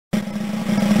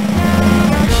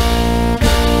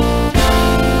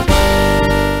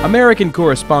American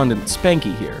correspondent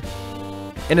Spanky here.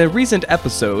 In a recent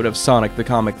episode of Sonic the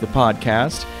Comic the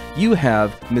Podcast, you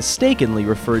have mistakenly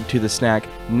referred to the snack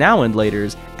Now and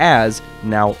Laters as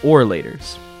Now or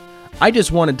Laters. I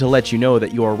just wanted to let you know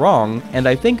that you're wrong, and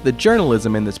I think the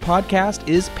journalism in this podcast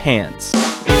is pants.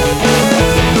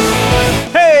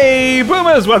 Hey,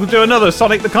 boomers! Welcome to another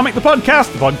Sonic the Comic the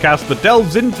podcast that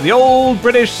delves into the old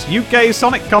British UK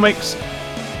Sonic comics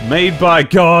made by...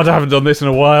 God, I haven't done this in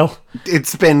a while.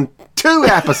 It's been 2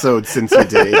 episodes since you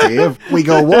did, Dave. We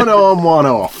go one on, one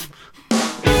off.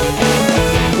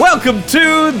 Welcome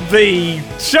to the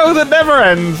show that never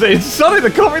ends. It's Sonic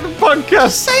the Comic the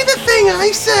podcast. Say the thing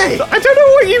I say. I don't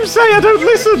know what you say. I don't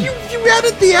listen. You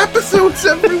edit the episodes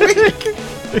every week.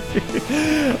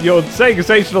 Your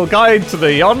Sega-sational guide to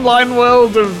the online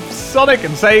world of Sonic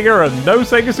and Sega and no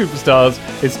Sega superstars.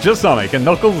 It's just Sonic and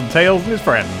Knuckles and Tails and his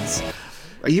friends.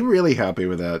 Are you really happy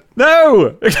with that?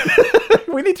 No!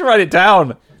 We need to write it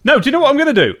down. No, do you know what I'm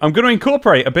going to do? I'm going to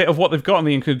incorporate a bit of what they've got in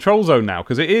the Control Zone now,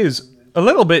 because it is a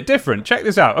little bit different. Check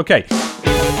this out. Okay.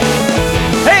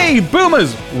 Hey,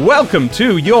 boomers! Welcome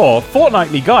to your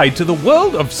fortnightly guide to the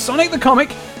world of Sonic the Comic,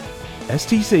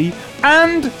 STC,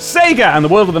 and Sega, and the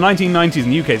world of the 1990s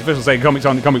and UK's official Sega Comic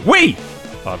Sonic Comic. We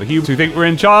are the humans who think we're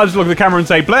in charge, look at the camera and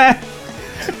say, Blair.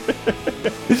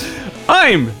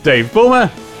 I'm Dave Bulmer.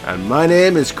 And my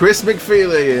name is Chris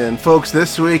McFeely, and folks,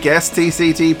 this week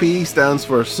STCTP stands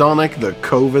for Sonic the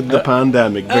COVID the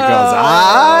Pandemic, because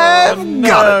I've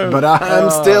got it, but I'm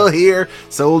still here,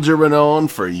 soldiering on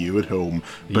for you at home.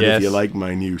 But if you like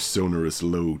my new sonorous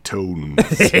low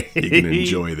tones, you can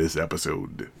enjoy this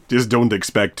episode. Just don't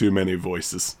expect too many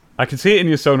voices. I can see it in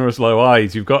your sonorous low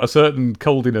eyes. You've got a certain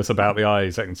coldiness about the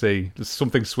eyes, I can see. There's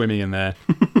something swimmy in there.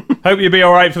 Hope you'll be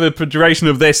alright for the duration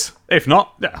of this. If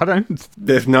not, I don't.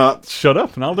 If not, shut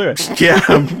up and I'll do it. Yeah,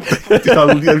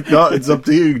 if not, it's up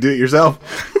to you. You can do it yourself.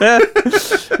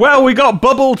 Well, we got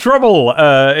Bubble Trouble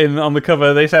on the cover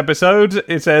of this episode.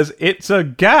 It says, it's a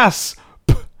gas.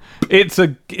 It's a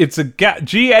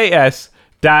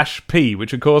GAS-P,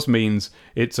 which of course means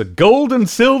it's a gold and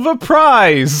silver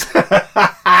prize.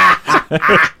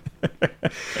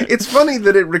 It's funny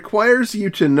that it requires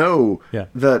you to know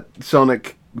that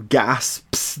Sonic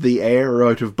gasps the air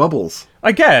out of bubbles.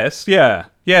 I guess, yeah.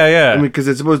 I mean, because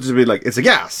it's supposed to be like, it's a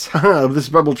gas. This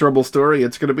Bubble Trouble story,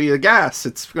 it's going to be a gas.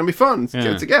 It's going to be fun.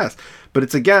 It's a gas. But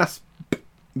it's a gas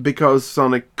because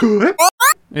Sonic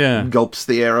gulps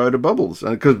the air out of bubbles.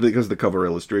 Because the cover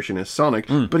illustration is Sonic.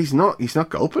 But he's not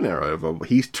gulping air out of a bubble.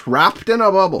 He's trapped in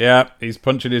a bubble. Yeah, he's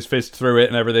punching his fist through it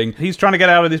and everything. He's trying to get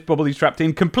out of this bubble he's trapped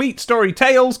in. Complete story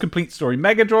Tails, complete story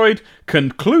Mega Droid,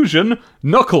 conclusion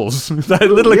Knuckles. That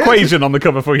little equation on the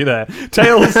cover for you there.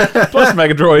 Tails plus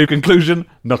Mega Droid, conclusion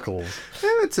Knuckles. Yeah,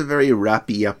 it's a very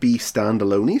rappy-uppy,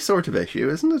 standalone-y sort of issue,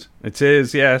 isn't it? It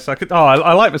is, yes.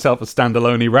 I like myself a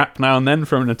standalone-y wrap now and then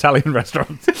from an Italian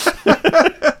restaurant.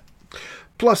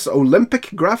 Plus, Olympic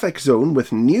Graphic Zone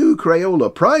with new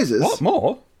Crayola prizes. What,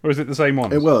 more? Or is it the same one?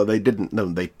 Well, they didn't.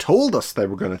 No, they told us they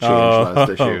were going to change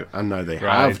last issue, and now they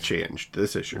have changed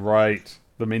this issue. Right.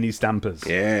 The mini stampers.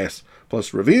 Yes.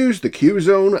 Plus reviews, the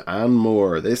Q-Zone, and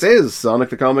more. This is Sonic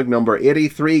the Comic number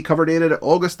 83, cover dated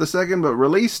August the 2nd, but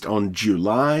released on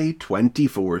July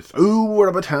 24th. Ooh, we're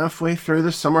about halfway through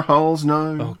the summer halls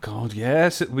now. Oh, God,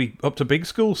 yes. It'll be up to big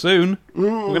school soon. We're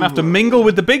going to have to mingle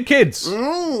with the big kids.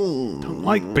 Don't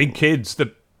like big kids.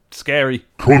 They're scary.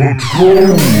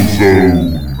 Control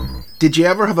Zone. Did you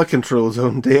ever have a Control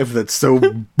Zone, Dave, that so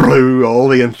blew all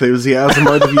the enthusiasm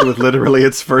out of you with literally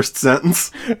its first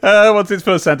sentence? What's its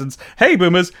first sentence? Hey,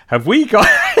 boomers, have we got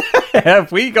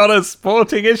a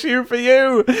sporting issue for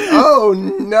you? Oh,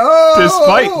 no!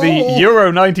 Despite the Euro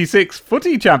 96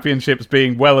 footy championships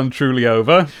being well and truly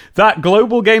over, that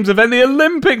global games event, the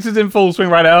Olympics, is in full swing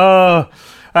right now.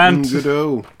 And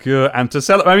to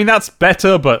celebrate, I mean, that's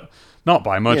better, but not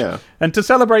by much. Yeah. And to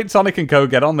celebrate, Sonic & Co.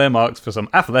 get on their marks for some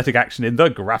athletic action in the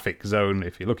Graphic Zone.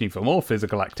 If you're looking for more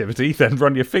physical activity, then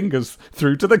run your fingers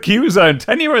through to the Q-Zone.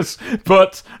 Tenuous,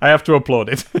 but I have to applaud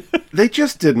it. They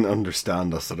just didn't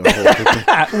understand us at all, did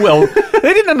they? Well,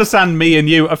 they didn't understand me and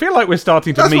you. I feel like we're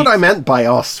starting to That's meet... what I meant by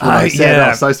us when I said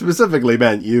us. I specifically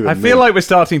meant you and I feel like we're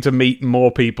starting to meet more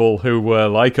people who were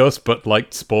like us, but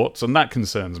liked sports, and that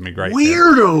concerns me greatly.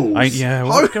 Weirdos!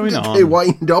 What's going on? How did they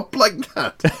wind up like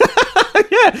that?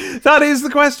 Yeah, that is the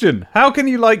question. How can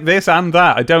you like this and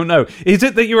that? I don't know. Is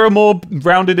it that you're a more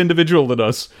rounded individual than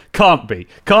us? Can't be.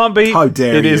 Can't be. How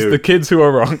dare you. It is the kids who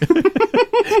are wrong.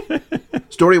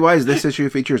 Story-wise, this issue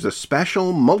features a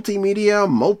special multimedia,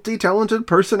 multi-talented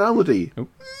personality.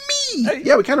 Me!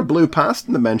 Yeah, we kind of blew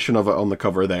past the mention of it on the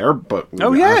cover there, but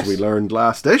as we learned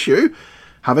last issue,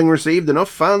 Having received enough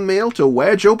fan mail to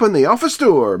wedge open the office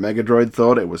door, Megadroid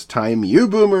thought it was time you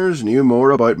boomers knew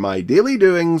more about my daily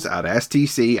doings at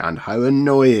STC and how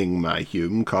annoying my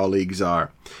human colleagues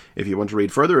are. If you want to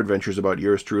read further adventures about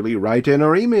yours truly, write in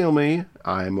or email me.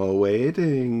 I'm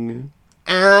awaiting.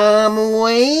 I'm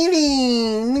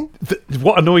waiting.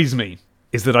 What annoys me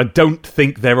is that I don't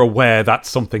think they're aware that's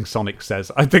something Sonic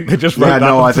says. I think they just wrote that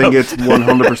I think themselves. it's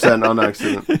 100% on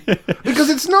accident. Because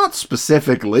it's not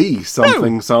specifically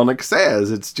something Sonic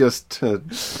says, it's just...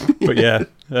 But yeah,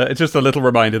 it's just a little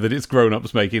reminder that it's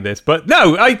grown-ups making this. But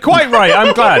no, quite right,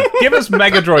 I'm glad. Give us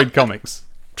Megadroid comics.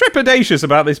 Trepidatious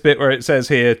about this bit where it says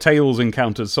here, Tails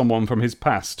encounters someone from his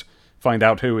past. Find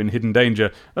out who in Hidden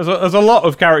Danger. There's a lot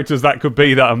of characters that could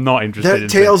be that I'm not interested in.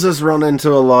 Tails has run into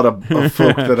a lot of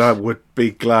folk that I would be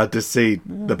glad to see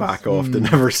the back off to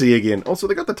never see again. Also,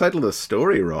 they got the title of the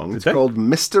story wrong. It's called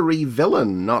Mystery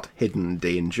Villain, not Hidden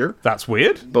Danger. That's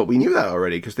weird. But we knew that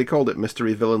already because they called it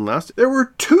Mystery Villain last. There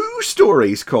were 2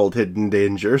 stories called Hidden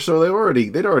Danger, so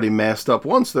they'd already messed up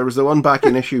once. There was the one back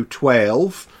in issue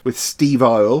 12 with Steve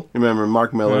Owl. Remember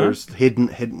Mark Miller's hidden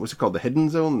what's it called? The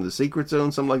Hidden Zone, the Secret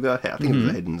Zone, something like that. I think it was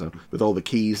the Hidden Zone with all the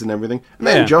keys and everything. And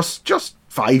then just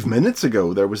 5 minutes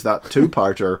ago, there was that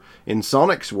 2-parter in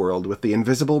Sonic's world with the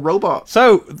invisible robot.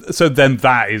 So then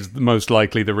that is most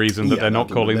likely the reason that they're not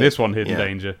calling this one Hidden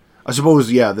Danger. I suppose,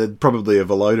 they'd probably have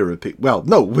allowed a repeat. Well,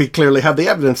 no, we clearly have the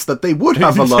evidence that they would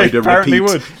have allowed a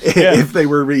repeat if they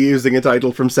were reusing a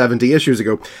title from 70 issues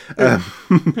ago.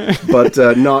 But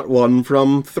not one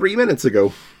from 3 minutes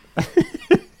ago.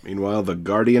 Meanwhile, the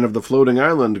Guardian of the Floating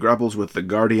Island grapples with the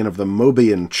Guardian of the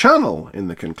Mobian Channel in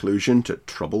the conclusion to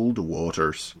Troubled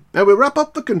Waters. Now, we wrap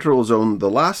up the Control Zone. The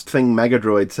last thing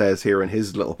Megadroid says here in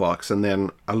his little box, and then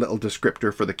a little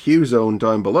descriptor for the Q Zone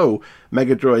down below.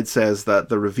 Megadroid says that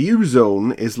the Review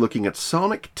Zone is looking at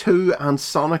Sonic 2 and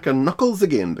Sonic and Knuckles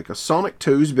again, because Sonic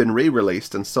 2's been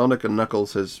re-released and Sonic and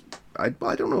Knuckles has... I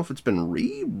don't know if it's been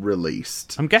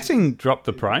re-released. I'm guessing drop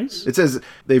the price. It says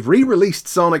they've re-released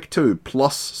Sonic 2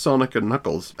 plus Sonic and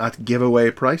Knuckles at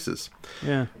giveaway prices.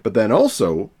 Yeah. But then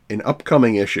also, in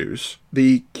upcoming issues,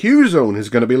 the Q Zone is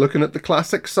going to be looking at the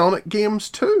classic Sonic games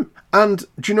too. And,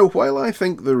 do you know, while I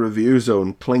think the Review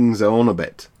Zone clings on a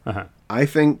bit, I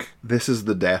think this is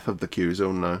the death of the Q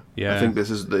Zone now. Yeah. I think this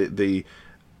is the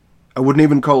I wouldn't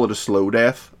even call it a slow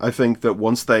death. I think that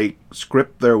once they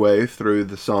script their way through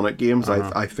the Sonic games,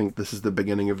 I think this is the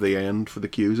beginning of the end for the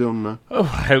Q Zone now. Oh,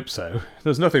 I hope so.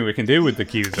 There's nothing we can do with the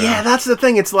Q Zone. Yeah, that's the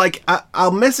thing. It's like,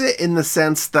 I'll miss it in the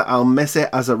sense that I'll miss it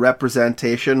as a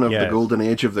representation of the golden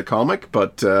age of the comic,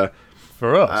 but...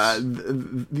 For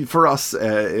us?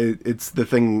 It's the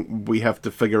thing we have to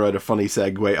figure out a funny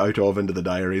segue out of into the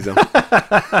diary zone.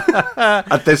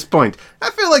 At this point,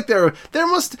 I feel like there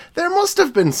must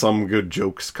have been some good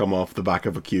jokes come off the back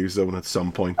of a Q Zone at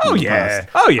some point. Oh in the yeah, past.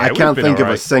 oh yeah. I can't think of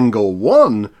a single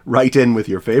one. Write in with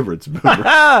your favourites.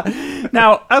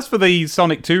 Now, as for the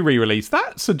Sonic 2 re-release,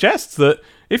 that suggests that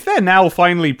if they're now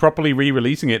finally properly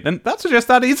re-releasing it, then that suggests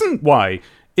that isn't why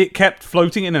it kept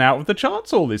floating in and out of the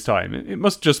charts all this time. It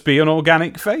must just be an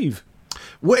organic fave.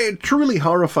 What it truly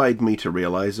horrified me to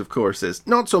realise, of course, is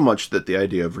not so much that the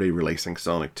idea of re-releasing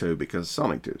Sonic 2, because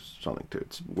Sonic 2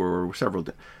 were several...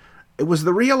 It was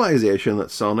the realisation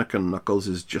that Sonic and Knuckles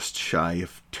is just shy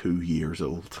of 2 years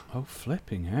old. Oh,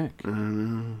 flipping heck.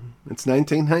 It's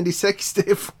 1996,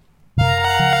 Steve.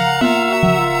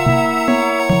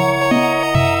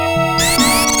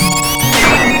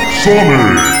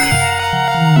 Sonic!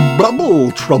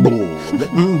 Bubble Trouble,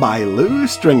 written by Lou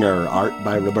Stringer, art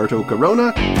by Roberto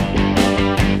Corona,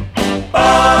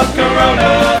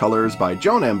 colours by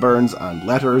John M. Burns, and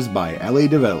letters by Ellie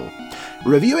DeVille.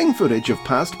 Reviewing footage of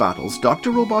past battles,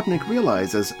 Dr. Robotnik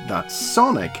realises that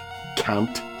Sonic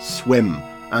can't swim,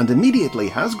 and immediately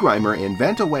has Grimer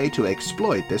invent a way to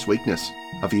exploit this weakness.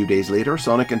 A few days later,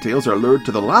 Sonic and Tails are lured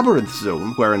to the Labyrinth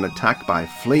Zone, where an attack by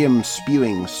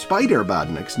flame-spewing spider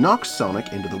badniks knocks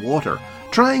Sonic into the water.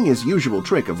 Trying his usual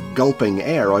trick of gulping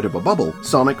air out of a bubble,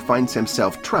 Sonic finds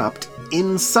himself trapped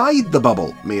inside the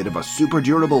bubble, made of a super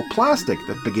durable plastic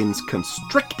that begins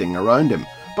constricting around him.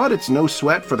 But it's no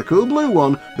sweat for the cool blue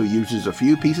one, who uses a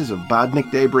few pieces of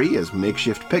badnik debris as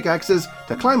makeshift pickaxes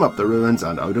to climb up the ruins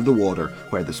and out of the water,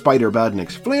 where the spider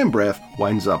badnik's flame breath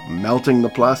winds up melting the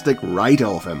plastic right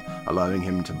off him, allowing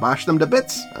him to bash them to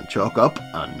bits and chalk up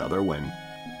another win.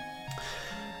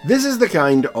 This is the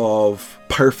kind of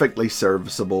perfectly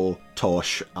serviceable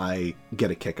tosh I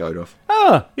get a kick out of.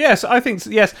 Ah, yes, I think,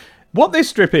 yes. What this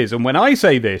strip is, and when I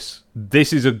say this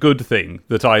is a good thing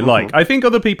that I like. I think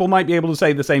other people might be able to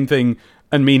say the same thing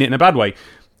and mean it in a bad way.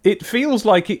 it feels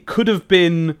like it could have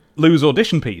been Lou's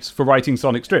audition piece for writing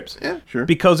Sonic strips. Yeah, sure.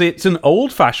 Because it's an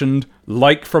old-fashioned,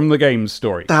 like from the games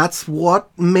story. That's what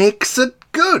makes it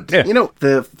good. Yeah. You know,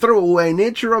 the throwaway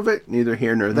nature of it, neither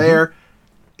here nor there.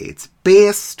 It's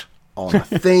based on a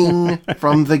thing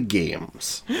from the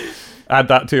games. Add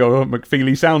that to your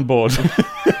McFeely soundboard.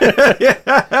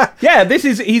 Yeah,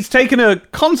 he's taken a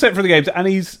concept for the games, and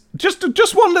he's just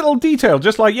one little detail,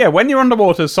 just like, when you're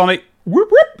underwater, Sonic whoop,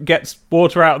 whoop, gets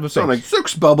water out of the thing. Sonic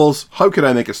 6 bubbles. How could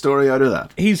I make a story out of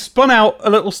that? He's spun out a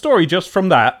little story just from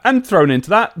that, and thrown into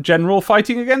that general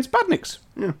fighting against badniks.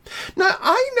 Yeah. Now,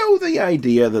 I know the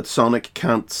idea that Sonic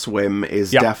can't swim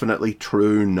is definitely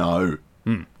true now.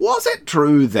 Was it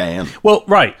true then? Well,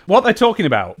 right. What they're talking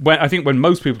about, I think when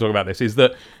most people talk about this, is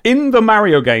that in the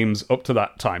Mario games up to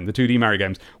that time, the 2D Mario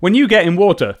games, when you get in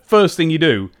water, first thing you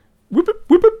do, whoop, whoop,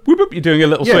 whoop, whoop, whoop, you're doing a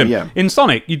little swim. Yeah. In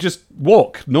Sonic, you just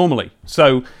walk normally.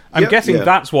 So I'm guessing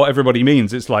that's what everybody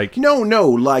means. It's like... No,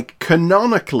 like,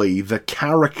 canonically, the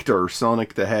character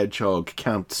Sonic the Hedgehog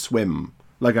can't swim.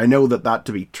 Like, I know that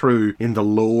to be true in the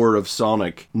lore of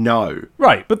Sonic now.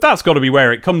 Right, but that's got to be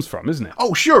where it comes from, isn't it?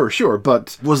 Oh, sure,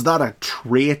 but was that a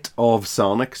trait of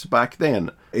Sonic's back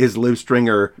then? Is Lou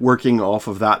Stringer working off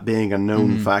of that being a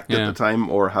known fact at the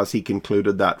time, or has he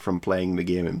concluded that from playing the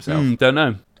game himself? Don't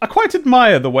know. I quite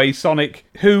admire the way Sonic,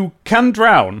 who can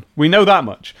drown, we know that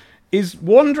much, is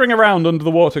wandering around under the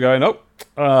water going,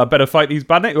 better fight these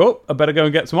badniks. I better go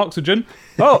and get some oxygen.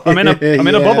 I'm in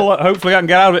a bubble. Hopefully I can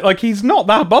get out of it. Like, he's not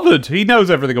that bothered. He knows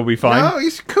everything will be fine. No,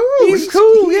 he's cool. He's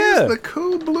cool, yeah. He's the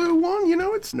cool blue one, you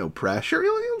know. It's no pressure.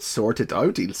 He'll sort it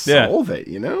out. He'll solve it,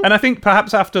 you know. And I think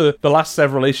perhaps after the last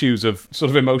several issues of sort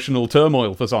of emotional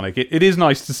turmoil for Sonic, it is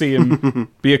nice to see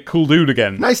him be a cool dude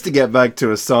again. Nice to get back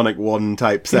to a Sonic 1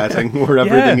 type setting where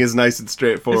everything is nice and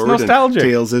straightforward. It's nostalgic.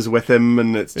 And Tails is with him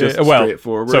and it's just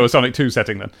straightforward. So a Sonic 2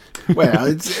 setting then. Well,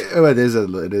 it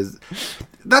is.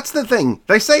 That's the thing.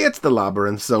 They say it's the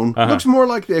Labyrinth Zone. Looks more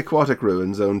like the Aquatic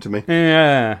Ruin Zone to me.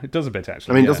 Yeah, it does a bit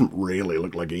actually. I mean, it doesn't really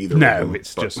look like either. No, of them,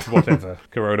 it's just whatever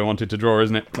Kuroda wanted to draw,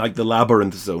 isn't it? Like the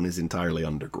Labyrinth Zone is entirely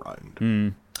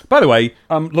underground. By the way,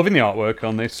 I'm loving the artwork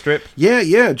on this strip.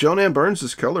 Yeah. John M.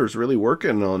 Burns' colours really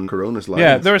working on Corona's lines.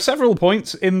 Yeah, there are several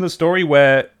points in the story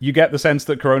where you get the sense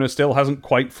that Corona still hasn't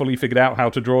quite fully figured out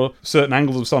how to draw certain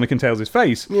angles of Sonic and Tails'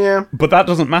 face. Yeah. But that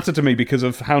doesn't matter to me because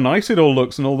of how nice it all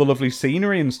looks and all the lovely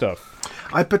scenery and stuff.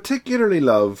 I particularly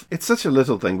love, it's such a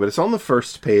little thing, but it's on the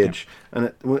first page,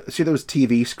 and see those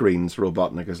TV screens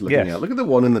Robotnik is looking at? Look at the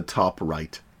one in the top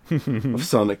right. Of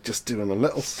Sonic just doing a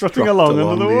little strutting along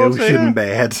under the water, ocean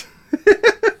bed.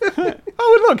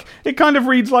 Oh, look, it kind of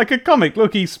reads like a comic.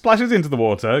 Look, he splashes into the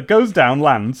water, goes down,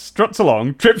 lands, struts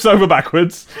along, trips over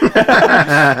backwards,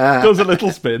 does a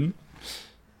little spin.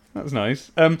 That's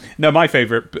nice. No, my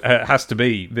favourite has to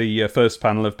be the first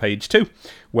panel of page 2,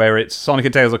 where it's Sonic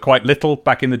and Tails are quite little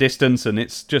back in the distance, and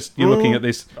it's just, you're looking at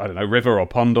this, I don't know, river or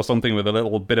pond or something with a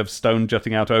little bit of stone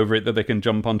jutting out over it that they can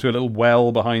jump onto, a little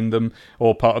well behind them,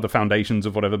 or part of the foundations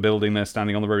of whatever building they're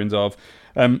standing on the ruins of.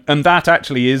 And that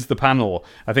actually is the panel.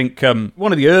 I think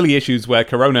one of the early issues where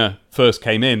Corona first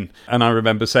came in, and I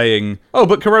remember saying,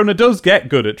 but Corona does get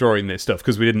good at drawing this stuff,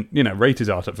 because we didn't, rate his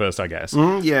art at first, I guess.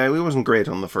 Yeah, he wasn't great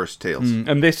on the first Tails.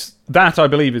 And that, I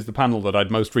believe, is the panel that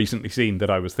I'd most recently seen that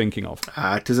I was thinking of.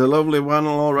 It is a lovely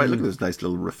panel, all right. Look at those nice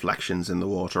little reflections in the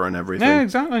water and everything. Yeah,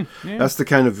 exactly. Yeah. That's the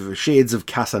kind of shades of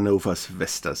Casanova's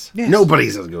vistas. Yes.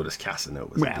 Nobody's as good as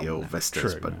Casanova's at the old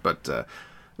vistas, true, but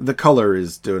the colour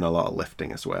is doing a lot of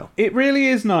lifting as well. It really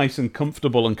is nice and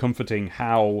comfortable and comforting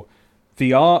how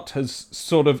the art has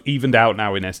sort of evened out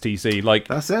now in STC. Like,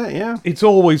 that's it, yeah. It's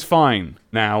always fine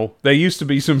now. There used to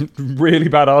be some really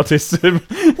bad artists. Well,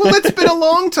 it's been a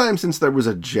long time since there was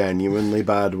a genuinely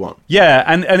bad one. Yeah,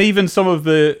 and even some of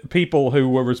the people who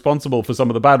were responsible for some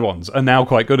of the bad ones are now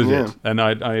quite good at it. And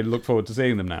I look forward to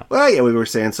seeing them now. Well, yeah, we were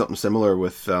saying something similar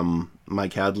with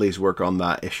Mike Hadley's work on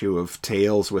that issue of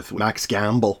Tales with Max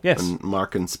Gamble and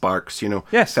Mark and Sparks,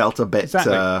 felt a bit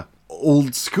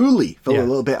old schooly, felt a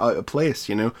little bit out of place,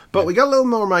 but we got a little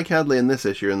more Mike Hadley in this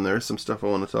issue, and there's some stuff I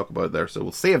want to talk about there, so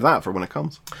we'll save that for when it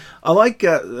comes. I like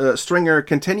Stringer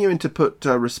continuing to put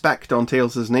respect on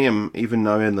Tails' name even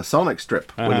now in the Sonic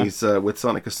strip, when he's with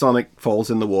Sonic, because Sonic falls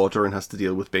in the water and has to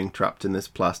deal with being trapped in this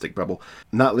plastic bubble,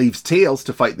 and that leaves Tails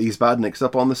to fight these badniks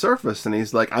up on the surface, and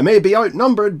he's like, I may be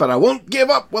outnumbered, but I won't give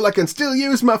up while I can still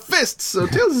use my fists. So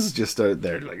Tails is just out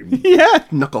there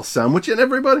like knuckle sandwiching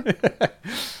everybody.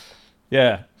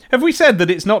 Yeah. Have we said that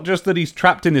it's not just that he's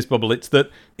trapped in this bubble, it's that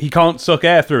he can't suck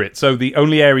air through it, so the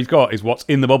only air he's got is what's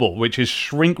in the bubble, which is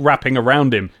shrink wrapping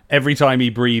around him every time he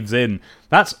breathes in.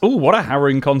 That's, what a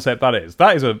harrowing concept that is.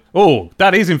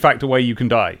 That is in fact a way you can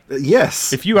die.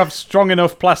 Yes. If you have strong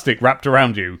enough plastic wrapped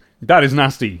around you, that is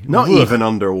nasty. Not even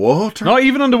underwater. Not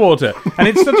even underwater. And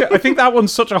it's I think that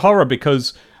one's such a horror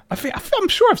because I'm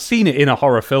sure I've seen it in a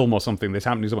horror film or something. This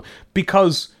happening somewhere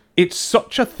because it's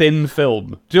such a thin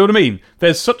film. Do you know what I mean?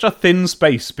 There's such a thin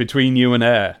space between you and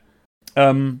air.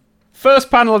 First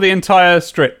panel of the entire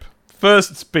strip.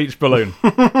 First speech balloon.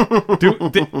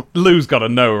 Lou's got to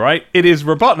know, right? It is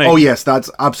Robotnik. Oh yes, that's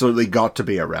absolutely got to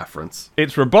be a reference.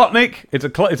 It's Robotnik.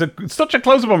 It's such a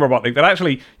close-up on Robotnik that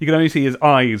actually you can only see his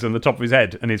eyes and the top of his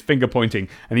head and his finger pointing,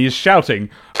 and he is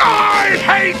shouting, "I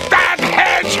hate that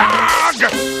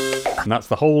hedgehog!" And that's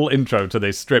the whole intro to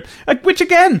this strip. Which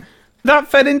again, that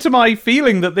fed into my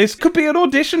feeling that this could be an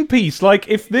audition piece. Like,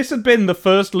 if this had been the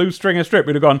first Lou Stringer strip,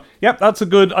 we'd have gone, yep, that's a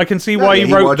good... I can see why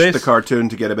he wrote this. He watched the cartoon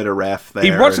to get a bit of ref there. He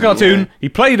watched the cartoon, he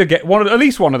played at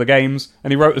least one of the games,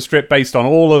 and he wrote a strip based on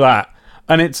all of that.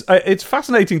 And it's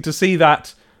fascinating to see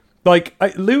that, like,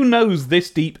 Lou knows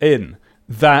this deep in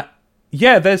that,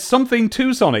 yeah, there's something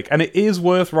to Sonic, and it is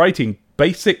worth writing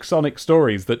basic Sonic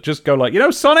stories that just go like,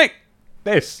 Sonic...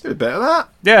 This. Do a bit of that.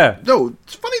 Yeah. No,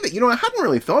 it's funny that, I hadn't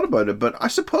really thought about it, but I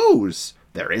suppose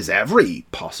there is every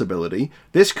possibility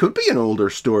this could be an older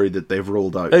story that they've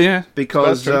rolled out. Yeah.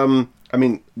 Because,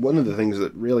 one of the things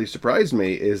that really surprised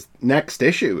me is next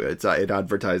issue, it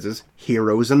advertises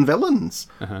Heroes and Villains,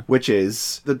 which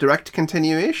is the direct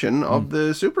continuation of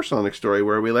the Supersonic story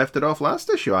where we left it off last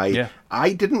issue.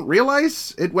 I didn't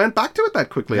realize it went back to it that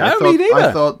quickly. No, me neither.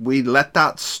 I thought we let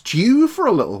that stew for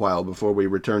a little while before we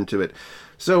returned to it.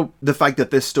 So the fact that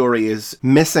this story is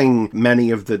missing many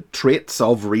of the traits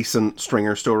of recent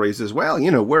Stringer stories as well.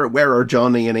 Where are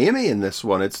Johnny and Amy in this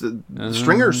one? It's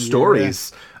Stringer's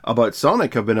stories about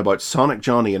Sonic have been about Sonic,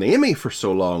 Johnny, and Amy for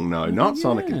so long now, not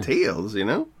Sonic and Tails,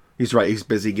 He's right, he's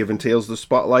busy giving Tails the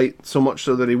spotlight so much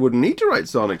so that he wouldn't need to write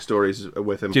Sonic stories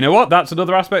with him. Do you know what? That's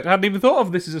another aspect I hadn't even thought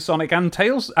of. This is a Sonic and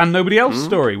Tails and nobody else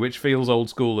story, which feels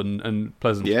old school and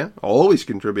pleasant. Yeah, always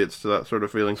contributes to that sort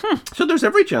of feeling. So there's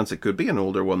every chance it could be an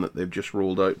older one that they've just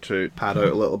rolled out to pad out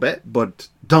a little bit, but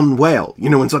done well,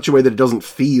 in such a way that it doesn't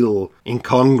feel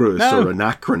incongruous or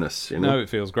anachronous. No, it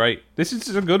feels great. This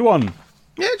is a good one.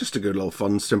 Yeah, just a good little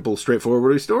fun, simple,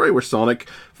 straightforward story where Sonic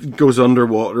goes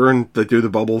underwater and they do the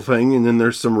bubble thing, and then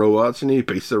there's some robots and he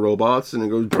beats the robots and it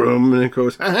goes boom and it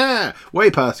goes, ha-ha,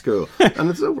 way past cool, and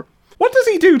it's over. What does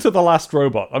he do to the last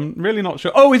robot? I'm really not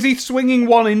sure. Oh, is he swinging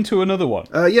one into another one?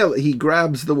 Yeah, he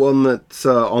grabs the one that's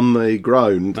on the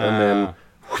ground and then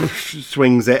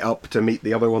swings it up to meet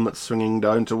the other one that's swinging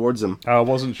down towards him. I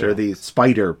wasn't sure. They're these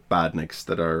spider badniks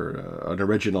that are an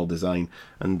original design,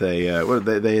 and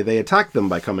they attack them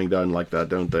by coming down like that,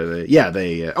 don't they?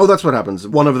 That's what happens.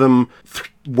 One of them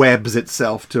webs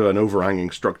itself to an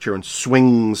overhanging structure and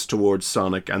swings towards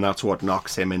Sonic, and that's what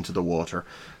knocks him into the water.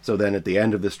 So then at the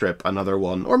end of the strip, another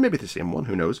one, or maybe the same one,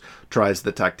 who knows, tries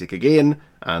the tactic again,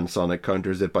 and Sonic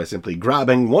counters it by simply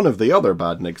grabbing one of the other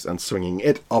badniks and swinging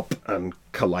it up and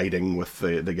colliding with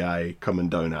the guy coming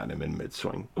down at him in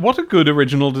mid-swing. What a good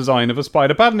original design of a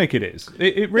spider badnik it is.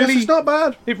 It really, it's not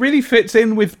bad. It really fits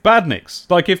in with badniks.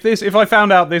 Like, if I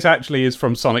found out this actually is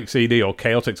from Sonic CD or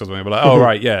Chaotix or something, I'd be like, oh,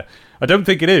 right, yeah. I don't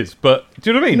think it is, but do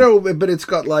you know what I mean? No, but it's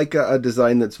got like a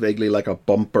design that's vaguely like a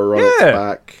bumper on its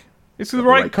back. It's the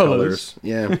right colours.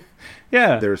 Yeah.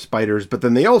 Yeah. They're spiders, but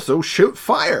then they also shoot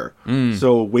fire.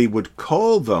 So we would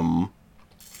call them...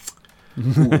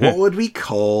 what would we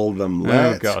call them?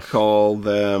 Let's call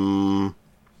them...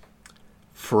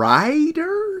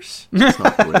 Friders? That's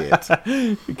not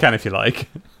great. You can if you like.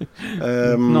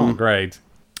 Not great.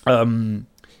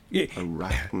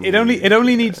 It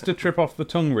only needs to trip off the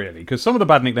tongue, really, because some of the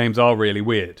bad nicknames are really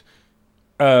weird.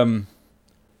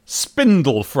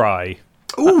 Spindle Fry.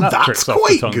 Oh, that's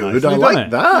quite good. Nicely, I like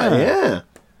that, yeah.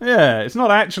 Yeah, it's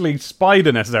not actually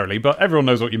spider necessarily, but everyone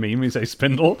knows what you mean when you say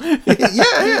spindle.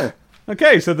 Yeah.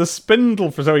 Okay, so the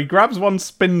spindle... So he grabs one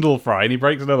spindle fry and he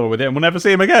breaks another one with it, and we'll never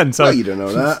see him again. So well, you don't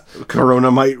know that.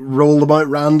 Corona might roll them out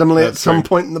randomly at some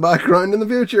point in the background in the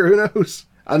future. Who knows?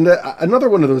 And another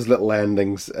one of those little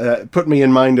endings put me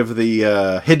in mind of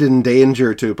the Hidden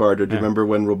Danger two-parter. Do you remember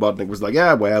when Robotnik was like,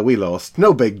 we lost.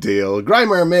 No big deal.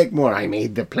 Grimer, make more. I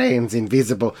made the planes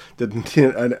invisible.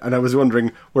 And I was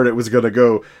wondering where it was going to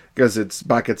go, because it's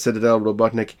back at Citadel.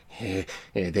 Robotnik,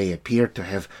 they appear to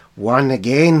have won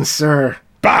again, sir.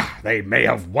 Bah! They may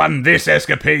have won this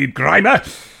escapade, Grimer,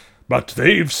 but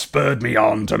they've spurred me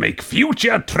on to make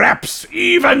future traps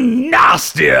even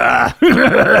nastier.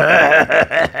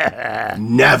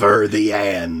 Never the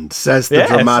end, says the Yes,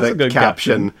 that's a dramatic good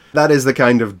caption. That is the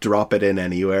kind of drop it in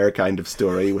anywhere kind of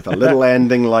story with a little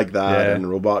ending like that Yeah. and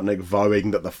Robotnik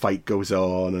vowing that the fight goes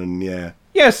on and yeah.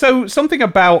 Yeah, so something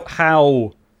about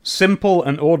how simple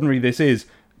and ordinary this is,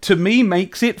 to me,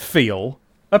 makes it feel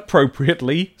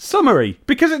appropriately summery,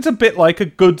 because it's a bit like a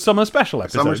good summer special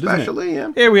episode, Summer isn't special, it?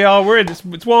 yeah. Here we are,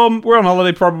 it's warm, we're on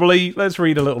holiday probably, let's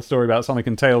read a little story about Sonic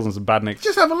and Tails and some badniks.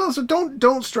 Just have a little, so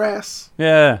don't stress.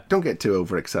 Yeah. Don't get too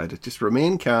overexcited. Just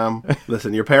remain calm.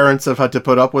 Listen, your parents have had to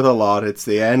put up with a lot. It's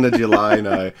the end of July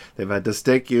now. They've had to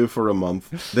stick you for a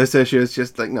month. This issue is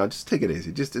just like, no, just take it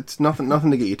easy. It's nothing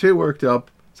to get you too worked up.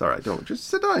 It's alright, don't. Just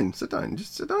sit down.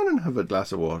 Just sit down and have a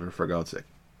glass of water, for God's sake.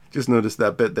 Just noticed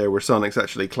that bit there where Sonic's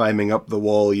actually climbing up the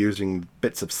wall using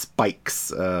bits of spikes.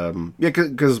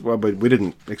 Because we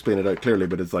didn't explain it out clearly,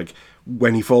 but it's like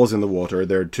when he falls in the water,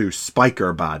 there are two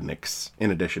spiker badniks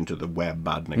in addition to the web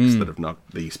badniks that have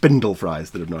knocked the spindle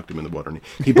fries that have knocked him in the water. And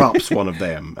he bops one of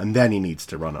them, and then he needs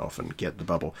to run off and get the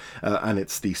bubble. And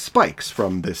it's the spikes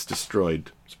from this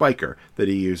destroyed spiker that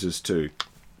he uses to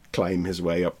climb his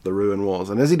way up the ruin walls.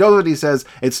 And as he does it, he says,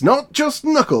 "It's not just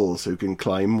Knuckles who can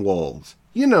climb walls.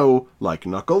 You know, like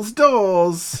Knuckles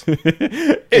does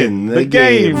in the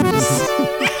games."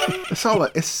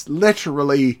 It's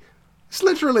literally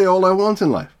all I want in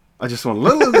life. I just want a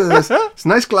little bit of this. It's a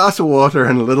nice glass of water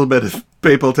and a little bit of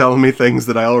people telling me things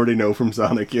that I already know from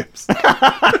Sonic games.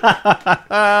 My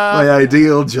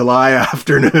ideal July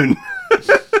afternoon.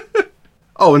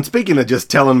 Oh, and speaking of just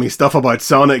telling me stuff about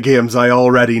Sonic games I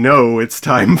already know, it's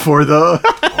time for the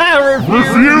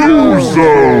Review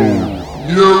Zone!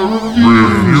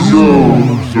 Review Zone!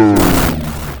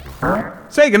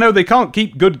 Sega know they can't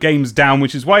keep good games down,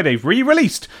 which is why they've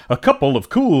re-released a couple of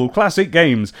cool classic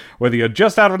games. Whether you're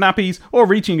just out of nappies or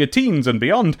reaching your teens and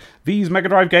beyond, these Mega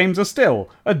Drive games are still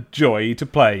a joy to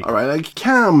play. Alright, like,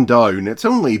 calm down. It's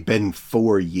only been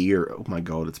 4 years. Oh my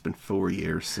god, it's been 4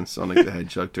 years since Sonic the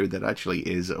Hedgehog 2. That actually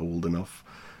is old enough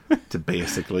to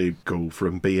basically go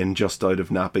from being just out of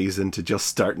nappies into just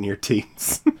starting your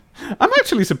teens. I'm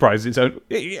actually surprised has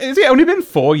it only been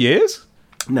 4 years?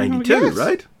 92, Yes.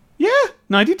 right? Yeah,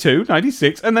 92,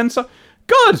 96, and then so...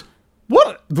 God!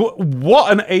 What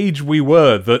an age we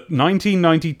were that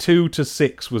 1992 to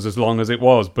 6 was as long as it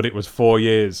was, but it was 4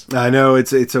 years. I know,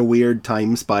 it's a weird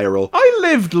time spiral. I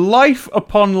lived life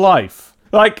upon life.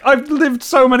 Like, I've lived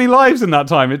so many lives in that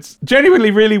time. It's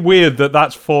genuinely really weird that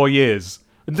that's 4 years.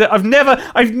 I've never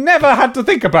had to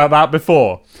think about that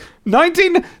before. Sonic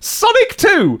 2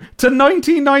 to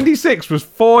 1996 was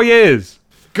 4 years.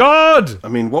 God! I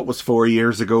mean, what was 4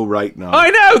 years ago right now? I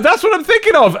know, that's what I'm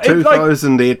thinking of.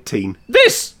 2018.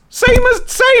 This! Same as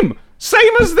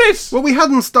this! Well, we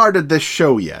hadn't started this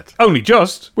show yet. Only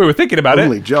just. We were thinking about it.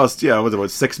 Only just, yeah, it was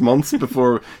about 6 months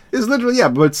before... It's literally, yeah,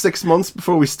 about 6 months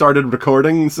before we started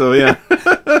recording, so yeah.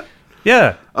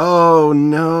 Yeah. Oh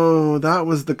no, that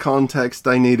was the context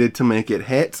I needed to make it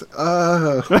hit.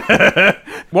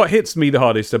 What hits me the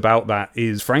hardest about that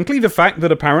is, frankly, the fact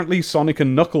that apparently Sonic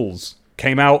and Knuckles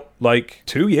came out, like,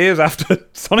 2 years after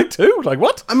Sonic 2. Like,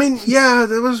 what? I mean, yeah,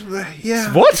 there was...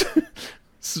 Yeah. What?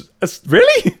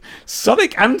 Really?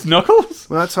 Sonic and Knuckles?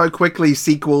 Well, that's how quickly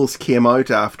sequels came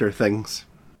out after things.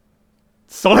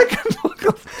 Sonic and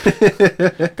Knuckles?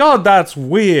 God, that's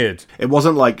weird. It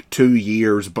wasn't like 2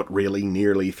 years, but really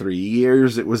nearly 3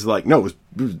 years. It was like, no, it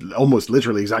was almost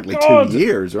literally exactly God, 2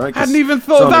 years, right? 'Cause hadn't even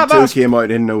thought Sonic that. 2 came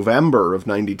out in November of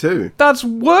 92. That's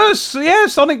worse. Yeah,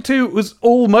 Sonic 2 was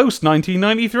almost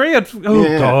 1993.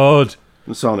 Yeah. God.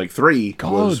 And Sonic 3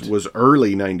 God. was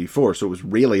early 94, so it was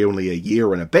really only a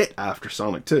year and a bit after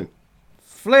Sonic 2.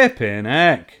 Flippin'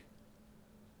 heck.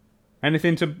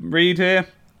 Anything to read here?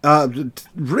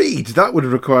 Read, that would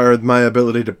require my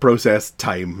ability to process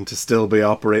time to still be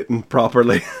operating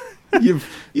properly.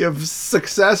 You've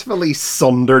successfully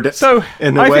sundered it So,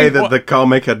 in a I way think that what- the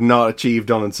comic had not achieved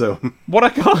on its own. What I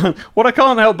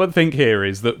can't help but think here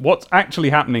is that what's actually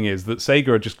happening is that Sega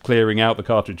are just clearing out the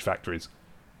cartridge factories.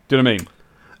 Do you know what I mean?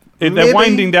 They're Maybe.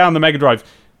 winding down the Mega Drive.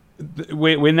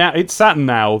 We're now, it's Saturn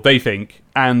now, they think,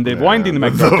 and they're winding the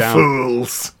Mega Drive The down.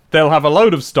 fools. They'll have a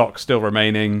load of stock still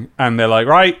remaining, and they're like,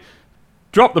 right,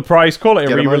 drop the price, call it a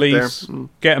Get 'em out re-release,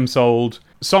 get them sold.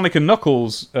 Sonic and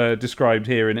Knuckles, described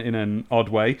here in an odd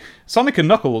way. Sonic and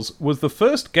Knuckles was the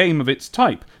first game of its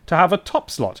type to have a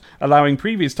top slot, allowing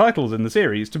previous titles in the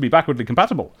series to be backwardly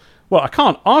compatible. Well, I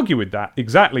can't argue with that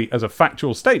exactly as a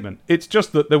factual statement. It's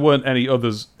just that there weren't any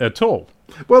others at all.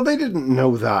 Well, they didn't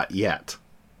know that yet.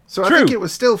 So I True. think it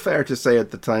was still fair to say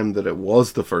at the time that it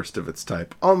was the first of its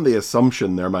type, on the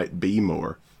assumption there might be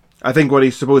more. I think what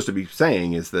he's supposed to be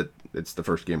saying is that it's the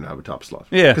first game to have a top slot.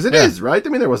 Yeah, Because it yeah. is, right? I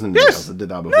mean, there wasn't anything Yes. else that did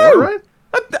that before, right?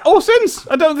 Or since.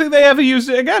 I don't think they ever used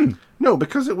it again. No,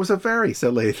 because it was a very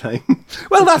silly thing.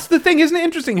 Well, that's the thing. Isn't it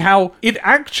interesting how it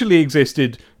actually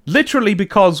existed literally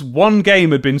because one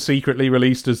game had been secretly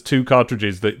released as 2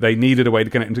 cartridges that they needed a way to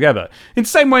connect them together. In the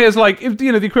same way as, like, if, the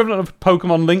equivalent of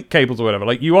Pokemon Link cables or whatever.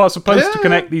 Like, you are supposed to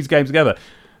connect these games together.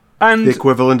 And The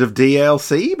equivalent of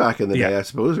DLC back in the day, Yeah. I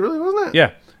suppose, really, wasn't it?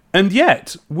 yeah. And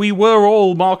yet, we were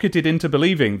all marketed into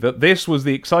believing that this was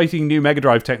the exciting new Mega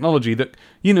Drive technology that,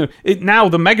 now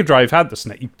the Mega Drive had the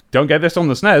SNES. You don't get this on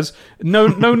the SNES. No,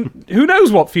 who knows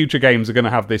what future games are going to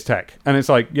have this tech? And it's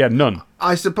like, yeah, none.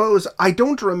 I suppose I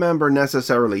don't remember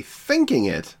necessarily thinking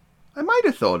it. I might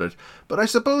have thought it, but I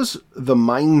suppose the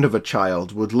mind of a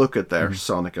child would look at their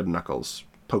Sonic and Knuckles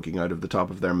poking out of the top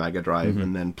of their Mega Drive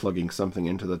and then plugging something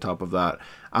into the top of that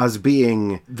as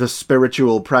being the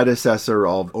spiritual predecessor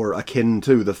of, or akin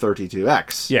to, the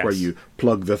 32X, Yes. where you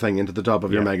plug the thing into the top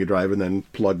of your Mega Drive and then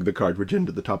plug the cartridge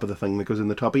into the top of the thing that goes in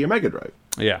the top of your Mega Drive.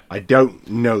 Yeah. I don't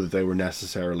know that they were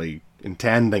necessarily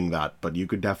intending that, but you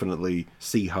could definitely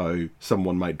see how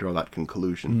someone might draw that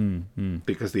conclusion.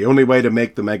 Because the only way to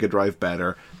make the Mega Drive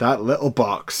better, that little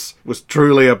box was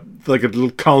truly like a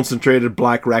little concentrated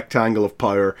black rectangle of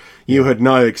power. You had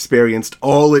now experienced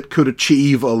all it could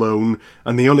achieve alone,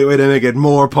 and the only way to make it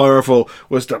more powerful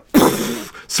was to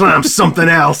slam something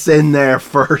else in there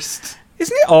first.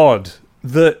 Isn't it odd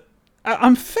that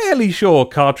I'm fairly sure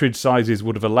cartridge sizes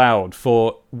would have allowed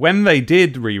for, when they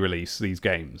did re-release these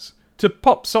games, to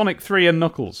pop Sonic 3 and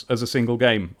Knuckles as a single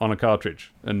game on a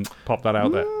cartridge and pop that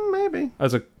out there? Maybe.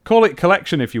 As a, call it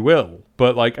collection if you will,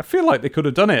 but like I feel like they could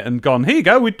have done it and gone, here you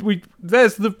go, we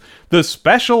there's the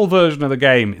special version of the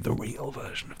game, the real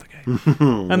version of the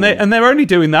game. and they're only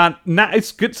doing that now.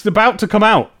 It's about to come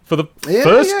out for the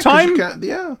first 'cause time. you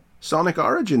can't- Sonic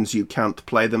Origins, you can't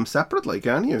play them separately,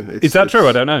 can you? Is that true?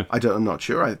 I don't know. I'm not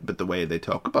sure, but the way they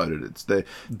talk about it, it's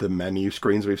the menu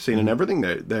screens we've seen and everything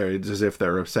there. It's as if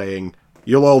they're saying,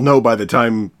 you'll all know by the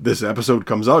time this episode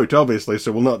comes out, obviously,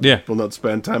 so we'll not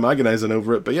spend time agonizing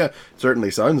over it. But yeah, it certainly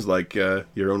sounds like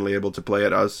you're only able to play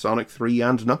it as Sonic 3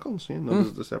 and Knuckles, not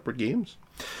as the separate games.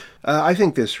 I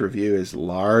think this review is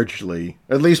largely,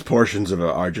 at least portions of it,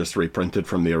 are just reprinted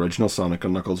from the original Sonic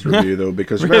and Knuckles review, though,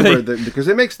 because remember, because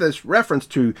it makes this reference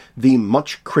to the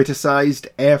much criticized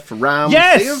FRAM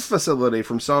save facility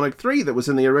from Sonic 3 that was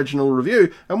in the original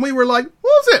review, and we were like,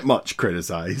 was it much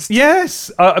criticized?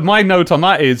 Yes, my note on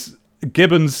that is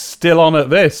Gibbons still on at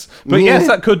this, but yes,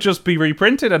 that could just be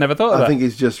reprinted. I never thought of that. I think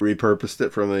he's just repurposed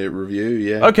it from the review,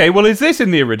 yeah. Okay, well, is this in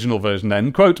the original version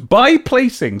then? Quote, by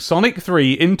placing Sonic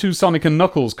 3 into Sonic and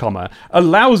Knuckles,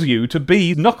 allows you to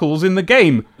be Knuckles in the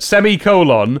game,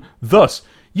 semicolon, thus.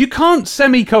 You can't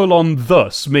semicolon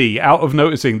thus me out of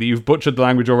noticing that you've butchered the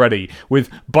language already with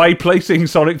by placing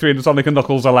Sonic 3 into Sonic and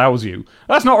Knuckles allows you.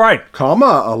 That's not right.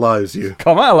 Comma allows you.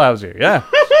 Comma allows you, yeah.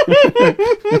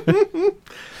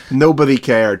 Nobody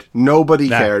cared. Nobody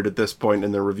cared at this point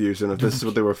in the reviews, and if this is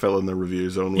what they were filling the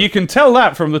reviews on. You can tell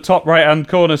that from the top right-hand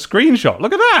corner screenshot.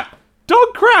 Look at that!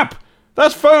 Dog crap!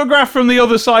 That's photographed from the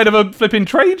other side of a flipping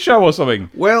trade show or something.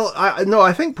 Well,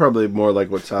 I think probably more like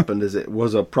what's happened is it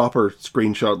was a proper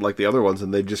screenshot like the other ones,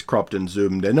 and they've just cropped and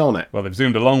zoomed in on it. Well, they've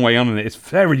zoomed a long way on and it's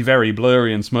very, very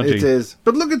blurry and smudgy. It is.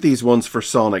 But look at these ones for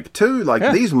Sonic 2.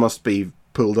 These must be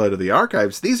pulled out of the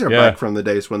archives. These are back from the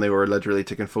days when they were literally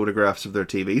taking photographs of their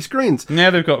TV screens. Yeah,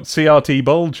 they've got CRT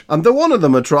bulge. And the one of the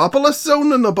Metropolis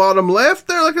zone in the bottom left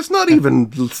there, it's not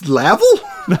even level.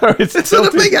 No, it's at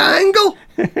a big angle.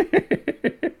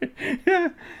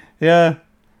 Yeah.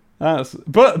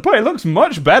 But it looks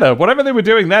much better. Whatever they were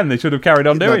doing then, they should have carried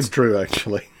on doing. That's true,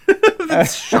 actually.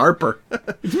 It's sharper.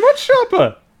 It's much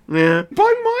sharper. Yeah.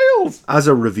 By miles. As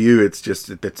a review, it's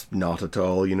not at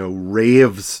all.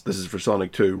 Raves, this is for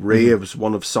Sonic 2, Raves,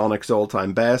 one of Sonic's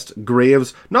all-time best.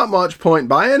 Graves, not much point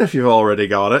buying if you've already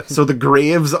got it. So the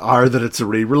Graves are that it's a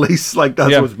re-release. That's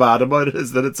what's bad about it,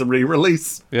 is that it's a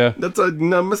re-release. Yeah.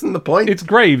 I'm missing the point. It's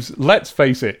Graves. Let's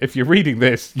face it, if you're reading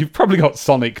this, you've probably got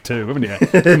Sonic 2, haven't you?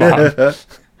 Come on.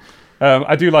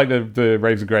 I do like the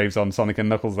Raves and Graves on Sonic and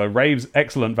Knuckles, though. Raves,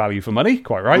 excellent value for money,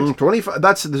 quite right. 25.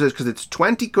 That's because it's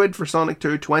 20 quid for Sonic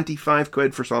 2, 25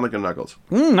 quid for Sonic and Knuckles.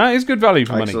 That is good value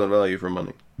for money. Excellent value for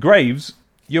money. Graves,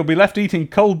 you'll be left eating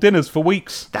cold dinners for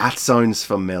weeks. That sounds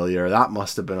familiar. That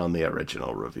must have been on the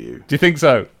original review. Do you think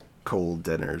so? cold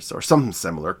dinners or something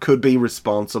similar. Could be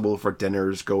responsible for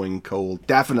dinners going cold.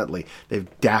 Definitely. They've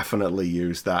definitely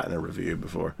used that in a review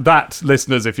before. That,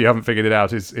 listeners, if you haven't figured it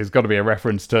out, is got to be a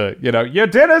reference to, your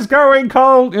dinner's going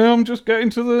cold. I'm just getting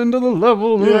to the end of the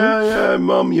level. Yeah,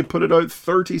 Mum, you put it out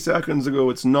 30 seconds ago.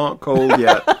 It's not cold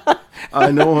yet.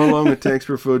 I know how long it takes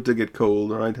for food to get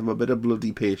cold, all right? Have a bit of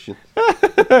bloody patience.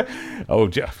 Oh,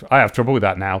 Jeff, I have trouble with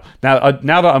that now. Now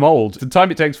that I'm old, the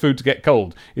time it takes food to get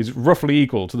cold is roughly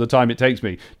equal to the time it takes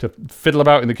me to fiddle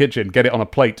about in the kitchen, get it on a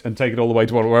plate, and take it all the way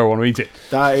to where I want to eat it.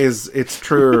 It's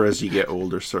truer as you get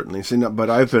older, certainly. See, but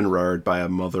I've been reared by a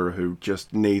mother who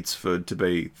just needs food to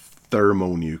be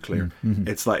thermonuclear. Mm-hmm.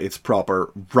 It's like it's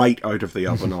proper, right out of the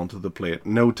oven onto the plate.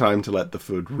 No time to let the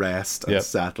food rest and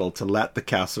settle, to let the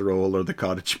casserole or the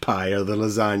cottage pie or the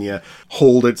lasagna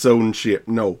hold its own shape.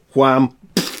 No, wham,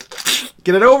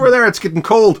 get it over there, it's getting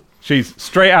cold. She's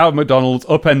straight out of McDonald's,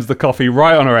 upends the coffee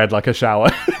right on her head like a shower.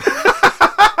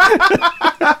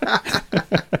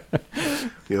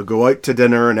 You'll go out to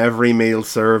dinner and every meal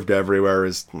served everywhere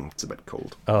it's a bit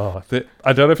cold. Oh,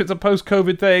 I don't know if it's a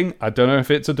post-COVID thing. I don't know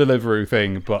if it's a Deliveroo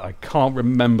thing, but I can't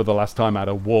remember the last time I had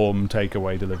a warm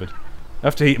takeaway delivered. I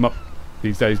have to heat them up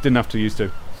these days. Didn't have to used to.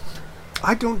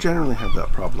 I don't generally have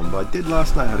that problem, but I did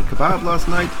last night. I had a kebab last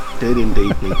night. Did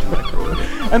indeed need to microwave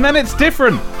it. And then it's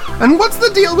different. And what's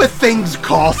the deal with things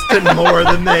costing more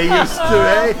than they used to,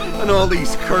 eh? And all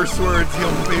these curse words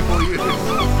young people use.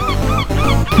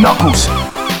 Knuckles.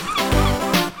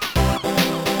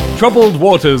 Troubled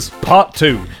Waters, Part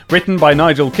 2. Written by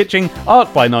Nigel Kitching,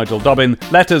 art by Nigel Dobbin,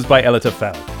 letters by Elita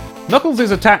Fell. Knuckles'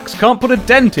 attacks can't put a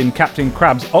dent in Captain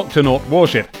Crab's Octonaut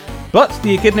warship, but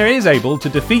the Echidna is able to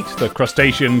defeat the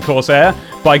crustacean corsair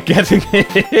by getting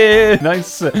it.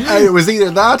 Nice. It was either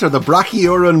that or the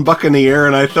Brachioran Buccaneer,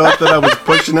 and I thought that I was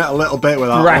pushing it a little bit with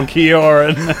that one.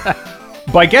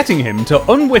 Brachioran. By getting him to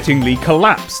unwittingly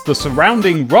collapse the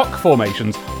surrounding rock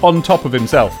formations on top of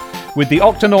himself. With the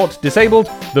Octonaut disabled,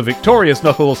 the victorious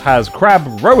Knuckles has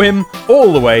Crab row him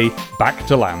all the way back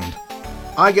to land.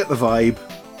 I get the vibe.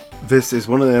 This is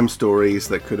one of them stories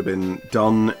that could have been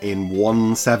done in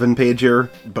one 7-pager,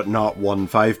 but not one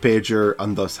 5-pager,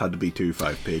 and thus had to be 2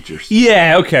 5-pagers.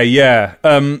 Yeah, okay, yeah.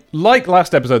 Like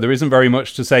last episode, there isn't very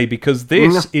much to say because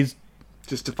this is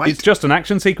just a fight. It's just an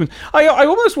action sequence. I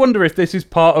almost wonder if this is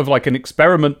part of like an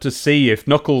experiment to see if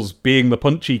Knuckles, being the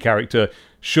punchy character,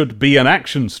 should be an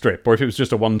action strip, or if it was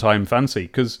just a one-time fancy.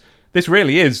 Because this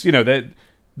really is,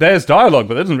 there's dialogue,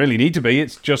 but there doesn't really need to be.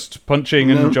 It's just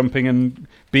punching and jumping and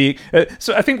being...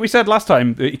 so I think we said last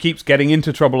time that he keeps getting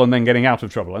into trouble and then getting out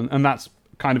of trouble, and that's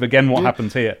kind of, again, what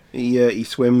happens here. He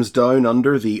swims down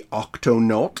under the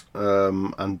Octonaut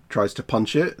and tries to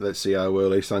punch it. Let's see how well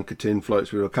Sankatin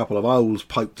floats with a couple of holes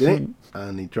poked in it,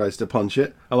 and he tries to punch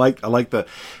it. I like the...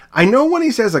 I know when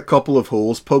he says a couple of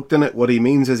holes poked in it, what he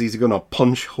means is he's going to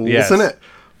punch holes in it.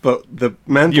 But the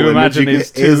mental image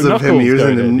is of him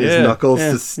using his knuckles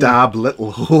to stab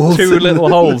little holes. 2 little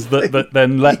holes that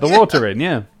then let the water in,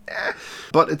 yeah.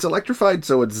 But it's electrified,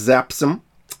 so it zaps him.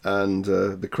 And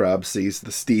the crab sees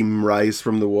the steam rise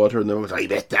from the water and goes, I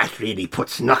bet that really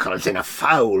puts Knuckles in a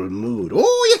foul mood.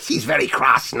 Oh, yes, he's very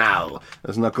cross now.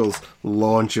 As Knuckles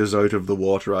launches out of the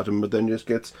water at him, but then just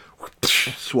gets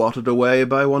swatted away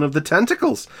by one of the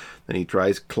tentacles. Then he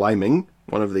tries climbing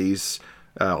one of these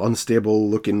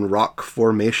unstable-looking rock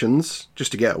formations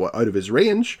just to get out of his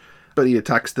range. But he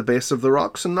attacks the base of the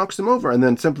rocks and knocks them over. And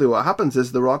then simply what happens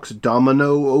is the rocks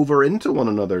domino over into one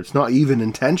another. It's not even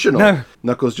intentional. No.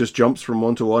 Knuckles just jumps from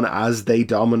one to one as they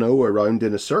domino around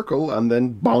in a circle and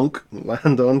then bonk,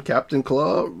 land on Captain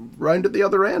Claw round at the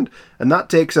other end. And that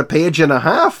takes a page and a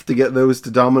half to get those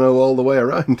to domino all the way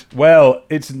around. Well,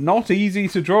 it's not easy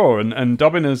to draw, and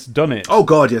Dobbin has done it. Oh,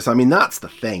 God, yes. I mean, that's the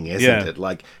thing, isn't it?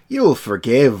 Like, you'll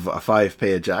forgive a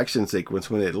 5-page action sequence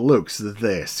when it looks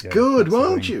this good,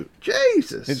 won't you?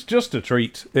 Jesus. It's just a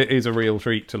treat. It is a real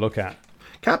treat to look at.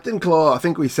 Captain Claw, I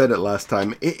think we said it last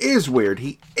time, it is weird.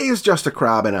 He is just a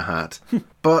crab in a hat.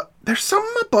 But there's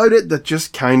something about it that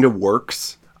just kind of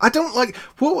works. I don't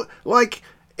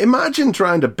imagine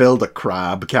trying to build a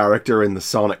crab character in the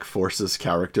Sonic Forces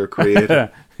character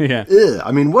creator. Yeah. Ugh,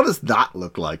 I mean, what does that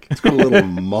look like? It's got a little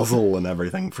muzzle and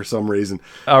everything for some reason.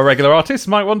 Our regular artists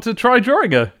might want to try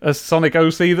drawing a Sonic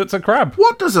OC that's a crab.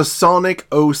 What does a Sonic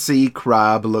OC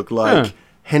crab look like?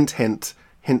 Hint, hint,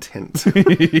 hint, hint.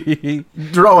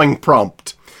 Drawing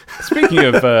prompt. Speaking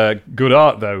of good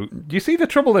art, though, do you see the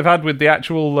trouble they've had with the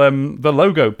actual the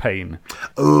logo pane?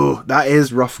 Oh, that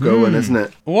is rough going, isn't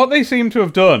it? What they seem to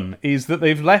have done is that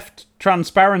they've left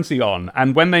transparency on,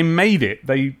 and when they made it,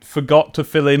 they forgot to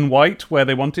fill in white where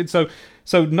they wanted.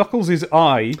 So Knuckles'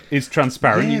 eye is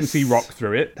transparent. You can see rock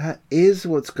through it. That is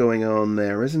what's going on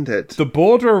there, isn't it? The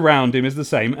border around him is the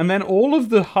same, and then all of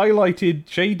the highlighted,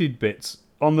 shaded bits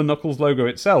on the Knuckles logo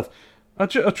itself are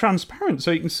transparent,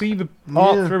 so you can see the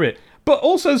art through it. But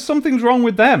also, something's wrong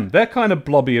with them. They're kind of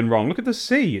blobby and wrong. Look at the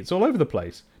sea. It's all over the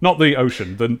place. Not the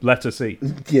ocean, the letter C.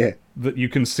 Yeah. That you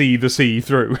can see the sea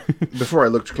through. Before I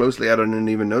looked closely at it and didn't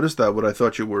even notice that, what I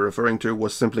thought you were referring to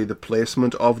was simply the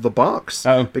placement of the box.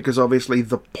 Oh. Because obviously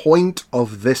the point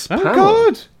of this panel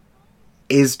God!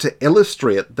 is to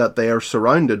illustrate that they are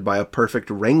surrounded by a perfect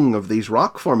ring of these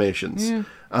rock formations. Yeah.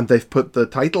 And they've put the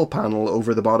title panel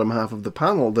over the bottom half of the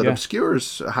panel that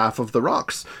obscures half of the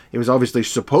rocks. It was obviously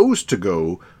supposed to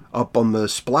go up on the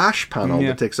splash panel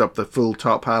that takes up the full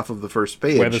top half of the first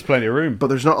page. Where there's plenty of room. But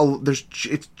there's not a...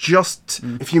 It's just...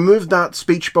 If you move that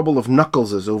speech bubble of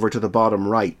Knuckles' over to the bottom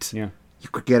right, you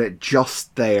could get it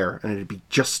just there, and it'd be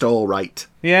just all right.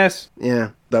 Yes.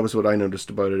 Yeah, that was what I noticed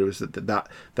about it. It was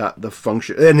that the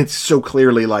function... And it's so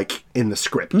clearly, like, in the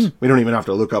script. We don't even have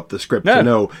to look up the script to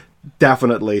know.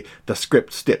 Definitely the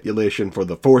script stipulation for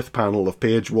the fourth panel of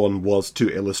page 1 was to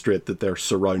illustrate that they're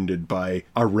surrounded by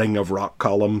a ring of rock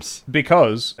columns.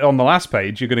 Because on the last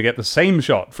page, you're going to get the same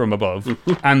shot from above,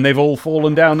 and they've all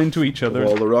fallen down into each other.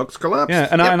 All the rocks collapsed. Yeah,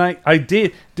 and I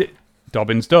did...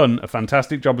 Dobbin's done a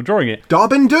fantastic job of drawing it.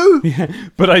 Dobbin do?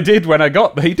 But I did when I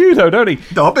got... They do, though, don't he?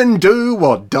 Dobbin do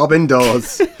what Dobbin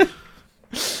does.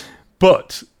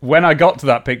 But when I got to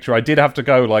that picture, I did have to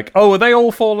go like, oh, are they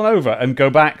all fallen over? And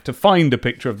go back to find a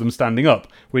picture of them standing up,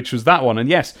 which was that one. And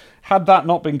yes, had that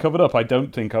not been covered up, I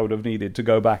don't think I would have needed to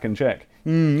go back and check.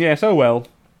 Yes, oh well.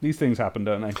 These things happen,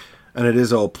 don't they? And it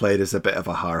is all played as a bit of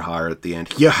a har-har at the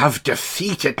end. You have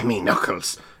defeated me,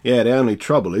 Knuckles. Yeah, the only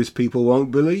trouble is people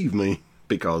won't believe me.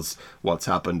 Because what's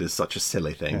happened is such a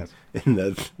silly thing. Yes. In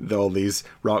that all these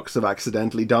rocks have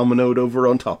accidentally dominoed over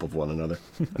on top of one another.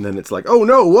 And then it's like, oh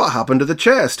no, what happened to the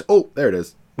chest? Oh, there it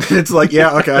is. It's like,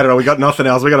 yeah, okay, I don't know, we got nothing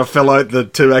else. We got to fill out the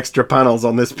 2 extra panels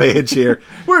on this page here.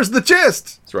 Where's the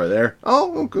chest? It's right there.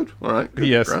 Oh, good. All right. Good.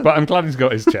 Yes, Grand. but I'm glad he's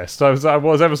got his chest. I was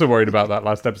ever so worried about that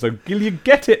last episode. Will you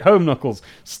get it home, Knuckles?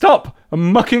 Stop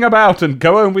mucking about and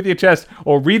go home with your chest,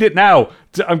 or read it now.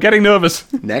 I'm getting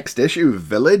nervous. Next issue,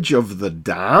 Village of the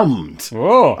Damned.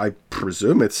 Oh. I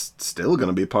presume it's still going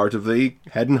to be part of the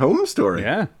Heading Home story.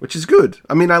 Yeah. Which is good.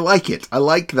 I mean, I like it. I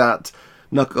like that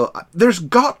Knuckles... There's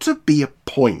got to be a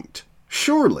point,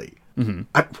 surely,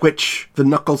 at which the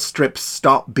Knuckles strips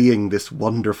stop being this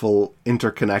wonderful,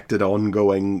 interconnected,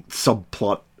 ongoing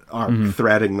subplot arc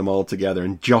threading them all together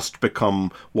and just become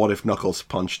what if Knuckles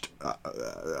punched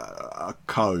a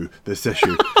cow this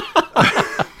issue.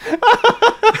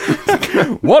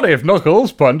 What if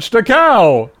Knuckles punched a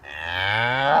cow?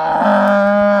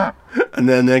 And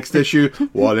then next issue,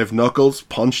 what if Knuckles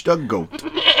punched a goat?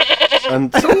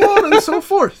 And so on and so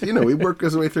forth. You know, he worked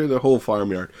his way through the whole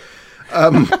farmyard.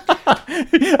 But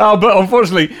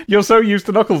unfortunately, you're so used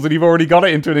to Knuckles that you've already got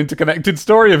it into an interconnected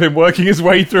story of him working his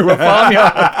way through a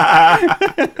farmyard.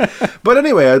 But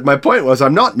anyway, my point was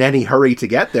I'm not in any hurry to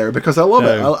get there because I love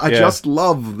it. I yeah. just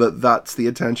love that that's the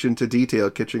attention to detail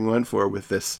Kitching went for with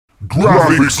this.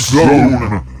 Graphics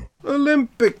Zone.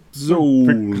 Olympic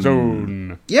Zone.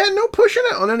 Zone. Yeah, no pushing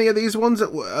it on any of these ones.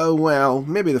 Well,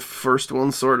 maybe the first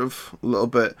one sort of a little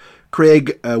bit.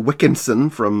 Craig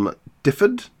Wickinson from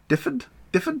Diffid?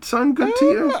 Diffid sound good to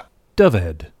you?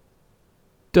 Dovehead.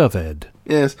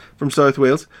 Yes, from South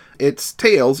Wales. It's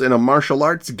Tails in a martial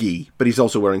arts gi, but he's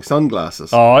also wearing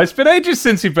sunglasses. Oh, it's been ages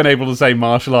since you've been able to say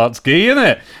martial arts gi, isn't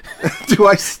it?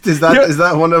 Is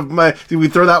that one of my... Did we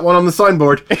throw that one on the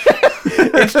soundboard?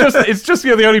 It's just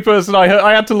you're the only person I heard.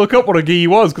 I had to look up what a gi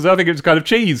was because I think it was kind of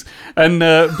cheese. And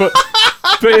but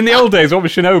in the old days, what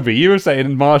was Shinobi? You were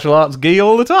saying martial arts gi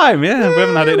all the time. Yeah, we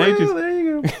haven't had it in ages. Well, there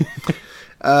you go.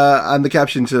 And the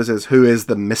caption says, "Who is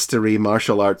the mystery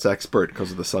martial arts expert?"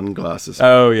 Because of the sunglasses.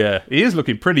 Oh yeah, he is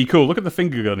looking pretty cool. Look at the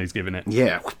finger gun he's giving it.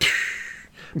 Yeah.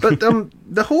 But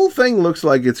the whole thing looks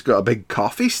like it's got a big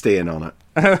coffee stain on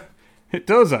it. It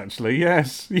does, actually,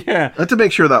 yes. Yeah. I had to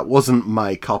make sure that wasn't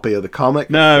my copy of the comic.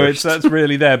 No, first. that's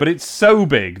really there, but it's so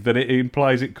big that it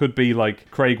implies it could be like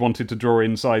Craig wanted to draw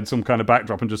inside some kind of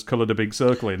backdrop and just coloured a big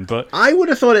circle in, but I would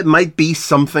have thought it might be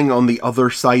something on the other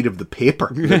side of the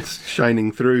paper that's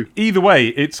shining through. either way,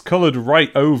 it's coloured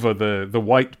right over the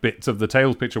white bits of the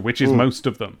Tails picture, which is most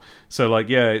of them. So, like,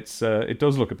 yeah, it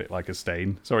does look a bit like a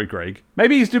stain. Sorry, Craig.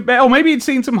 Maybe he'd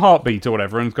seen some heartbeat or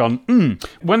whatever and gone,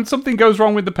 when something goes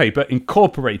wrong with the paper,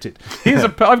 incorporate it.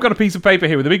 I've got a piece of paper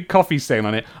here with a big coffee stain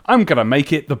on it. I'm going to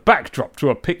make it the backdrop to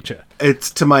a picture.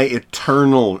 It's to my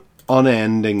eternal,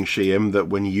 unending shame that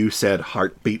when you said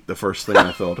heartbeat, the first thing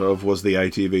I thought of was the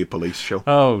ITV police show.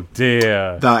 Oh,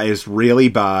 dear. That is really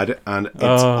bad, and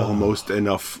it's almost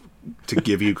enough to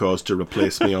give you cause to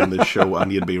replace me on this show,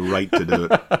 and you'd be right to do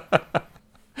it.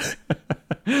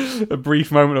 A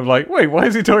brief moment of like, wait, why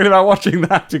is he talking about watching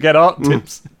that to get art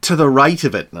tips? To the right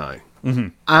of it now,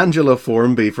 Angela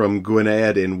Formby from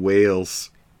Gwynedd in Wales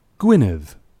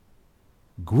Gwynedd.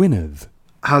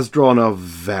 has drawn a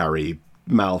very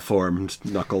malformed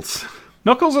Knuckles.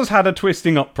 Knuckles has had a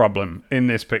twisting up problem in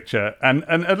this picture, and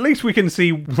at least we can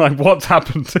see like what's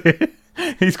happened here.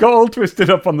 He's got all twisted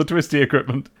up on the twisty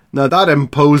equipment. Now that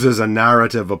imposes a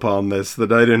narrative upon this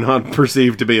that I do not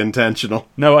perceive to be intentional.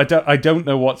 No, I don't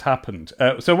know what's happened.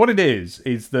 So what it is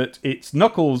that it's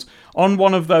Knuckles on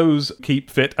one of those keep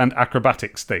fit and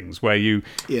acrobatics things where you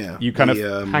kind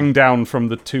of hang down from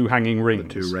the two hanging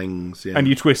rings. The two rings, yeah. And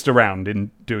you twist around in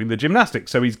doing the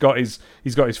gymnastics. So he's got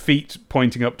his feet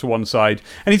pointing up to one side,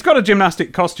 and he's got a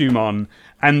gymnastic costume on,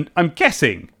 and I'm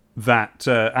guessing that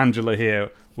Angela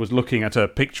here was looking at a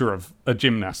picture of a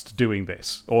gymnast doing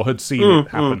this, or had seen it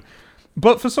happen.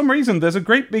 But for some reason, there's a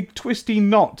great big twisty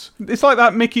knot. It's like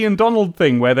that Mickey and Donald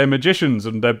thing where they're magicians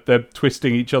and they're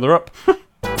twisting each other up.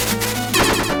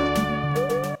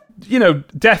 You know,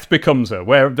 Death Becomes Her,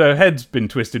 where their head's been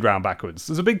twisted round backwards.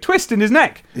 There's a big twist in his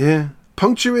neck. Yeah.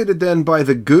 Punctuated then by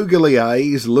the googly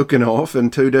eyes looking off in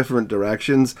two different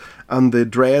directions, and the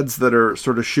dreads that are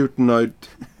sort of shooting out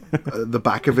the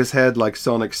back of his head like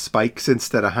Sonic spikes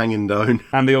instead of hanging down.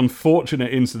 And the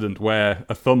unfortunate incident where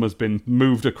a thumb has been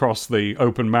moved across the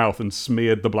open mouth and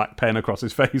smeared the black pen across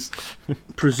his face.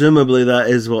 Presumably that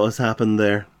is what has happened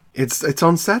there. It's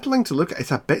unsettling to look at.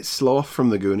 It's a bit sloth from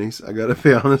the Goonies, I gotta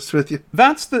be honest with you.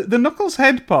 That's the Knuckles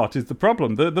head part is the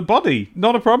problem. The body,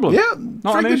 not a problem. Yeah, not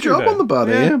an pretty good issue job there. on the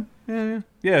body,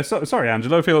 Yeah, so, sorry,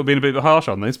 Angelo, I feel I've been a bit harsh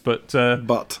on this, but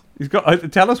he's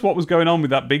got. Tell us what was going on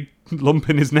with that big lump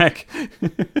in his neck.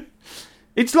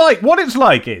 It's like what it's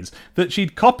like is that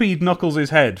she'd copied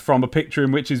Knuckles' head from a picture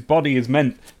in which his body is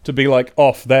meant to be like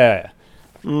off there,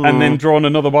 and then drawn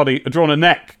a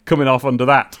neck coming off under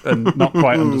that, and not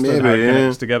quite understood how it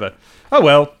connects together. Oh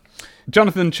well.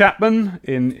 Jonathan Chapman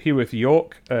in Hewitt,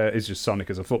 York, is just Sonic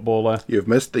as a footballer. You've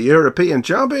missed the European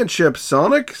Championship,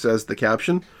 Sonic, says the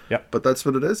caption. Yep. But that's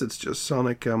what it is. It's just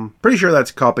Sonic. Pretty sure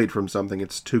that's copied from something.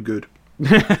 It's too good.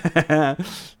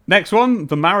 Next one,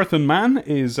 the Marathon Man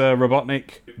is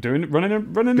Robotnik running a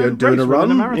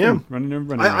marathon. Yeah.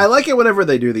 I like it whenever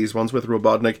they do these ones with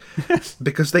Robotnik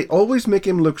because they always make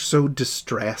him look so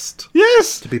distressed.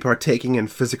 Yes. To be partaking in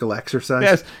physical exercise.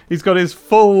 Yes. He's got his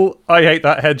full I hate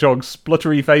that hedgehog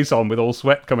spluttery face on with all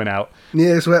sweat coming out.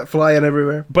 Yeah, sweat flying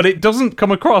everywhere. But it doesn't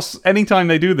come across anytime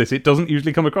they do this. It doesn't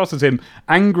usually come across as him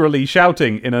angrily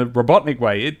shouting in a Robotnik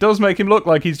way. It does make him look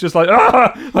like he's just like,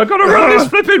 I've got to run this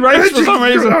flipping race for some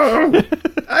reason.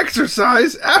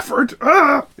 Exercise, effort.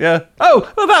 Yeah.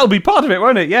 Oh, well, that'll be part of it,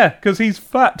 won't it? Yeah, because he's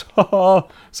fat.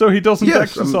 So he doesn't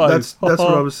exercise. That's what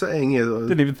I was saying. Yeah,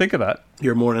 didn't even think of that.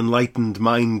 Your more enlightened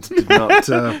mind did not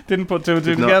didn't put two and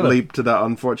two did not together. Leap to that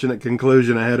unfortunate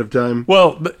conclusion ahead of time.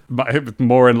 Well,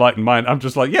 more enlightened mind. I'm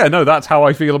just like, yeah, no, that's how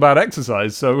I feel about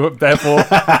exercise. So therefore,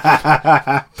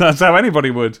 that's how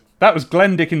anybody would. That was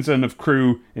Glenn Dickinson of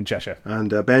Crewe in Cheshire.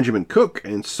 And Benjamin Cook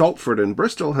in Salford in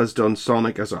Bristol has done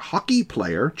Sonic as a hockey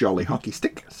player. Jolly hockey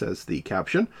stick, says the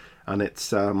caption. And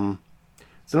it's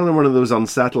another one of those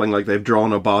unsettling, like they've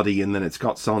drawn a body and then it's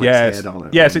got Sonic's head on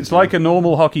it. Yes, it's like a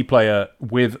normal hockey player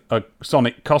with a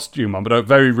Sonic costume on, but a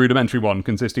very rudimentary one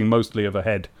consisting mostly of a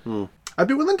head. I'd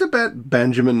be willing to bet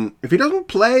Benjamin, if he doesn't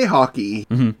play hockey,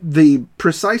 the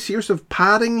precise use of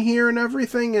padding here and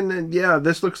everything, and yeah,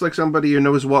 this looks like somebody who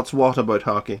knows what's what about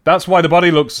hockey. That's why the body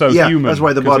looks so human. That's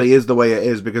why the body is the way it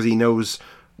is, because he knows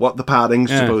what the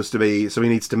padding's supposed to be, so he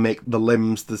needs to make the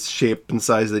limbs the shape and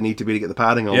size they need to be to get the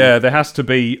padding on. Yeah, there has to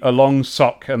be a long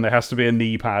sock, and there has to be a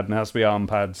knee pad, and there has to be arm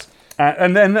pads.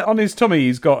 And then on his tummy,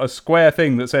 he's got a square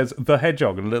thing that says The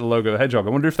Hedgehog and a little logo of the Hedgehog.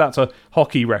 I wonder if that's a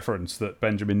hockey reference that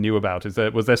Benjamin knew about.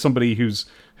 Was there somebody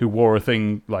who wore a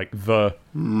thing like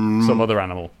some other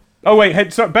animal? Oh,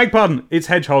 wait, sorry, beg pardon. It's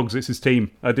Hedgehogs. It's his team.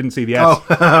 I didn't see the S.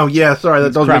 Oh yeah, sorry.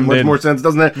 That does make much more sense,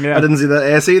 doesn't it? Yeah. I didn't see that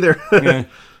S either. Yeah.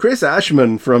 Chris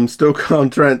Ashman from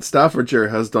Stoke-on-Trent, Staffordshire,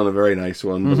 has done a very nice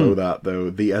one below that, though.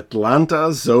 The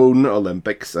Atlanta Zone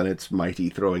Olympics, and it's Mighty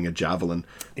throwing a javelin.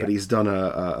 But he's done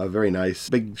a very nice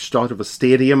big shot of a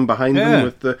stadium behind him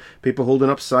with the people holding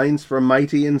up signs for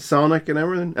Mighty and Sonic and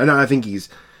everything. And I think he's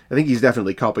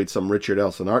definitely copied some Richard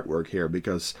Elson artwork here,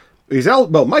 because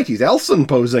Mighty's Elson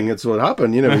posing. It's what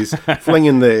happened. You know, he's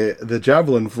flinging the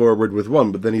javelin forward with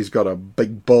one, but then he's got a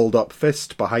big balled up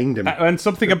fist behind him. And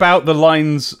something about the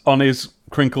lines on his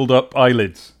crinkled up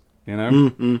eyelids, you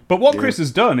know? But what Chris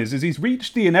has done is he's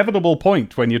reached the inevitable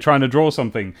point when you're trying to draw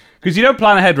something, because you don't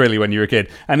plan ahead really when you're a kid,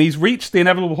 and he's reached the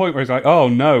inevitable point where he's like, oh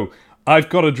no, I've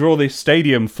got to draw this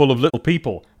stadium full of little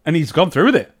people. And he's gone through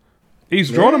with it. He's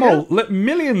drawn them all,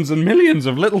 millions and millions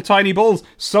of little tiny balls,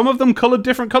 some of them coloured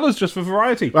different colours just for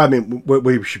variety. I mean,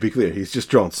 we should be clear, he's just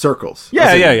drawn circles.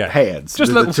 Yeah. Heads.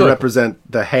 Just little to circles.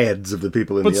 represent the heads of the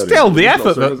people in the audience. But still, the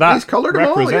effort that he's coloured them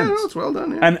all. represents. Yeah, it's well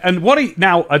done. Yeah. And what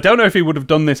now, I don't know if he would have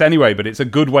done this anyway, but it's a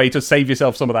good way to save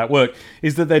yourself some of that work,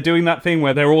 is that they're doing that thing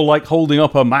where they're all like holding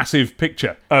up a massive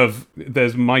picture of,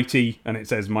 there's Mighty, and it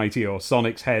says Mighty, or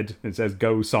Sonic's head, and it says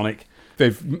Go Sonic.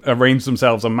 They've arranged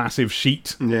themselves a massive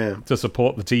sheet to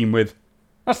support the team with.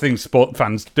 That's the thing sport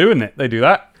fans do, isn't it? They do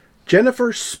that.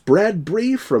 Jennifer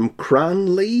Spreadbury from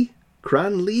Cranleigh.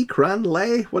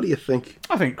 What do you think?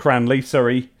 I think Cranleigh,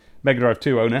 Surrey, Mega Drive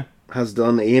 2 owner. Has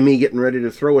done Amy getting ready to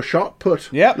throw a shot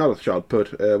put. Yep. Not a shot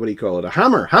put. What do you call it? A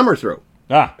hammer throw.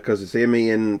 Ah. Because it's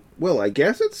Amy in, well, I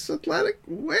guess it's athletic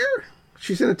wear.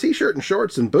 She's in a t-shirt and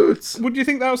shorts and boots. Would you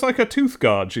think that was like a tooth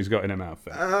guard she's got in her mouth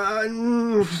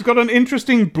there? She's got an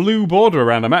interesting blue border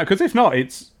around her mouth, because if not,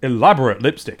 it's elaborate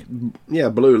lipstick. Yeah,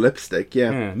 blue lipstick,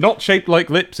 yeah. Not shaped like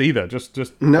lips either, just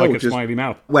like a smiley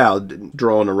mouth. Well,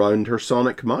 drawn around her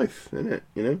Sonic mouth, isn't it,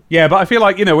 you know? Yeah, but I feel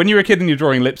like, when you're a kid and you're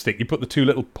drawing lipstick, you put the two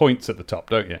little points at the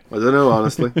top, don't you? I don't know,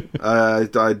 honestly. I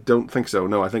don't think so,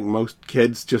 no. I think most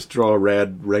kids just draw a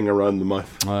red ring around the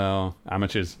mouth. Well,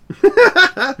 amateurs.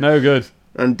 No good.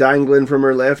 And dangling from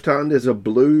her left hand is a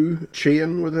blue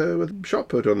chain with a shot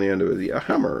put on the end of it. A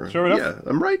hammer. Sure enough. Yeah,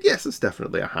 I'm right. Yes, it's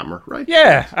definitely a hammer, right?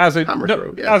 Yeah, as in hammer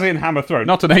throw. Yeah. As in hammer throw,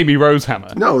 not an Amy Rose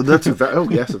hammer. No, that's oh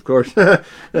yes, of course.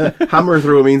 Hammer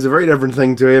throw means a very different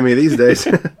thing to Amy these days.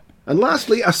 And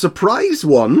lastly, a surprise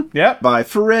one by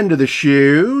friend of the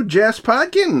show, Jess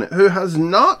Padkin, who has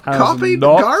not copied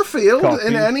Garfield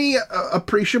in any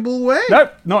appreciable way.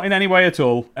 Nope, not in any way at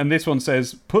all. And this one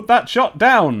says, put that shot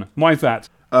down. Why is that?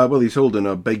 Well, he's holding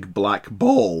a big black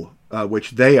ball,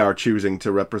 which they are choosing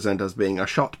to represent as being a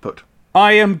shot put.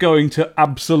 I am going to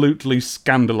absolutely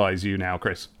scandalise you now,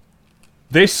 Chris.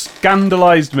 This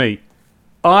scandalised me.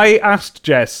 I asked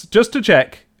Jess, just to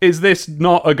check, is this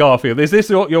not a Garfield? Is this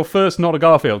your first not a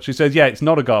Garfield? She says, yeah, it's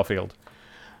not a Garfield.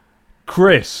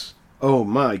 Chris. Oh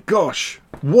my gosh.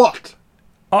 What?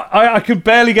 I could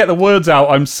barely get the words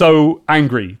out. I'm so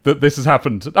angry that this has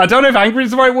happened. I don't know if angry is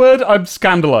the right word. I'm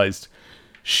scandalised.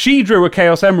 She drew a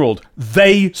Chaos Emerald.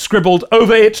 They scribbled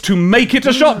over it to make it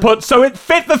a shot put so it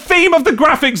fit the theme of the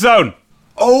graphic zone.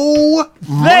 Oh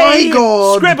my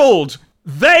god. They scribbled.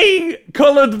 They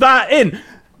coloured that in.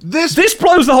 This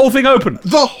blows the whole thing open.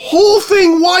 The whole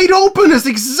thing wide open is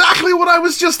exactly what I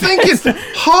was just thinking.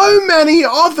 How many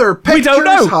other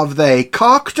pictures have they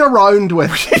cocked around with?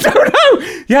 We don't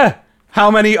know. Yeah. How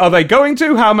many are they going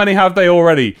to? How many have they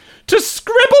already? To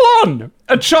scribble on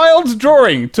a child's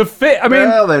drawing to fit. I mean,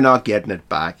 well, they're not getting it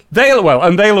back. They'll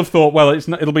have thought, well,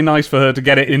 it'll be nice for her to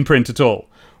get it in print at all.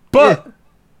 But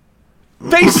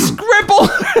they scribble.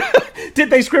 Did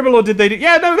they scribble or did they?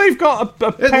 Yeah, no, they've got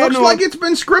a pen. It looks like it's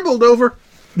been scribbled over.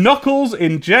 Knuckles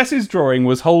in Jess's drawing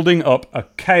was holding up a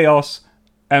Chaos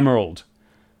Emerald,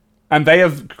 and they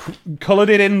have coloured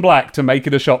it in black to make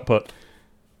it a shot put.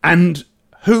 And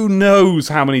who knows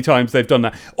how many times they've done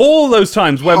that? All those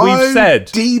times when we've said,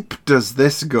 how deep does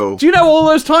this go? Do you know all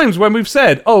those times when we've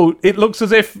said, oh, it looks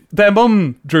as if their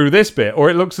mum drew this bit, or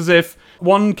it looks as if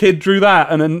one kid drew that,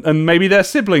 and maybe their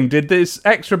sibling did this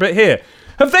extra bit here?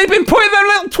 Have they been putting them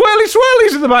little twirly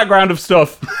swirlies in the background of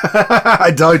stuff?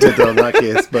 I doubt it in that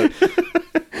case, but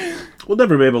we'll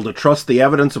never be able to trust the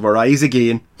evidence of our eyes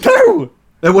again. No!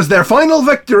 It was their final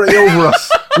victory over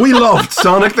us. We loved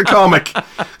Sonic the Comic.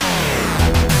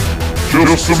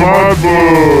 Just some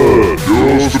adverts.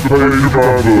 Just a page of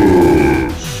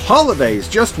adverts. Holidays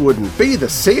just wouldn't be the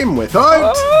same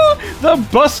without... The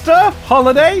Buster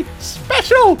Holiday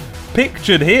Special!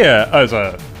 Pictured here as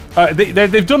a...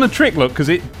 they've done a trick, look, because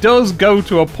it does go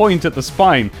to a point at the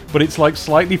spine, but it's like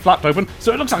slightly flapped open,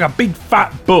 so it looks like a big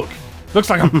fat book. Looks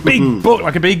like a big book,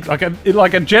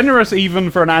 like a generous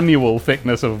even for an annual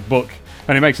thickness of book,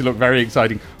 and it makes it look very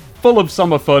exciting. Full of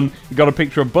summer fun. You got a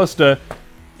picture of Buster.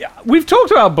 Yeah, we've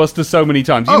talked about Buster so many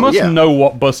times. You must know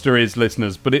what Buster is,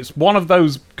 listeners, but it's one of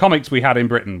those comics we had in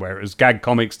Britain where it was gag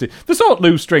comics, the sort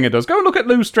Lou Stringer does. Go and look at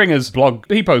Lou Stringer's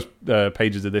blog. He posts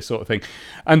pages of this sort of thing.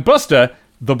 And Buster,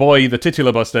 the boy, the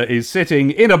titular Buster, is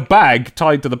sitting in a bag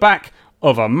tied to the back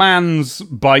of a man's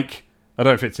bike. I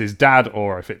don't know if it's his dad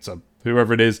or if it's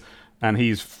whoever it is. And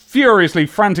he's furiously,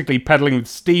 frantically pedaling with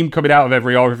steam coming out of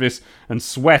every orifice and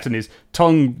sweat and his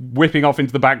tongue whipping off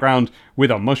into the background with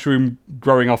a mushroom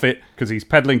growing off it because he's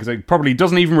pedaling, because he probably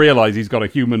doesn't even realise he's got a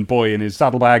human boy in his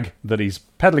saddlebag that he's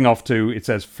pedaling off to. It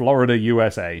says Florida,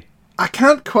 USA. I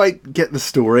can't quite get the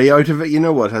story out of it. You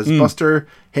know what? Has Buster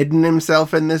hidden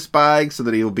himself in this bag so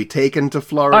that he'll be taken to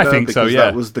Florida? I think so, yeah.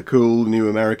 That was the cool new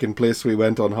American place we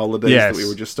went on holidays that we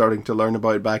were just starting to learn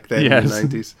about back then in the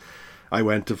 90s. I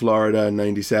went to Florida in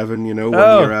 97, one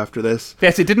year after this.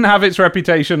 Yes, it didn't have its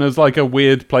reputation as like a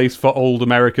weird place for old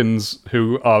Americans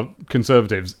who are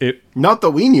conservatives. Not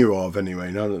that we knew of,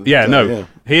 anyway.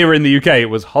 Here in the UK, it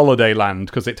was Holiday Land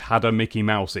because it had a Mickey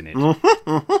Mouse in it.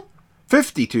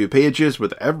 52 pages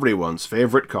with everyone's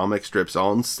favourite comic strips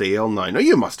on sale now. Now,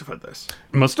 you must have had this.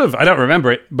 Must have. I don't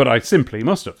remember it, but I simply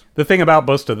must have. The thing about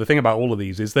Buster, the thing about all of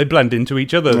these is they blend into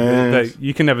each other. Yes.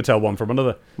 You can never tell one from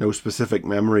another. No specific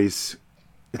memories.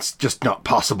 It's just not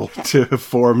possible to have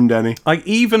formed any. I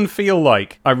even feel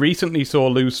like I recently saw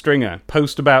Lou Stringer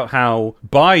post about how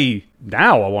by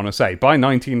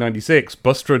 1996,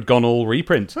 Buster had gone all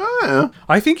reprint. Oh, yeah.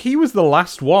 I think he was the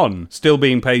last one still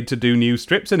being paid to do new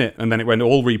strips in it, and then it went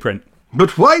all reprint.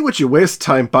 But why would you waste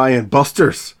time buying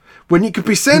Busters when you could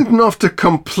be sending off to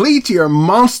complete your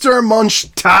Monster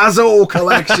Munch Tazo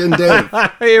collection, Dave?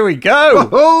 Here we go!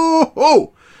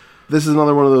 Oh! This is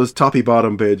another one of those toppy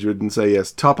bottom page, wouldn't say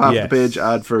yes. Top half of the page,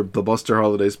 ad for the Buster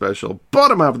Holiday Special.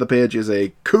 Bottom half of the page is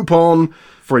a coupon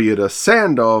for you to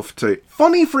send off to,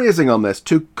 funny phrasing on this,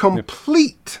 to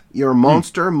complete your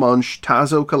Monster Munch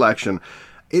Tazo collection.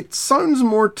 It sounds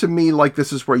more to me like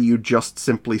this is where you just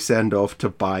simply send off to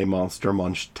buy Monster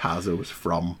Munch Tazos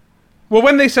from. Well,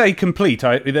 when they say complete,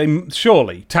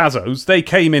 surely Tazos, they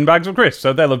came in bags of crisps,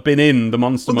 so they'll have been in the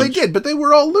Monster Munch. Well, they did, but they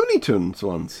were all Looney Tunes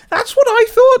ones. That's what I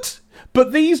thought.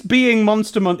 But these being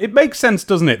Monster Munch, it makes sense,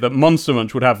 doesn't it, that Monster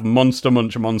Munch would have Monster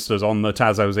Munch monsters on the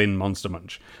Tazos in Monster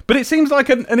Munch. But it seems like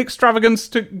an extravagance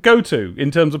to go to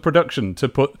in terms of production, to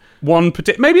put one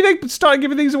particular... Maybe they started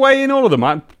giving these away in all of them.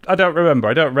 I don't remember.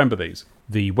 I don't remember these.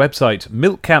 The website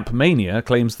Milkcap Mania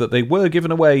claims that they were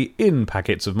given away in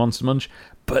packets of Monster Munch,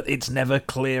 but it's never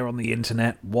clear on the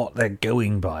internet what they're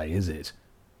going by, is it?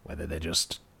 Whether they're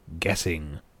just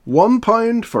guessing.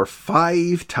 £1 for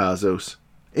 5 Tazos.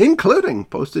 Including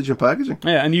postage and packaging.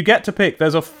 Yeah, and you get to pick.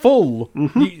 There's a full...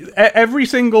 every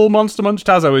single Monster Munch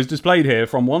Tazo is displayed here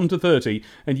from 1 to 30,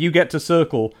 and you get to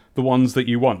circle the ones that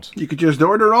you want. You could just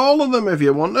order all of them if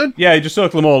you wanted. Yeah, you just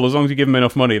circle them all. As long as you give them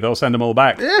enough money, they'll send them all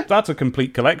back. Yeah. That's a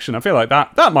complete collection. I feel like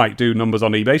that might do numbers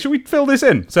on eBay. Should we fill this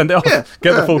in? Send it off. Yeah,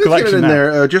 Get the full collection get it in now.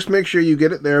 there. Just make sure you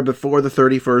get it there before the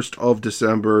 31st of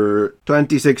December,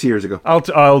 26 years ago.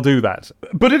 I'll do that.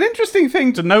 But an interesting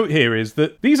thing to note here is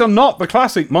that these are not the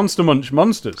classic Monster Munch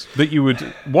monsters that you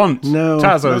would want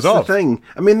Tazos that's of. The thing.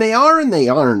 I mean, they are and they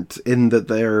aren't, in that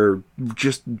they're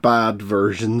just bad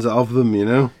versions of them, you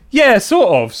know? Yeah,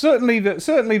 sort of. Certainly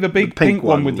the big pink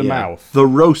one with the mouth. The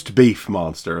roast beef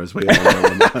monster, as we all know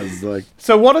him as. Like.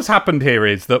 So what has happened here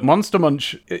is that Monster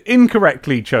Munch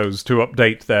incorrectly chose to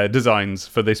update their designs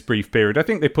for this brief period. I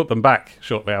think they put them back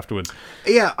shortly afterwards.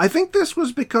 Yeah, I think this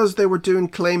was because they were doing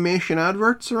claymation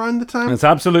adverts around the time. That's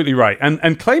absolutely right. And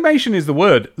claymation is the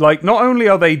word. Like, not only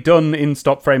are they done in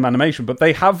stop frame animation, but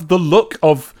they have the look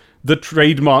of the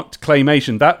trademarked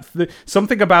claymation.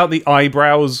 Something about the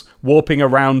eyebrows warping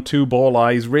around two ball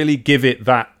eyes really give it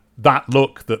that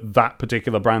look that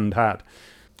particular brand had.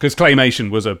 Because claymation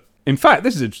was in fact,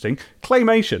 this is interesting.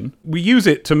 Claymation, we use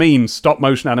it to mean stop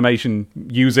motion animation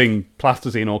using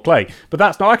plasticine or clay, but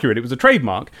that's not accurate. It was a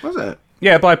trademark. Was it?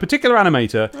 Yeah, by a particular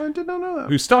animator I did not know that.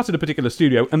 who started a particular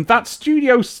studio, and that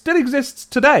studio still exists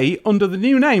today under the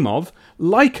new name of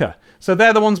Leica. So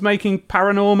they're the ones making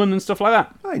Paranorman and stuff like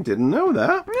that. I didn't know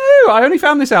that. No, I only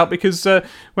found this out because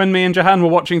when me and Jahan were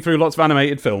watching through lots of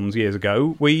animated films years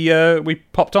ago, we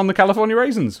popped on the California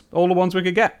Raisins, all the ones we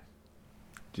could get.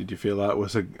 Did you feel that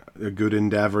was a good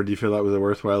endeavor? Do you feel that was a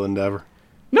worthwhile endeavor?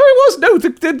 No, it was. No,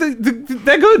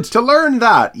 they're good. To learn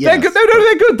that, yes. They're good. No,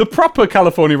 they're good. The proper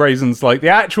California Raisins, like the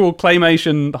actual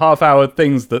claymation half-hour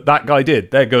things that guy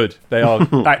did, they're good. They are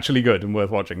actually good and worth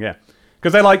watching, yeah.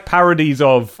 Because they're like parodies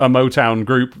of a Motown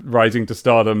group rising to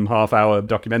stardom half-hour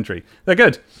documentary. They're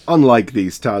good. Unlike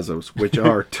these Tazos, which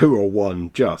are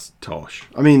 201 just tosh.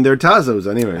 I mean, they're Tazos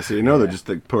anyway, so you know they're just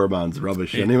the poor man's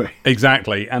rubbish anyway.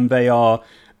 Exactly, and they are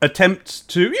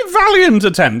valiant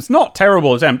attempts, not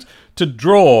terrible attempts, to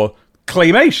draw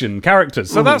claymation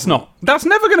characters. So that's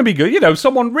never going to be good. You know,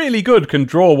 someone really good can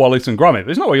draw Wallace and Gromit.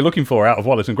 It's not what you're looking for out of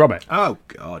Wallace and Gromit. Oh,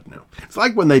 God, no. It's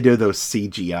like when they do those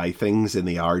CGI things in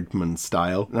the Aardman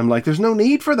style. And I'm like, there's no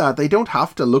need for that. They don't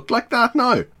have to look like that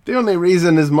now. The only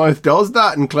reason his mouth does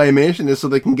that in claymation is so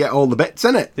they can get all the bits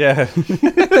in it. Yeah.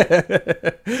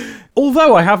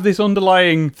 Although I have this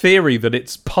underlying theory that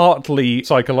it's partly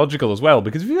psychological as well,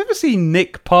 because if you've ever seen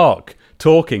Nick Park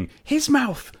talking, his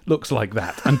mouth looks like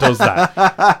that and does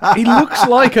that. He looks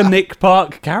like a Nick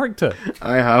Park character.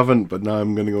 I haven't, but now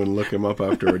I'm going to go and look him up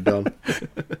after we're done.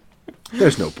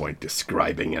 There's no point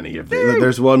describing any of them.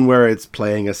 There's one where it's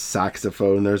playing a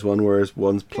saxophone. There's one where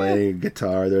one's playing a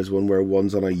guitar. There's one where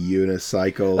one's on a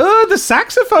unicycle. The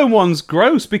saxophone one's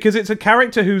gross because it's a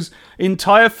character whose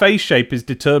entire face shape is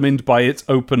determined by its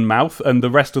open mouth, and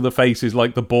the rest of the face is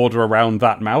like the border around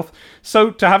that mouth.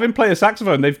 So to have him play a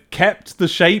saxophone, they've kept the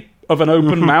shape of an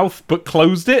open mouth but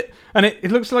closed it, and it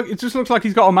just looks like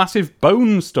he's got a massive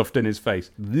bone stuffed in his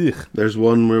face. Ugh. There's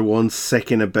one where one's sick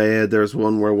in a bed. There's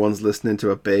one where one's listening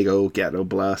to a big old ghetto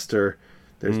blaster.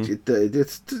 There's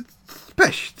it's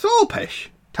pish. It's all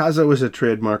pish. Tazo is a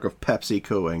trademark of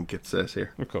PepsiCo Inc. It says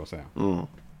here. Of course they are.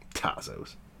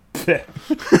 Tazos.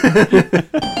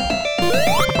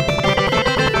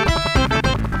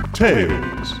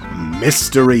 Tales.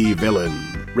 Mystery Villain.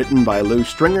 Written by Lou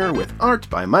Stringer, with art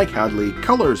by Mike Hadley,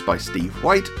 colours by Steve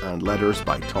White, and letters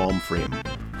by Tom Frame.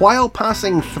 While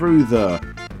passing through the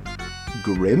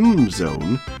Grim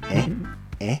Zone, hint,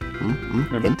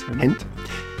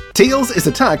 Tails is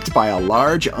attacked by a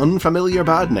large, unfamiliar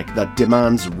badnik that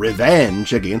demands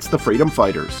revenge against the Freedom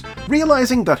Fighters.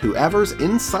 Realizing that whoever's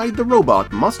inside the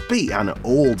robot must be an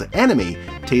old enemy,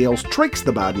 Tails tricks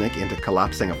the badnik into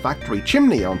collapsing a factory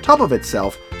chimney on top of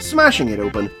itself, smashing it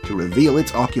open to reveal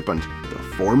its occupant, the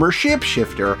former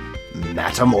shapeshifter,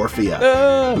 Metamorphia,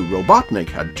 who Robotnik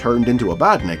had turned into a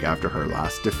badnik after her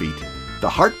last defeat. The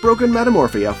heartbroken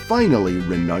Metamorphia finally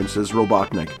renounces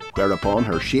Robotnik, whereupon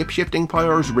her shape-shifting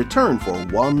powers return for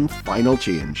one final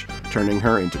change, turning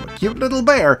her into a cute little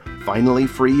bear, finally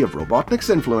free of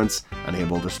Robotnik's influence and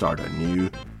able to start a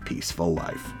new, peaceful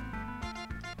life.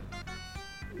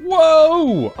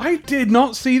 Whoa! I did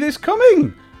not see this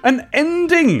coming! An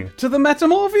ending to the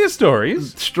Metamorphia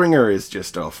stories? Stringer is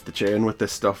just off the chain with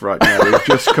this stuff right now. We've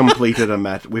just completed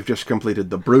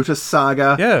the Brutus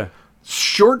saga. Yeah.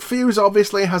 Short Fuse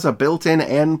obviously has a built-in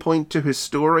endpoint to his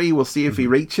story. We'll see if he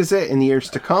reaches it in years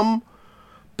to come.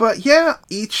 But yeah,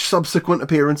 each subsequent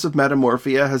appearance of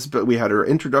Metamorphia we had her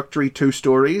introductory 2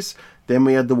 stories. Then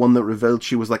we had the one that revealed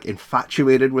she was like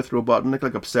infatuated with Robotnik,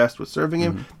 like obsessed with serving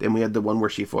him. Then we had the one where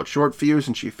she fought Short Fuse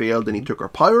and she failed and he took her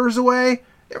powers away.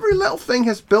 Every little thing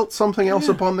has built something else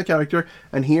upon the character.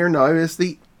 And here now is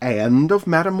the end of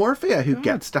Metamorphia, who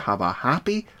gets to have a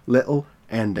happy little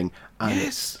ending.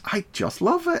 And I just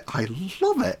love it. I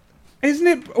love it. Isn't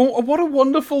it? What a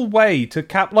wonderful way to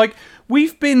like,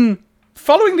 we've been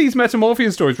following these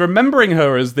Metamorphia stories, remembering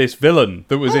her as this villain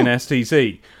that was in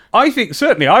STC. I think,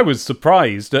 certainly I was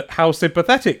surprised at how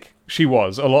sympathetic she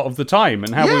was a lot of the time,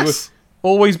 and how we were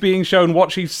always being shown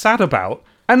what she's sad about.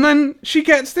 And then she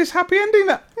gets this happy ending.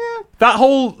 That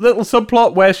whole little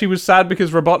subplot where she was sad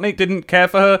because Robotnik didn't care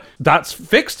for her, that's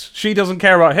fixed. She doesn't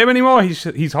care about him anymore.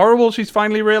 He's horrible, she's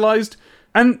finally realised.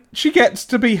 And she gets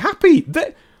to be happy.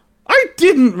 I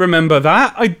didn't remember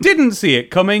that. I didn't see it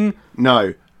coming.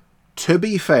 Now, to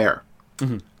be fair,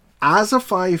 as a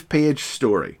 5-page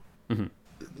story,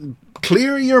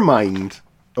 clear your mind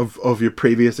of your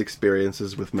previous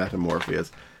experiences with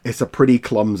Metamorphias. It's a pretty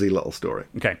clumsy little story.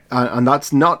 Okay. And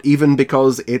that's not even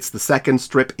because it's the second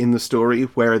strip in the story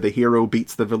where the hero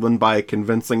beats the villain by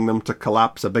convincing them to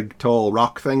collapse a big tall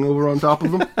rock thing over on top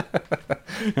of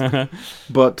them.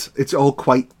 But it's all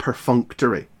quite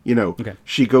perfunctory. You know,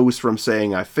 She goes from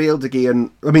saying, I failed again.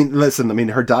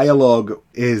 Her dialogue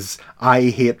is, I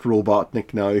hate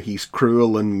Robotnik now. He's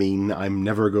cruel and mean. I'm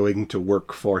never going to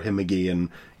work for him again.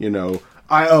 You know,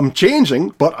 I am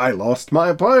changing, but I lost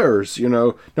my powers, you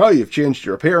know. Now you've changed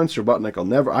your appearance, Robotnik will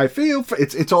never... I feel...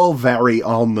 It's all very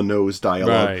on-the-nose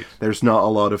dialogue. Right. There's not a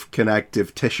lot of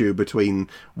connective tissue between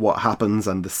what happens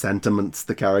and the sentiments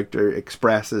the character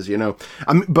expresses, you know.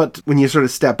 But when you sort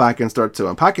of step back and start to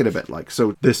unpack it a bit, like,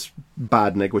 so this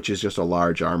Badnik, which is just a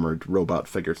large armoured robot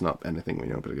figure, it's not anything we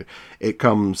know, but it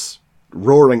comes...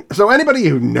 roaring. So anybody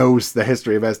who knows the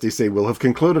history of SDC will have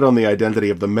concluded on the identity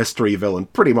of the mystery villain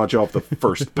pretty much off the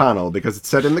first panel, because it's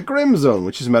set in the Grim Zone,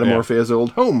 which is Metamorphia's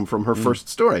old home from her first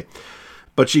story.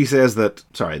 But she says that,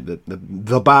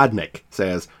 the Badnik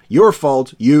says, "Your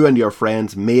fault, you and your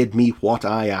friends made me what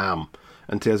I am."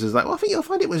 And Tails is like, "Well, I think you'll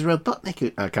find it was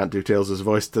Robotnik." I can't do Tails'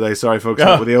 voice today, sorry folks,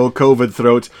 with the old COVID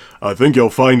throat. "I think you'll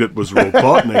find it was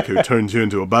Robotnik who turned you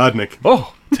into a Badnik."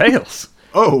 Oh, Tails.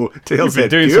 Oh, Tails You've been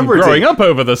doing some growing up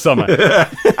over the summer.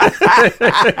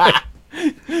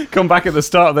 Come back at the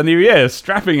start of the new year,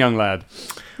 strapping young lad.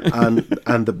 and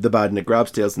the Badnik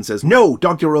grabs Tails and says, "No,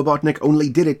 Dr. Robotnik only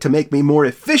did it to make me more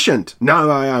efficient. Now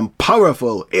I am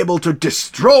powerful, able to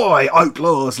destroy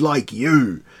outlaws like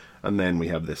you." And then we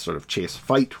have this sort of chase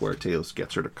fight where Tails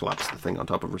gets her to collapse the thing on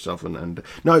top of herself. And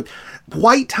now,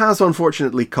 White has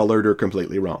unfortunately coloured her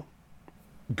completely wrong.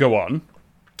 Go on.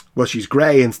 Well, she's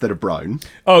grey instead of brown.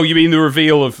 Oh, you mean the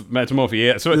reveal of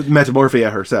Metamorphia? Yeah. So Metamorphia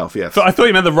herself, yes. I thought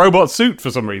you meant the robot suit for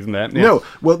some reason there. Yeah. No,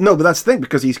 but that's the thing,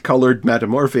 because he's coloured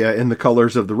Metamorphia in the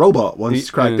colours of the robot once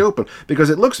it's cracked open. Because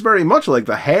it looks very much like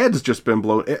the head's just been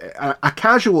blown. A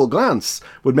casual glance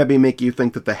would maybe make you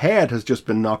think that the head has just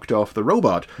been knocked off the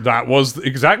robot. That was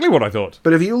exactly what I thought.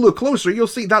 But if you look closer, you'll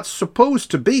see that's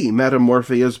supposed to be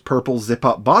Metamorphia's purple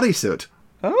zip-up bodysuit.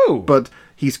 Oh. But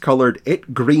he's coloured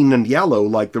it green and yellow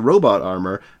like the robot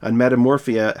armour, and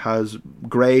Metamorphia has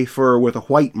grey fur with a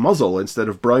white muzzle instead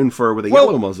of brown fur with a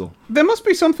yellow muzzle. There must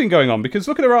be something going on, because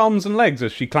look at her arms and legs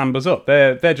as she clambers up.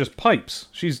 They're just pipes.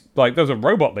 She's like, those are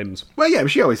robot limbs. Well, yeah,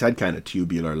 but she always had kind of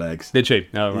tubular legs. Did she?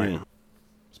 Oh, right. Yeah.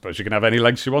 Suppose she can have any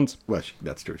legs she wants. Well,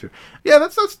 that's true too. Yeah,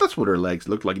 that's what her legs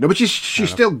look like. No, but she's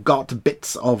still got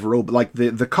bits of robot. Like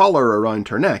the collar around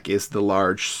her neck is the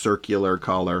large circular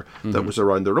collar that was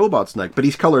around the robot's neck. But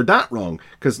he's coloured that wrong,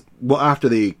 because after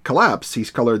the collapse,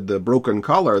 he's coloured the broken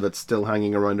collar that's still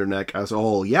hanging around her neck as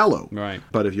all yellow. Right.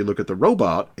 But if you look at the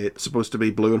robot, it's supposed to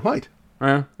be blue and white.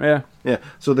 Yeah. Yeah,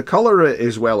 so the colour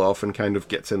is well off and kind of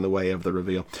gets in the way of the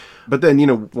reveal. But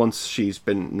then, once she's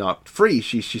been knocked free,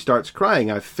 she starts crying.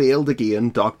 "I've failed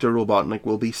again. Dr. Robotnik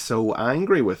will be so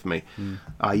angry with me.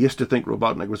 I used to think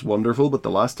Robotnik was wonderful, but the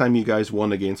last time you guys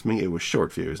won against me, it was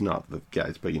short fuse, not the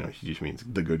guys, but, she just means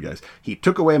the good guys. He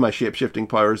took away my shape-shifting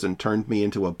powers and turned me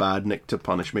into a Badnik to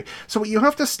punish me." So what you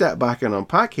have to step back and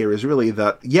unpack here is really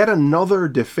that yet another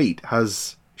defeat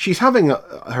has... She's having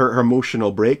her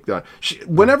emotional breakdown.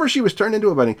 Whenever she was turned into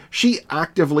a Badnik, she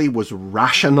actively was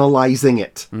rationalizing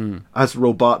it as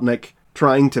Robotnik,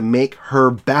 trying to make her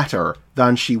better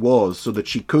than she was so that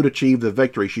she could achieve the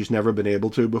victory she's never been able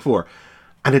to before.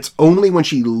 And it's only when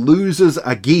she loses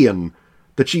again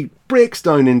that she breaks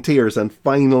down in tears and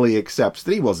finally accepts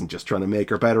that he wasn't just trying to make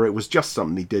her better, it was just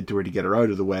something he did to her to get her out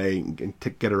of the way and to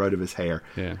get her out of his hair.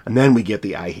 Yeah. And then we get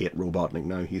the "I hate Robotnik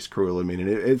now, he's cruel." I mean,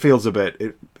 it feels a bit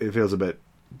it feels a bit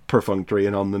perfunctory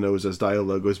and on the nose as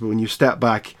dialogue goes, but when you step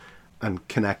back and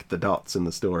connect the dots in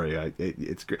the story,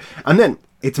 it's great. And then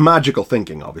it's magical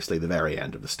thinking, obviously, the very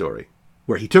end of the story,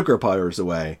 where he took her powers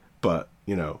away, but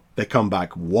they come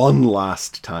back one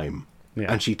last time. Yeah.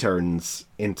 And she turns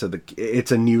into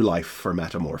it's a new life for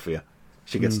Metamorphia.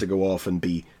 She gets to go off and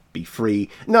be free.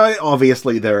 Now,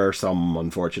 obviously, there are some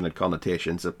unfortunate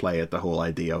connotations at play at the whole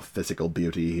idea of physical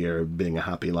beauty here, being a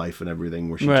happy life and everything,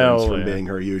 where she turns from being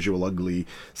her usual ugly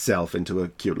self into a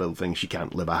cute little thing. She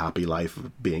can't live a happy life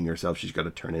of being herself. She's got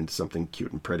to turn into something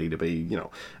cute and pretty to be,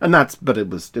 And but it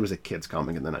was a kid's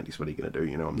comic in the 90s. What are you going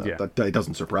to do? That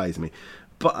doesn't surprise me.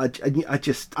 But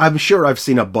I'm sure I've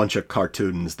seen a bunch of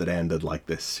cartoons that ended like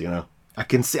this, I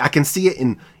can see it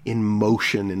in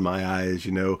motion in my eyes,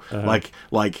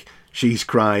 like she's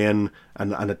crying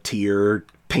and a tear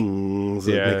pings,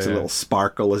 it makes a little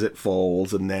sparkle as it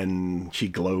falls, and then she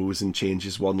glows and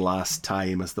changes one last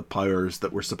time as the powers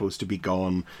that were supposed to be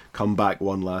gone come back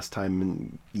one last time,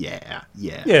 and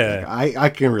I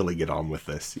can really get on with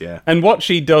this. And what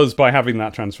she does by having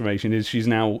that transformation is she's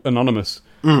now anonymous,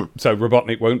 so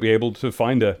Robotnik won't be able to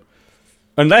find her.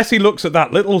 Unless he looks at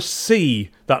that little C,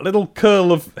 that little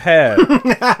curl of hair.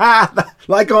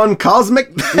 Like on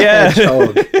Cosmic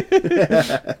Hedgehog.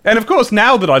 And of course,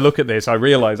 now that I look at this, I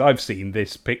realise I've seen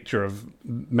this picture of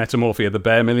Metamorphia the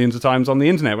bear millions of times on the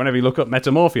internet. Whenever you look up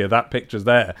Metamorphia, that picture's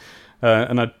there.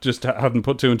 And I just hadn't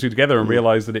put two and two together and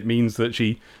realised that it means that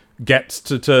she gets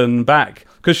to turn back.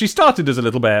 Because she started as a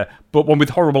little bear, but one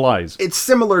with horrible eyes. It's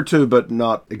similar to, but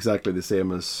not exactly the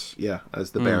same as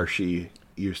the bear she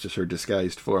used as her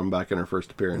disguised form back in her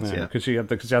first appearance. Yeah, because she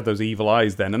had those evil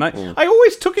eyes then, and I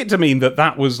always took it to mean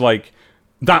that was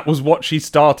what she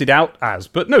started out as.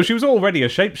 But no, she was already a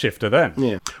shapeshifter then.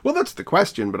 Yeah. Well, that's the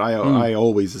question, but I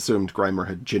always assumed Grimer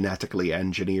had genetically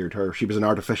engineered her. She was an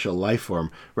artificial life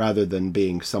form rather than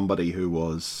being somebody who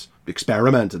was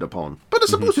experimented upon. But I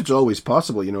suppose it's always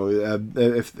possible,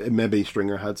 if maybe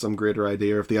Stringer had some greater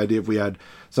idea, if we had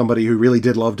somebody who really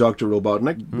did love Dr.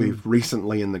 Robotnik. We've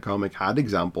recently in the comic had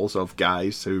examples of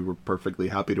guys who were perfectly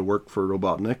happy to work for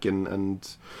Robotnik and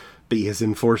be his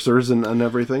enforcers and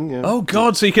everything. Yeah. Oh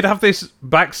god, so you could have this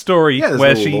backstory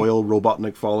where she loyal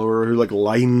Robotnik follower who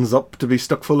lines up to be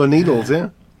stuck full of needles, yeah.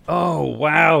 Oh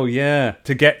wow, yeah.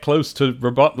 To get close to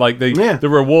the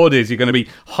reward is you're going to be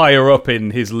higher up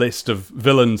in his list of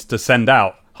villains to send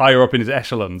out, higher up in his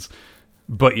echelons,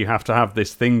 but you have to have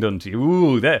this thing done to you.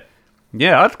 Ooh, there.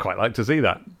 Yeah, I'd quite like to see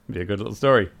that. Be a good little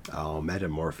story. Oh,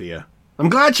 Metamorphia. I'm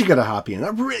glad she got a happy end.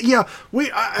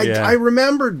 I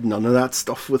remembered none of that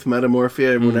stuff with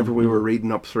Metamorphia whenever we were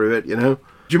reading up through it, Do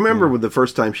you remember when the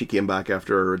first time she came back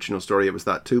after her original story, it was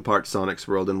that 2-part Sonic's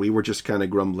World, and we were just kind of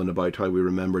grumbling about how we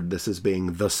remembered this as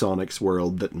being the Sonic's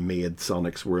World that made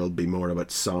Sonic's World be more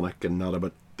about Sonic and not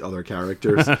about other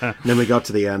characters. And then we got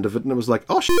to the end of it and it was like,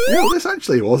 oh shit, this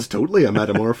actually was totally a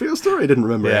Metamorphia story. I didn't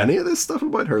remember any of this stuff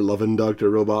about her loving Dr.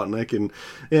 Robotnik and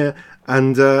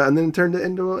then it turned it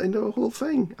into a whole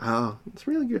thing. It's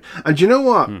really good. And you know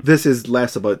what? This is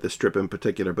less about the strip in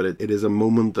particular, but it is a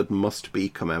moment that must be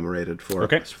commemorated for.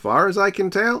 Okay. As far as I can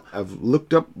tell, I've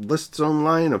looked up lists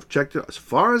online, I've checked it. As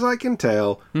far as I can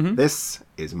tell, this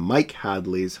is Mike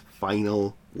Hadley's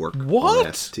final work on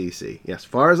STC. Yes, as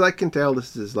far as I can tell,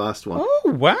 this is his last one. Oh,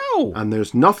 wow. And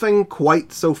there's nothing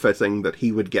quite so fitting that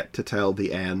he would get to tell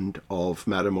the end of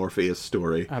Metamorphia's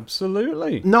story.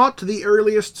 Absolutely. Not the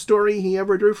earliest story he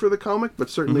ever drew for the comic, but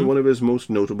certainly one of his most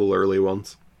notable early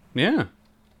ones. Yeah.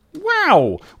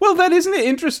 Wow. Well, then isn't it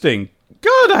interesting?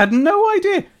 God, I had no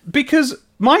idea. Because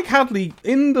Mike Hadley,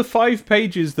 in the 5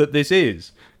 pages that this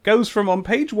is, goes from on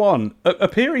page 1,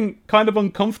 appearing kind of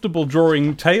uncomfortable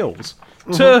drawing tails,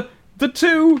 to the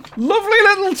 2 lovely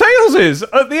little Tailses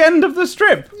at the end of the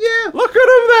strip. Yeah. Look at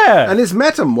him there. And his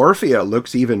Metamorphia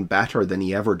looks even better than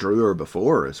he ever drew her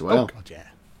before as well. Oh, God, yeah.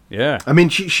 Yeah. I mean,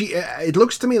 she it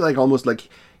looks to me like almost like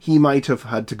he might have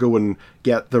had to go and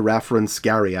get the reference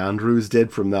Gary Andrews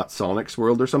did from that Sonic's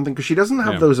World or something, because she doesn't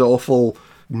have those awful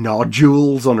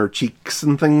nodules on her cheeks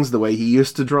and things the way he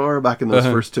used to draw her back in those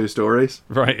first 2 stories.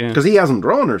 Right, yeah. Because he hasn't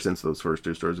drawn her since those first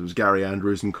 2 stories. It was Gary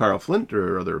Andrews and Carl Flint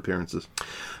or other appearances.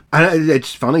 And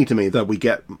it's funny to me that we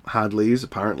get Hadley's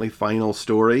apparently final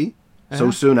story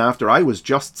so soon after. I was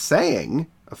just saying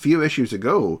a few issues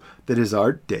ago that his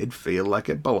art did feel like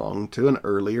it belonged to an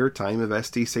earlier time of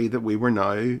STC that we were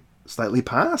now slightly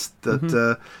past,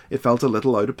 that it felt a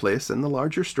little out of place in the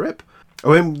larger strip.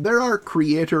 I mean, there are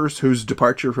creators whose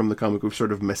departure from the comic we've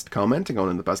sort of missed commenting on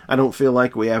in the past. I don't feel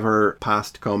like we ever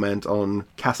passed comment on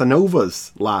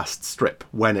Casanova's last strip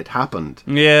when it happened.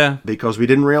 Yeah. Because we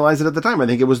didn't realize it at the time. I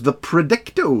think it was the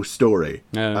Predicto story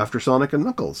after Sonic and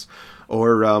Knuckles.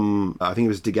 Or, I think it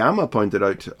was Degama pointed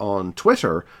out on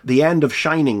Twitter, the end of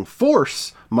Shining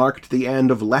Force marked the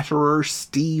end of letterer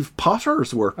Steve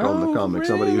Potter's work on the comic. Really?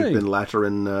 Somebody who's been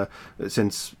lettering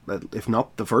since, if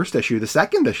not the first issue, the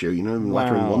second issue,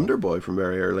 lettering Wonder Boy from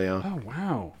very early on. Oh,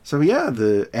 wow. So yeah,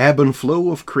 the ebb and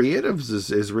flow of creatives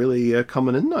is really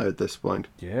coming in now at this point.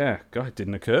 Yeah, God, it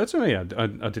didn't occur to me. I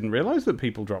didn't realise that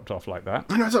people dropped off like that.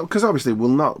 Because obviously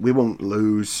we won't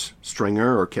lose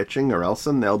Stringer or Kitching or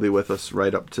Elson. They'll be with us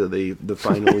right up to the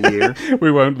final year.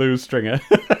 We won't lose Stringer.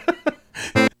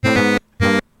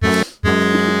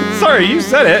 Sorry, you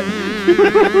said it.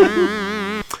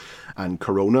 And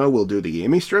Corona will do the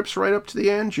Amy strips right up to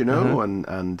the end,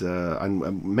 and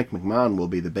Mick McMahon will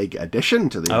be the big addition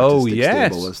to the artistic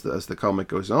stable as the comic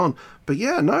goes on. But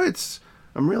yeah, now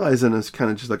I'm realizing it's kind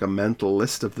of just like a mental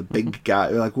list of the big guy.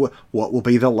 Like what will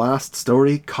be the last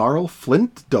story Carl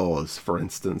Flint does, for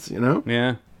instance?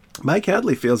 Yeah. Mike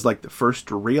Hadley feels like the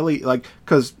first really,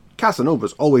 because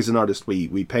Casanova's always an artist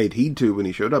we paid heed to when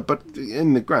he showed up, but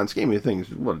in the grand scheme of things,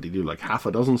 what did he do, like half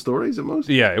a dozen stories at most?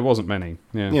 Yeah, it wasn't many.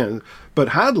 Yeah. But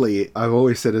Hadley, I've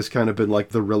always said, has kind of been like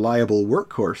the reliable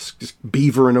workhorse, just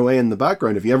beavering away in the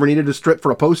background. If you ever needed a strip for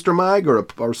a poster mag or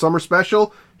a summer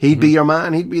special, he'd be your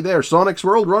man, he'd be there. Sonic's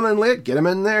World running late, get him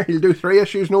in there, he'll do 3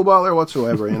 issues, no bother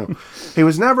whatsoever, He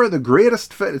was never the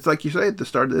greatest fit. It's like you say at the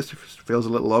start of this, it feels a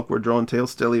little awkward drawing Tails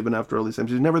still, even after all these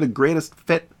times. He was never the greatest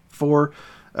fit for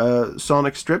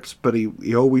Sonic strips, but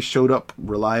he always showed up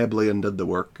reliably and did the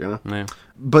work, you know? Yeah.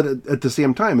 But at the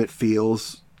same time, it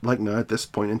feels like now at this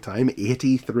point in time,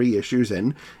 83 issues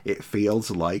in, it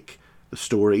feels like the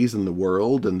stories and the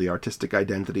world and the artistic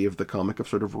identity of the comic have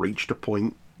sort of reached a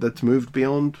point that's moved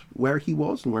beyond where he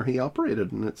was and where he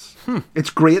operated. And it's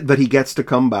great that he gets to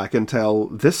come back and tell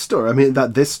this story. I mean,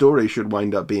 that this story should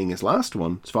wind up being his last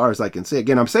one, as far as I can see.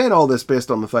 Again, I'm saying all this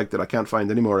based on the fact that I can't find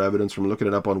any more evidence from looking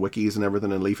it up on wikis and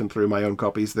everything and leafing through my own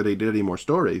copies that he did any more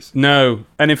stories. No.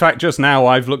 And in fact, just now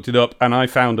I've looked it up and I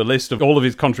found a list of all of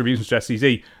his contributions to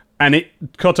SCZ, and it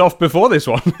cut off before this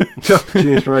one.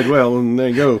 Jeez, right, well, and there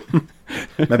you go.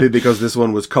 Maybe because this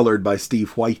one was coloured by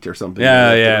Steve White or something.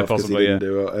 Yeah, possibly, he didn't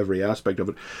do every aspect of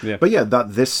it. Yeah. But yeah,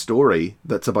 this story,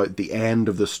 that's about the end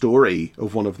of the story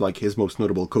of one of like his most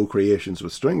notable co-creations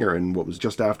with Stringer, and what was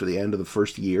just after the end of the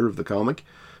first year of the comic.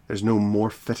 There's no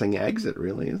more fitting exit,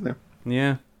 really, is there?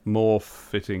 Yeah.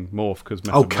 Morph, because...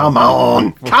 Oh, come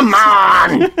on! Come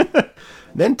on!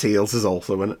 Then Tails is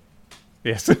also in it.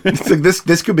 Yes. It's like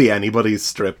this could be anybody's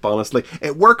strip, honestly.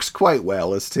 It works quite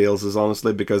well as Tails,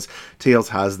 honestly, because Tails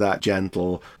has that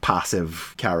gentle,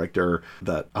 passive character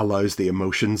that allows the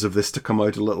emotions of this to come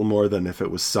out a little more than if it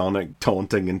was Sonic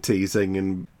taunting and teasing.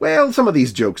 And, well, some of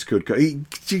these jokes could...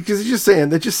 Because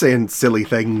they're just saying silly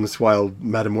things while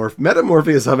Metamorph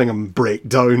is having him break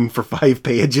down for 5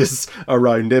 pages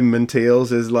around him, and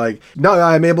Tails is like, now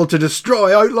I'm able to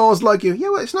destroy outlaws like you. Yeah,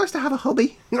 well, it's nice to have a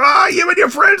hobby. You and your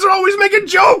friends are always making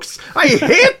jokes. I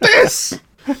hate this.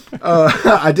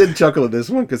 I did chuckle at this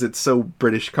one because it's so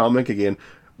British comic again.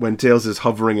 When Tails is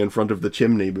hovering in front of the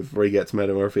chimney before he gets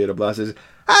Metamorph to blast, says,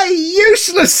 "Hey,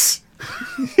 useless!"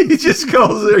 He just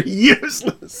calls her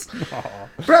useless. Aww.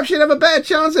 Perhaps you'd have a better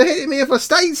chance of hitting me if I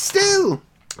stayed still.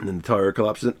 And then the tower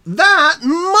collapses. That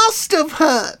must have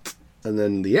hurt. And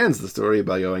then he ends the story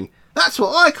by going, "That's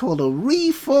what I call a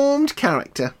reformed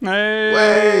character."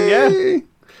 Yeah.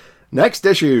 Next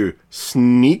issue,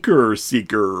 Sneaker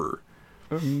Seeker.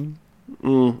 I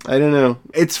don't know.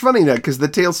 It's funny now, because the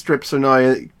Tails strips are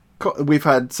now... We've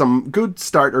had some good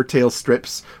starter Tails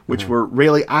strips, which were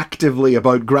really actively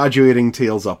about graduating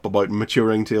Tails up, about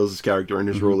maturing Tails' character and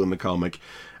his role in the comic.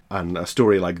 And a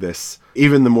story like this,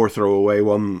 even the more throwaway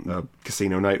one,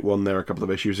 Casino Night one there a couple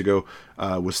of issues ago,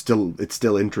 was still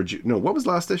introduced. No, what was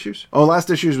last issues? Oh, last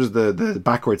issues was the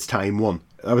Backwards Time one.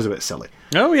 That was a bit silly.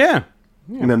 Oh, yeah.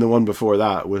 And then the one before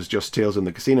that was just Tails in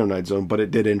the Casino Night Zone, but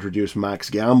it did introduce Max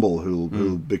Gamble,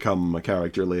 who'll become a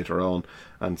character later on.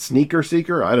 And Sneaker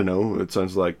Seeker, I don't know. It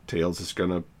sounds like Tails is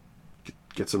gonna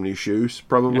get some new shoes,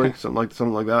 probably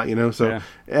something like that. You know, so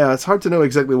yeah, it's hard to know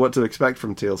exactly what to expect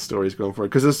from Tails stories going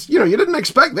forward, because you didn't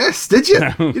expect this, did you?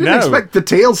 You didn't expect the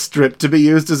Tails strip to be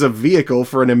used as a vehicle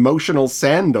for an emotional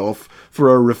send-off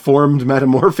for a reformed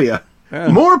Metamorphia. Yeah.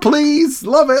 More, please!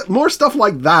 Love it! More stuff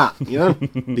like that, you know?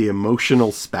 The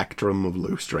emotional spectrum of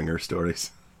Lou Stringer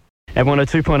stories. At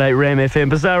 102.8 Ram FM,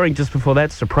 Bazaring just before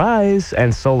that, Surprise,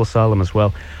 and Soul Asylum as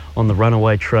well on the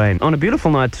Runaway Train. On a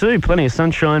beautiful night too, plenty of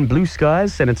sunshine, blue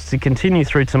skies, and it's to continue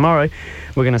through tomorrow.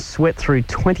 We're going to sweat through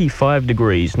 25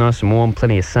 degrees, nice and warm,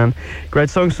 plenty of sun. Great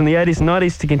songs from the 80s and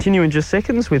 90s to continue in just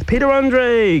seconds with Peter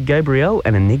Andre, Gabriel,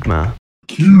 and Enigma.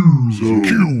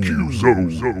 Q-Zone.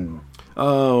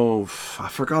 Oh, I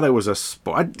forgot it was a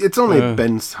sport. It's only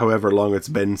been however long it's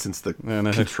been since the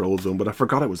Control Zone, but I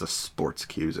forgot it was a sports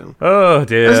Q Zone. Oh,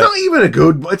 dear. It's not even a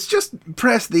good... It's just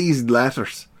press these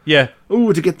letters. Yeah.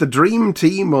 Oh, to get the dream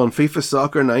team on FIFA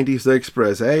Soccer 96,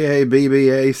 press AA,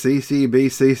 BBA, CCB,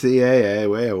 CCAA.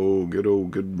 Well,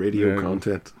 good radio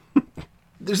content.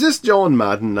 There's this John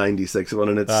Madden 96 one,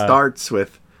 and it starts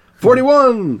with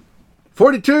 41,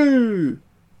 42,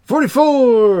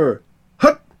 44...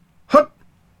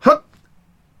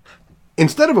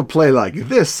 Instead of a play like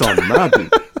this on Madden,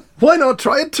 why not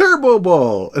try a turbo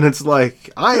ball? And it's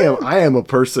like, I am a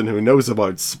person who knows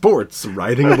about sports,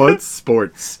 writing about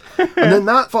sports. And then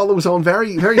that follows on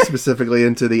very, very specifically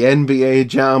into the NBA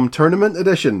Jam Tournament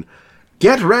Edition.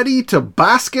 Get ready to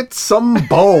basket some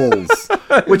balls,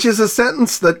 which is a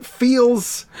sentence that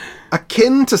feels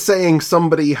akin to saying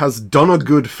somebody has done a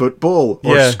good football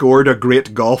or scored a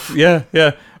great golf. Yeah.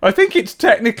 I think it's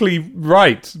technically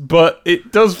right, but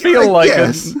it does feel like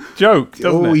a joke,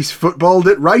 doesn't it? He's footballed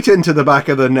it right into the back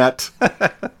of the net.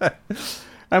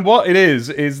 And what it is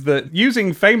that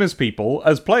using famous people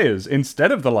as players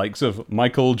instead of the likes of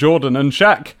Michael Jordan and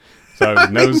Shaq. So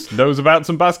knows about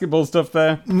some basketball stuff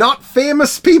there. Not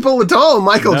famous people at all,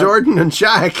 Michael Jordan and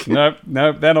Shaq.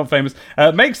 No, they're not famous.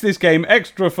 Makes this game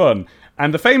extra fun.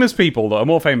 And the famous people that are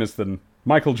more famous than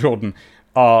Michael Jordan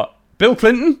are Bill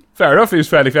Clinton. Fair enough, he was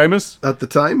fairly famous. At the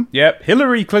time? Yep.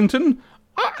 Hillary Clinton.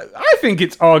 I think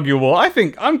it's arguable. I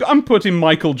think I'm putting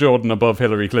Michael Jordan above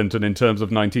Hillary Clinton in terms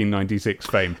of 1996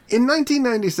 fame. In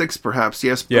 1996, perhaps,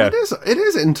 yes, but it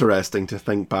is interesting to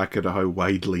think back at how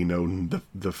widely known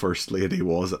the First Lady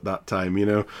was at that time, you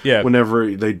know? Yeah.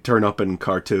 Whenever they'd turn up in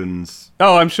cartoons,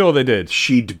 Oh, I'm sure they did.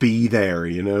 she'd be there,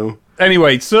 you know?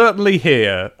 Anyway, certainly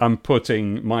here, I'm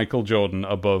putting Michael Jordan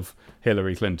above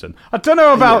Hillary Clinton. I don't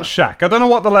know about Shaq. I don't know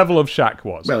what the level of Shaq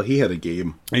was. Well, he had a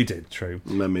game. He did, true.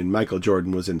 I mean, Michael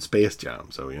Jordan was in Space Jam,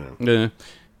 so, you know. Yeah.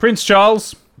 Prince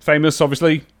Charles, famous,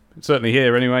 obviously. Certainly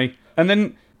here, anyway. And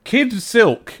then Kid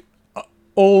Silk.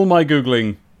 All my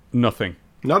Googling, nothing.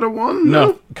 Not a one?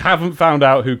 No, haven't found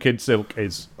out who Kid Silk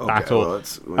is at all. Well,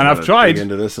 and I've tried. Dig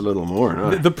into this a little more.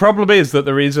 No? The problem is that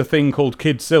there is a thing called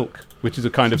Kid Silk, which is a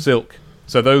kind of silk.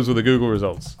 So those were the Google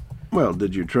results. Well,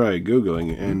 did you try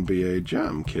Googling NBA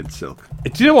Jam Kid Silk?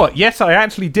 Do you know what? Yes, I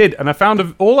actually did. And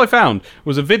all I found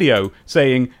was a video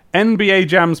saying NBA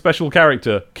Jam special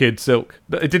character Kid Silk.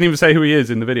 But it didn't even say who he is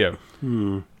in the video.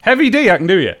 Heavy D, I can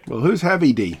do you. Well, who's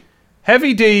Heavy D?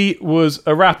 Heavy D was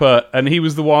a rapper, and he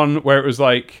was the one where it was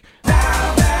like...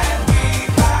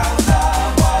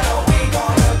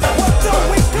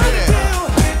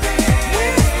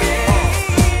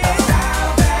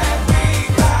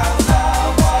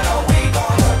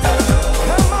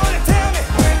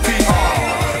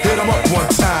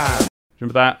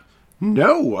 Remember that?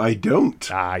 No, I don't.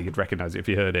 You'd recognise it if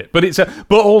you heard it. But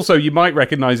but also you might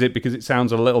recognise it because it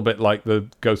sounds a little bit like the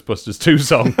Ghostbusters 2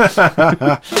 song. Well,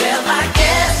 I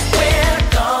guess we're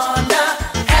gonna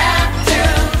have to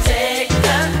take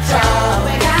control.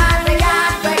 We got.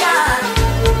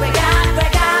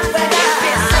 If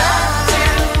it's up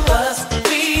to us,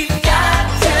 we've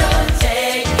got to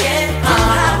take it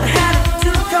on. Have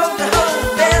to go the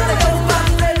whole belly,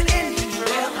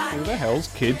 Who the hell's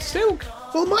Kid Silk?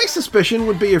 Well, my suspicion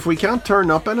would be if we can't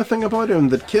turn up anything about him,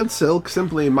 that Kid Silk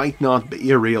simply might not be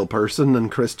a real person,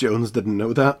 and Chris Jones didn't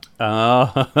know that.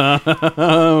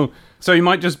 Oh. So he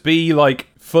might just be, like,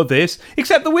 for this.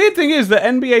 Except the weird thing is that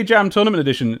NBA Jam Tournament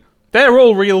Edition, they're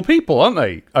all real people, aren't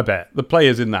they? I bet. The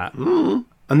players in that. And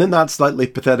then that slightly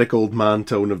pathetic old man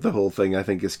tone of the whole thing, I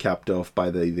think, is capped off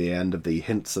by the end of the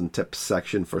hints and tips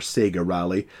section for Sega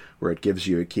Rally, where it gives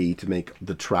you a key to make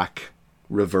the track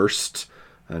reversed.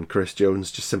 And Chris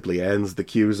Jones just simply ends the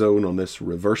Q zone on this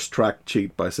reverse track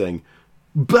cheat by saying,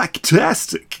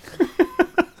 "Backtastic."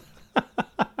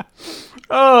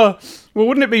 Oh, well,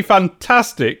 wouldn't it be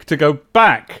fantastic to go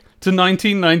back to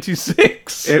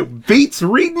 1996? It beats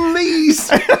reading these.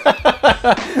 In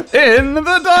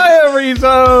the diary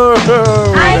zone!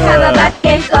 I have a bad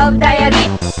case of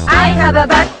diarrhea. I have a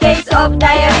bad case of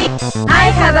diarrhea.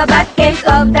 I have a bad case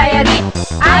of diarrhea.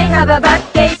 I have a bad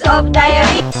case of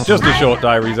diarrhea. Just a short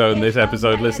diary zone this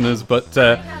episode, listeners, but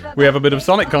we have a bit of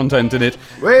Sonic content in it.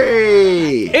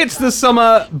 Way! It's the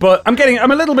summer, but I'm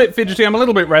a little bit fidgety, I'm a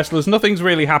little bit restless. Nothing's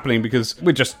really happening because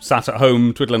we're just sat at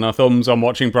home twiddling our thumbs. I'm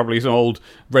watching probably some old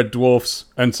Red Dwarfs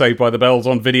and Saved by the Bells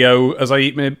on video as I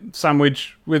eat my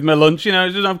sandwich with my lunch. You know,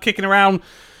 just, I'm kicking around,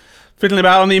 fiddling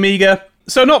about on the Amiga.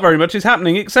 So not very much is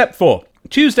happening except for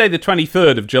Tuesday the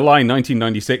 23rd of July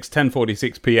 1996,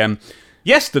 10:46 p.m.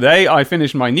 Yesterday I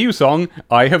finished my new song,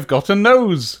 I Have Got a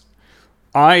Nose.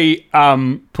 I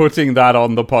am putting that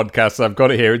on the podcast. I've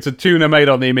got it here. It's a tune I made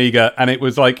on the Amiga, and it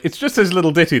was like, it's just this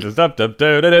little ditty.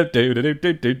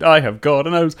 I have got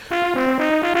a nose.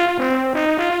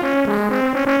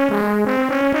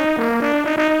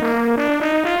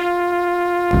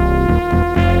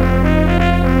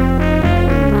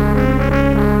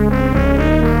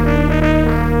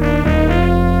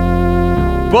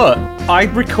 But I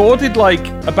recorded like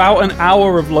about an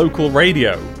hour of local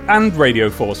radio and Radio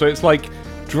 4, so it's like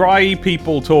dry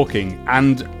people talking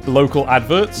and local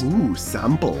adverts. Ooh,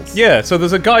 samples. Yeah, so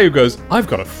there's a guy who goes, I've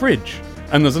got a fridge.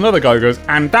 And there's another guy who goes,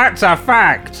 and that's a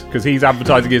fact. Because he's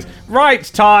advertising his, right,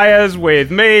 tyres with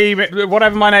me,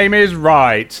 whatever my name is,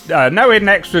 right. No hidden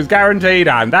extras guaranteed,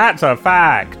 and that's a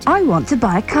fact. I want to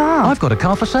buy a car. I've got a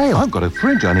car for sale. I've got a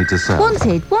fridge I need to sell.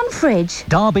 Wanted, one fridge.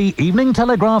 Derby Evening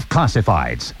Telegraph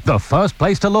Classifieds. The first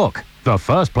place to look. The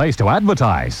first place to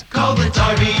advertise. Call the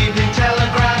Derby Evening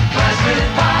Telegraph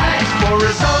Classifieds for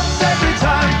results every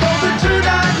time. Call the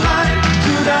 299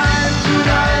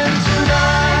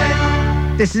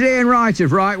 292929. This is Ian Wright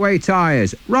of Right Way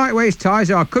Tyres. Right Way's tyres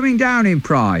are coming down in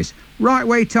price. Right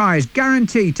Way Tyres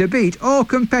guaranteed to beat all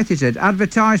competitors'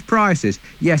 advertised prices.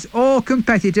 Yes, all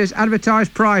competitors'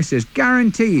 advertised prices,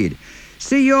 guaranteed.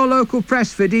 See your local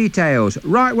press for details.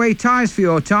 Right Way Tyres for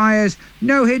your tyres.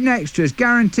 No hidden extras,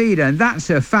 guaranteed, and that's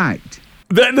a fact.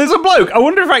 There's a bloke. I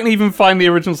wonder if I can even find the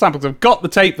original samples. I've got the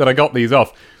tape that I got these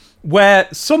off. where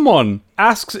someone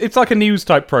asks, it's like a news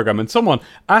type program, and someone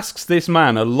asks this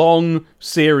man a long,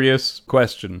 serious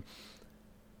question.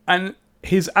 And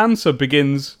his answer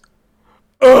begins,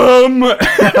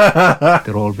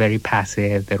 They're all very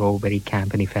passive, they're all very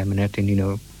camp and effeminate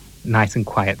and, nice and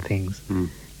quiet things.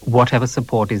 Whatever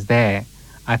support is there,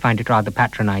 I find it rather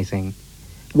patronizing.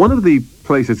 One of the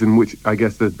places in which I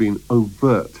guess there's been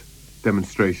overt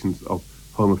demonstrations of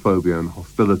homophobia and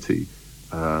hostility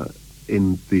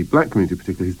in the black community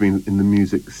particularly has been in the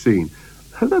music scene.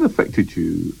 Has that affected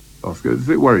you, Oscar? Does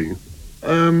it worry you?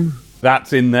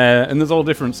 That's in there, and there's all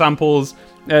different samples.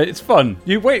 It's fun.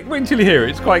 You wait until you hear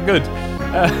it. It's quite good.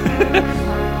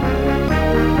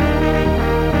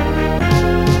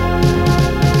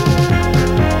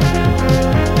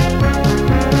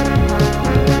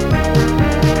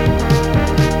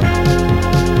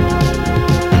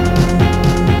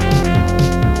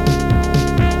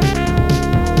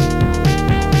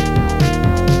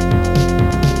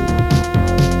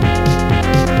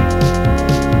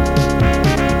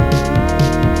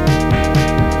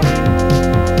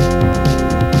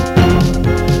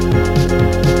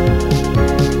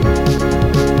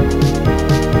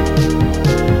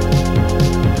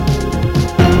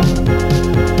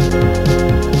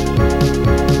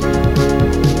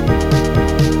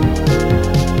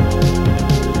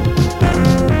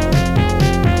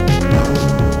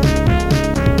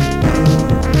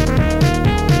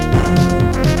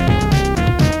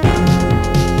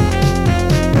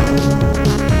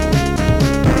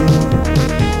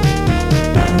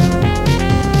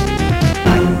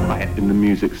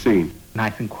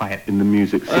 Nice and quiet. In the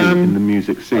music scene, in the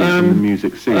music scene, in the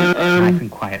music scene. Nice and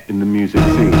quiet. In the music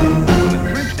scene.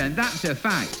 And that's a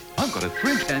fact. I've got a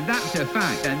fridge. And that's a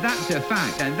fact. And that's a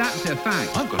fact. And that's a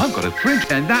fact. I've got a fridge.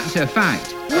 And that's a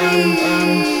fact.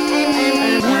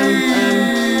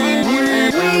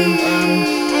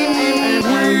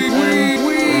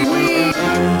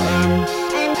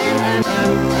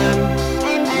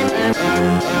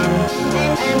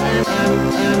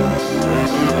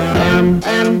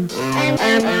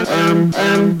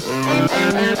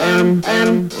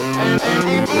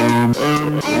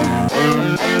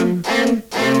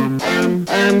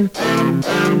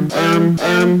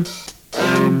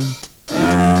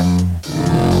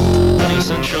 Sunny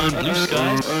sunshine, blue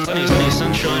skies. Sunny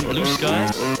sunshine, blue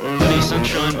skies. Sunny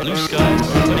sunshine, blue skies.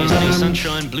 Sunny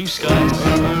sunshine, blue skies.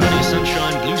 Sunny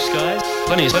sunshine, blue skies.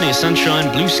 Sunny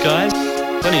sunshine, blue skies.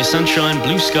 Sunny sunshine,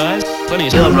 blue skies.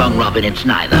 You're wrong, Robin. It's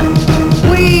neither.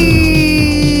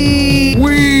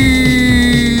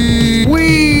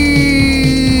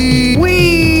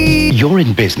 You're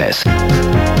in business.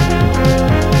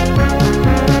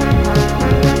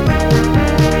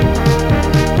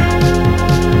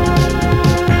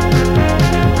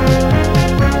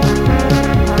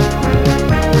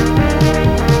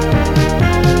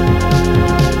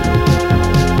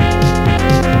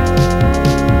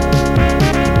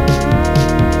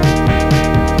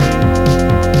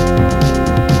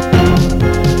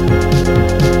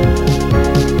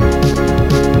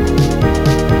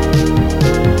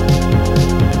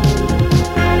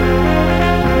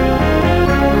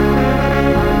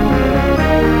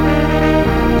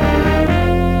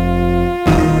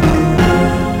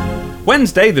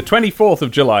 Wednesday, the 24th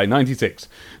of July, 96.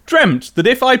 Dreamt that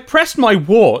if I pressed my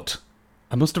wart...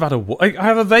 I must have had a wart. I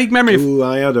have a vague memory of... Ooh,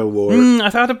 I had a wart. I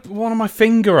had one on my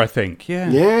finger, I think. Yeah.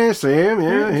 Yeah, same,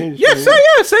 yeah. Yeah,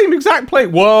 same exact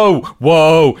plate.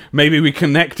 Whoa. Maybe we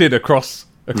connected across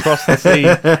the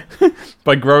sea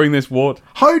by growing this wart.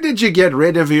 How did you get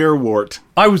rid of your wart?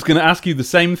 I was going to ask you the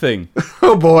same thing.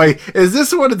 Oh boy, is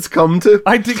this what it's come to?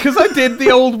 I did, because I did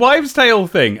the old wives' tale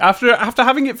thing. After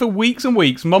having it for weeks and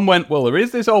weeks, Mum went, well, there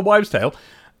is this old wives' tale,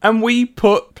 and we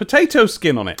put potato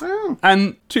skin on it. Oh.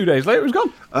 And 2 days later, it was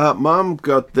gone. Mom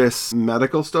got this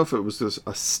medical stuff. It was just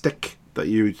a stick that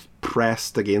you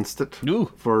pressed against it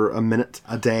for a minute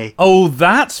a day. Oh,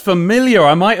 that's familiar.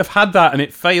 I might have had that and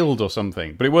it failed or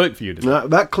something, but it worked for you, didn't it?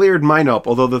 That cleared mine up,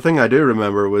 although the thing I do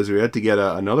remember was we had to get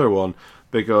another one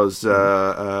because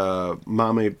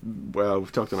Mommy, well,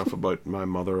 we've talked enough about my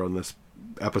mother on this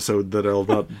episode that I'll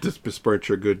not besmirch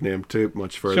her good name too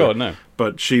much further. Sure, no.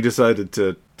 But she decided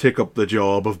to take up the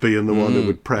job of being the one that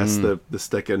would press the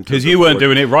stick into. Because you weren't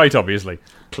doing it right, obviously.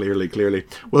 Clearly.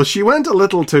 Well, she went a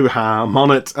little too ham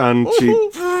on it, and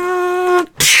and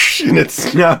it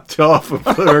snapped off and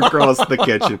flew across the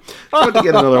kitchen. So I had to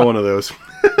get another one of those.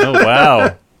 Oh,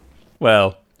 wow.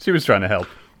 Well, she was trying to help.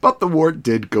 But the wart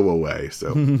did go away,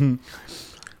 so...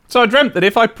 So I dreamt that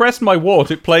if I pressed my wart,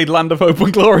 it played Land of Hope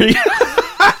and Glory.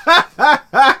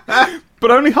 But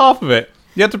only half of it.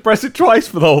 You had to press it twice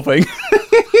for the whole thing.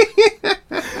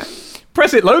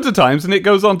 Press it loads of times and it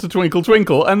goes on to Twinkle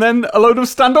Twinkle and then a load of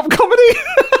stand-up comedy.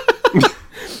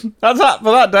 That's that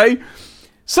for that day.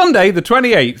 Sunday, the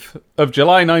 28th of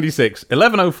July 96,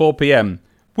 11:04 p.m.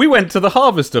 We went to the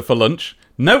Harvester for lunch.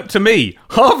 Note to me,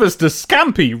 Harvester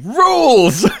Scampi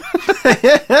rules!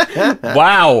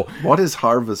 Wow. What is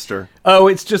Harvester? Oh,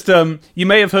 it's just, you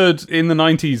may have heard in the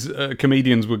 90s,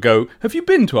 comedians would go, have you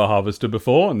been to a Harvester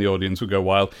before? And the audience would go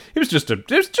wild. It was just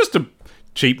a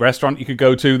cheap restaurant you could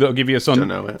go to that'll give you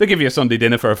they'll give you a Sunday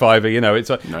dinner for a $5. You know, it's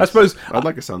Nice. I suppose I'd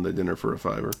like a Sunday dinner for a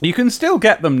 $5. you can still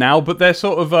get them now, but they're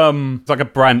sort of it's like a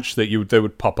branch that they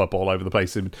would pop up all over the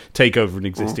place and take over an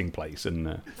existing place.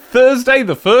 And Thursday,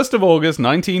 the 1st of August,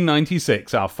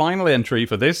 1996, our final entry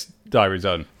for this Diary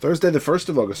Zone. Thursday, the 1st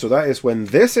of August. So that is when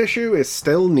this issue is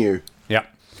still new. Yeah,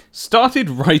 started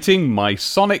writing my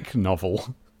Sonic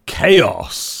novel.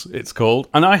 Chaos, it's called,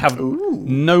 and I have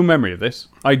no memory of this.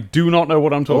 I do not know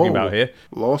what I'm talking about here.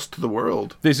 Lost to the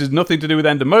world. This is nothing to do with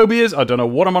Endomobius. I don't know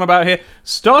what I'm on about here.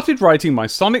 Started writing my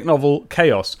Sonic novel,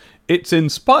 Chaos. It's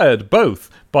inspired both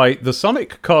by the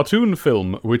Sonic cartoon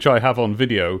film, which I have on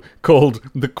video, called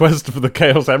The Quest for the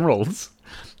Chaos Emeralds.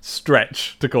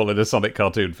 Stretch to call it a Sonic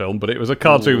cartoon film, but it was a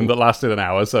cartoon that lasted an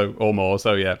hour or more,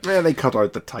 so yeah. Yeah, they cut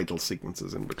out the title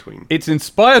sequences in between. It's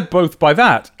inspired both by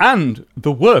that and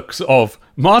the works of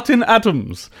Martin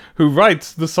Adams, who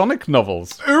writes the Sonic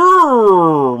novels.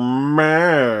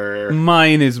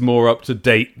 Mine is more up to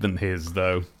date than his,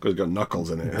 though. Because it's got Knuckles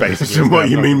in it. Basically,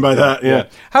 what you mean by that, yeah.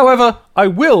 However, I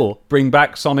will bring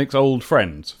back Sonic's old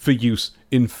friends for use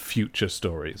in future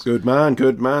stories. Good man,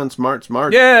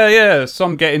 smart. Yeah,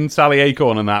 some getting Sally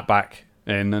Acorn and that back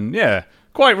in, and yeah,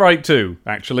 quite right too,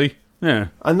 actually. Yeah.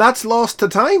 And that's lost to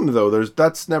time, though.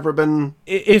 That's never been...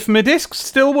 If my discs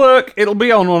still work, it'll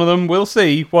be on one of them. We'll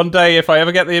see one day if I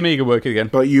ever get the Amiga working again.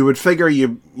 But you would figure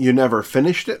you never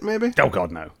finished it, maybe? Oh,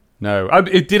 God, no. No.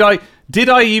 Did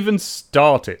I even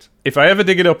start it? If I ever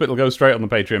dig it up, it'll go straight on the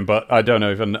Patreon, but I don't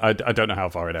know I don't know how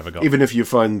far it ever got. Even if you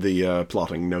find the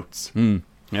plotting notes.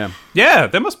 Yeah,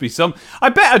 there must be some. I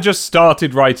bet I just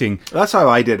started writing. That's how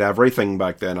I did everything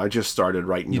back then. I just started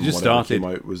writing. You them just whatever started.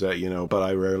 Came out was it, but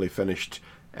I rarely finished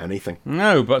anything.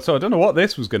 No, but so I don't know what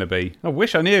this was going to be. I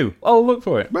wish I knew. I'll look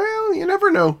for it. Well, you never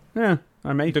know. Yeah,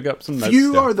 I may dig up some notes.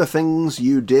 Few still. are the things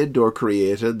you did or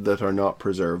created that are not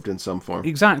preserved in some form.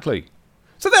 Exactly.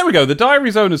 So there we go. The Diary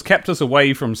Zone has kept us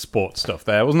away from sports stuff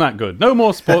there. Wasn't that good? No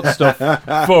more sports stuff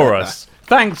for us.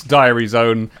 Thanks, Diary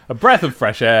Zone. A breath of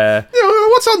fresh air.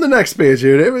 What's on the next page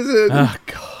here? It was Oh,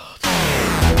 God.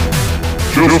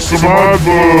 Just some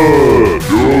adverts!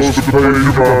 Just a page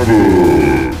of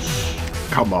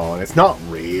adverts! Come on, it's not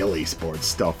really sports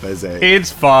stuff, is it?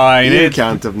 It's fine. You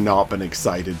can't have not been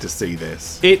excited to see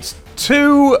this. It's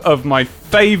two of my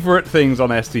favourite things on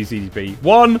STCTP.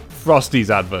 One, Frosty's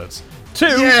adverts.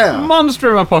 Two, Monster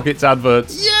in My Pockets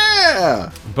adverts.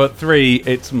 Yeah! But three,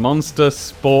 it's Monster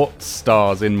Sports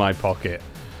Stars in My Pocket.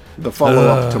 The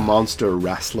follow-up to Monster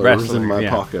Wrestlers in My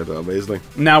yeah. Pocket, obviously.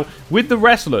 Now, with the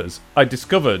wrestlers, I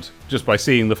discovered, just by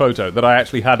seeing the photo, that I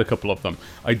actually had a couple of them.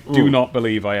 I do not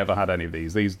believe I ever had any of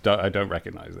these. I don't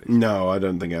recognise these. No, I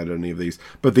don't think I had any of these.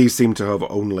 But these seem to have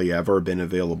only ever been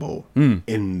available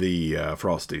in the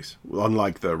Frosties.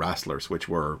 Unlike the Wrestlers, which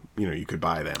were, you could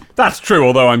buy them. That's true,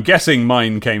 although I'm guessing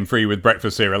mine came free with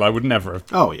breakfast cereal. I would never have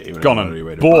you would gone have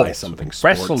and buy bought something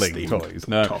wrestling sports-themed. toys.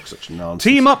 No. Talk such nonsense.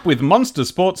 Team up with Monster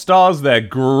Sports Stars. They're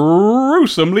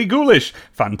gruesomely ghoulish,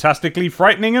 fantastically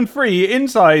frightening and free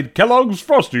inside Kellogg's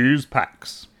Frosties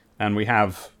packs. And we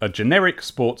have a generic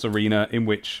sports arena in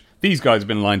which these guys have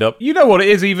been lined up. You know what it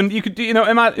is even.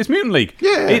 It's Mutant League.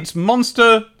 Yeah. It's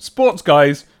monster sports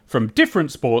guys from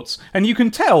different sports, and you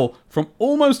can tell from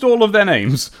almost all of their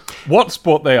names what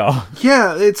sport they are.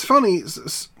 Yeah, it's funny.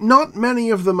 Not many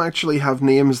of them actually have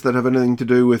names that have anything to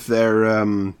do with their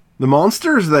the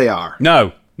monsters they are.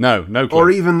 No clue.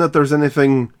 Or even that there's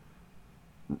anything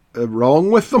wrong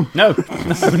with them.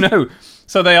 No.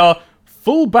 So they are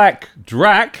Fullback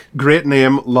Drac. Great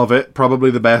name, love it. Probably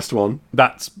the best one.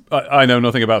 That's I know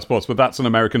nothing about sports, but that's an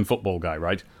American football guy,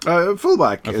 right?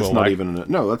 Fullback is fullback. not even in it.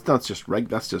 No, that's just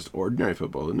that's just ordinary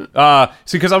football, isn't it?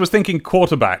 See, because I was thinking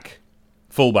quarterback,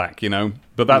 fullback,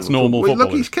 but that's normal football.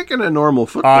 Look, he's kicking a normal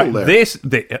football there. That's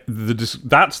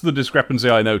the discrepancy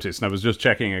I noticed, and I was just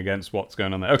checking against what's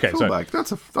going on there. Okay, fullback.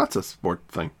 That's a sport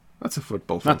thing. That's a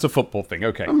football thing. That's a football thing.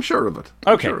 Okay, I'm sure of it.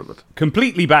 Okay,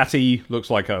 completely batty. Looks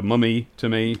like a mummy to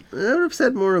me. I would have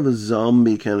said more of a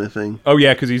zombie kind of thing. Oh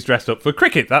yeah, because he's dressed up for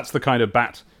cricket. That's the kind of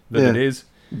bat that it is.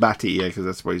 Batty, yeah, because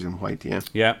that's why he's in white. Yeah.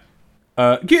 Yeah.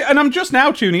 And I'm just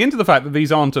now tuning into the fact that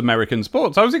these aren't American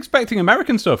sports. I was expecting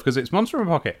American stuff because it's Monster in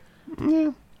My Pocket.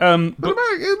 Yeah. But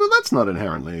Well, that's not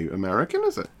inherently American,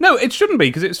 is it? no, it shouldn't be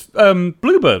because it's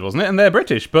Bluebird, wasn't it? And they're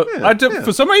British. But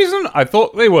for some reason, I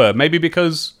thought they were. Maybe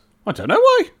because I don't know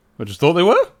why. I just thought they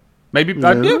were. Maybe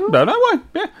don't know why.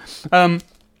 Yeah.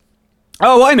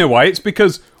 Oh, I know why. It's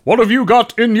because what have you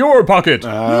got in your pocket?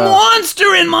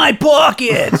 Monster in my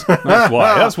pocket! That's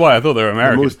why. That's why I thought they were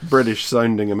American. The most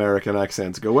British-sounding American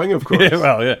accents going, of course. Yeah,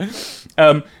 well,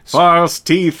 yeah. False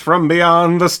teeth from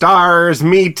beyond the stars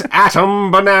meet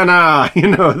atom banana. You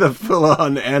know, the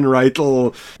full-on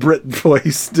Enrightle Brit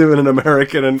voice doing an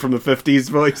American and from the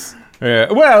 50s voice.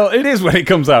 Yeah. Well, it is when it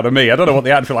comes out of me. I don't know what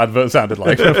the actual advert sounded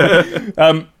like.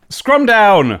 Scrum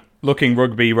down. Looking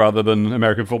rugby rather than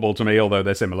American football to me, although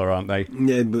they're similar, aren't they?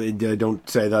 Yeah, but don't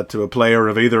say that to a player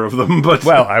of either of them, but...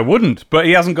 Well, I wouldn't, but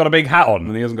he hasn't got a big hat on,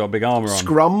 and he hasn't got a big armour on.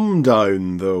 Scrum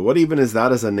down, though. What even is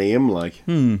that as a name, like?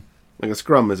 Like a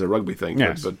scrum is a rugby thing,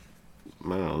 Yes. but I don't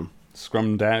know.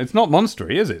 Scrum down. It's not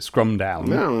monstery, is it? Scrum down.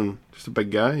 No, just a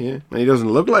big guy, yeah. And he doesn't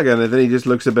look like anything, he just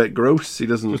looks a bit gross. He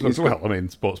doesn't... Just looks, he's got- well, I mean,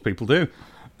 sports people do.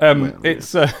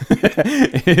 It's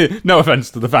no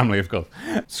offence to the family, of course.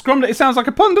 Scrum. It sounds like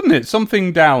a pun, doesn't it?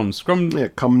 Something down. Scrum. Yeah,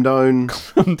 come down.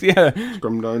 Yeah.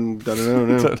 Scrum down. I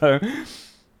don't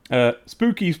know.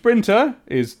 Spooky Sprinter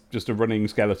is just a running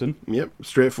skeleton. Yep,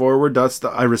 straightforward.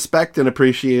 I respect and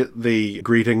appreciate the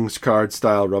greetings card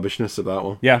style rubbishness of that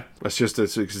one. Yeah. It's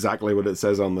exactly what it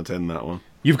says on the tin, that one.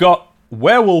 You've got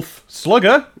Werewolf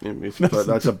Slugger. Yeah,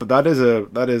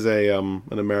 that is an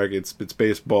American. It's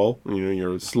baseball. You know,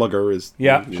 your slugger is.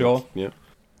 Yeah, sure. Yeah.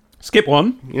 Skip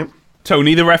one. Yep.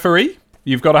 Tony the referee.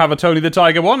 You've got to have a Tony the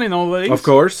Tiger one in all these. Of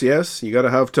course, yes. You got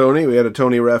to have Tony. We had a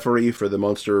Tony referee for the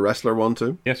Monster Wrestler one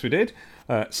too. Yes, we did.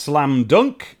 Slam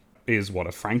Dunk is what,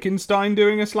 a Frankenstein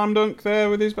doing a slam dunk there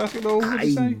with his basketball? Would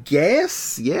you say? I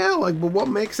guess, yeah. Like, but what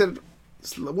makes it?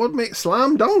 What makes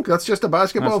slam dunk? That's just a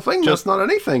basketball thing. That's not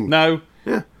anything. No.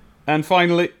 Yeah. And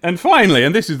finally, and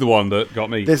this is the one that got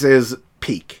me. This is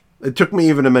peak. It took me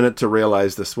even a minute to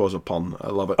realise this was a pun. I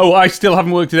love it. Oh, I still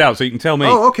haven't worked it out, so you can tell me.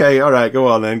 Oh, okay. All right. Go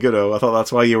on then. Good-o. I thought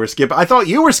that's why you were skipping. I thought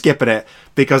you were skipping it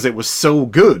because it was so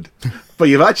good. But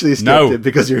you've actually skipped it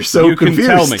because you're so confused. You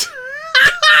can tell me.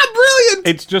 Brilliant!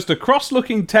 It's just a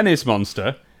cross-looking tennis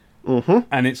monster,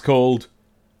 and it's called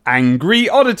Angry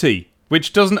Oddity,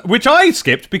 which I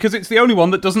skipped because it's the only one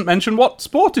that doesn't mention what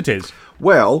sport it is.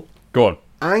 Well, go on.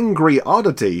 Angry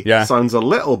Oddity sounds a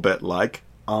little bit like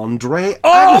Andre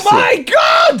Oh Agassi. my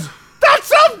god! That's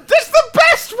the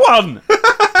best one!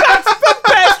 That's the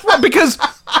best one! Because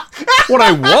what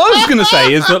I was going to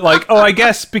say is that, like, I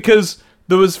guess because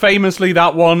there was famously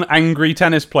that one angry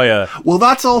tennis player. Well,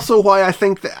 that's also why I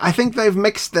think they've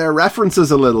mixed their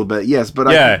references a little bit. Yes, but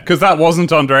yeah, because that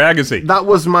wasn't Andre Agassi. That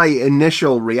was my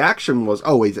initial reaction. Was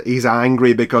he's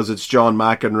angry because it's John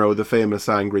McEnroe, the famous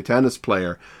angry tennis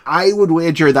player. I would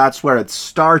wager that's where it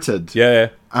started. Yeah,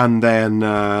 and then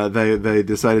they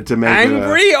decided to make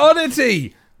Angry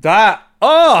Oddity.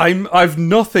 I've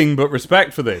nothing but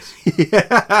respect for this.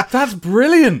 Yeah, that's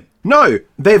brilliant. No,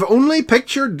 they've only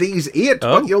pictured these 8,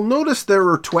 but you'll notice there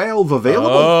are 12 available.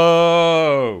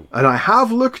 Oh. And I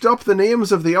have looked up the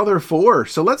names of the other 4,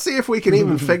 so let's see if we can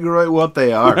even figure out what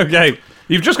they are. Okay,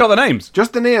 you've just got the names.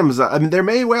 Just the names. I mean, there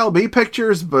may well be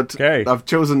pictures, but I've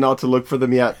chosen not to look for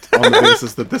them yet on the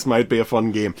basis that this might be a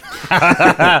fun game.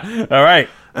 All right.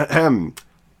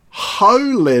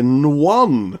 Howlin'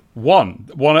 One. One,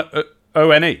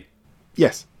 O-N-E?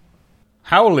 Yes.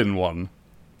 Howlin' One.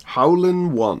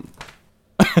 Howlin' One.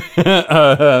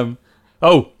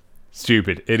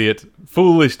 Stupid, idiot,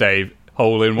 foolish Dave.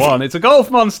 Hole in One. It's a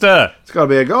golf monster. It's got to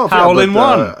be a golf. Howlin'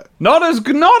 One. Not as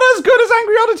good as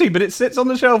Angry Oddity, but it sits on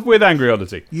the shelf with Angry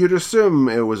Oddity. You'd assume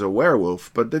it was a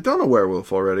werewolf, but they've done a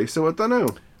werewolf already, so I don't know.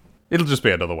 It'll just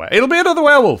be another werewolf. It'll be another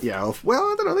werewolf. Yeah. Well,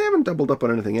 I don't know. They haven't doubled up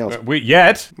on anything else.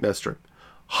 Yet. That's true.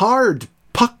 Hard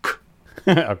Puck.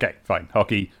 Okay, fine.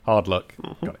 Hockey. Hard luck.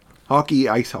 Got it. Hockey,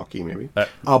 ice hockey, maybe.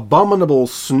 Abominable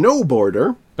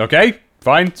Snowboarder. Okay,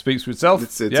 fine. Speaks for itself.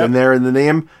 It's in there in the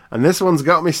name. And this one's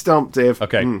got me stumped, Dave.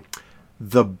 Okay.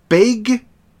 The Big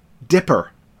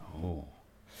Dipper.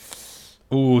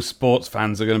 Ooh, sports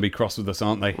fans are going to be cross with us,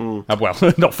 aren't they? Well,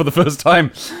 not for the first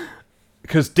time.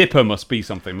 Because Dipper must be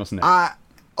something, mustn't it?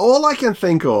 All I can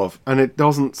think of, and it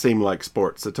doesn't seem like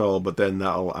sports at all, but then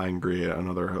that'll angry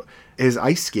another, is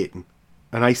ice skating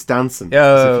and ice dancing.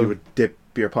 As if you would dip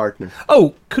your partner.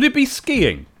 Oh, could it be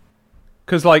skiing?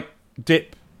 Because, like,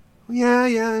 dip. Yeah,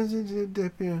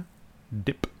 dip, yeah.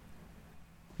 Dip.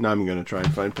 Now I'm going to try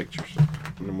and find pictures,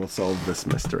 and then we'll solve this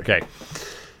mystery. Okay.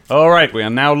 All right, we are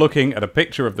now looking at a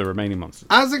picture of the remaining monsters.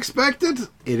 As expected,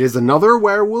 it is another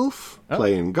werewolf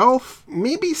playing golf.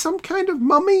 Maybe some kind of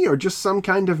mummy or just some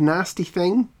kind of nasty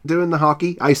thing doing the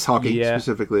hockey. Ice hockey,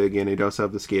 specifically. Again, he does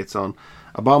have the skates on.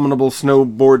 Abominable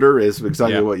snowboarder is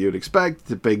exactly what you'd expect.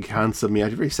 The big, handsome,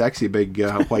 very sexy, big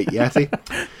white yeti.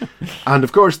 And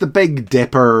of course, the Big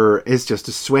Dipper is just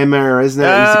a swimmer, isn't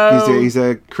it? He's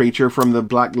a creature from the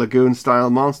Black Lagoon style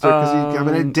monster because he's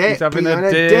having a dip. He's having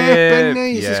a dip, isn't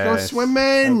he? He's just going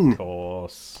swimming. Of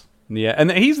course. Yeah,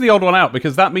 and he's the odd one out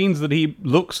because that means that he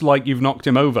looks like you've knocked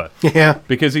him over. Yeah.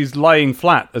 Because he's lying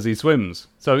flat as he swims.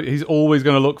 So he's always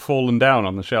going to look fallen down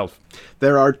on the shelf.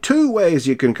 There are 2 ways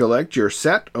you can collect your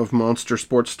set of Monster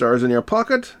Sports Stars in your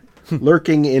pocket.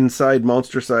 Lurking inside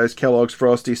monster-sized Kellogg's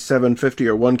Frosty 750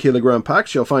 or 1 kilogram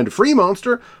packs, you'll find a free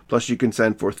monster. Plus, you can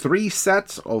send for 3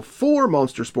 sets of 4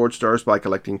 Monster Sports Stars by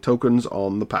collecting tokens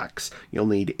on the packs. You'll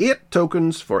need 8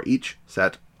 tokens for each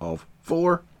set of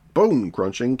 4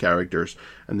 bone-crunching characters.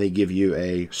 And they give you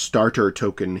a starter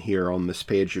token here on this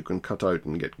page you can cut out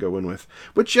and get going with.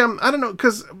 Which, I don't know,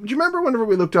 because do you remember whenever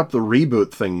we looked up the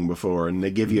reboot thing before and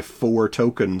they give you 4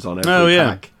 tokens on every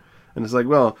pack? And it's like,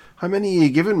 well, how many are you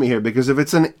giving me here? Because if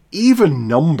it's an even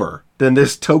number, then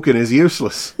this token is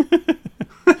useless.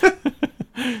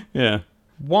 Yeah.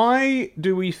 Why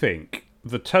do we think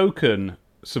the token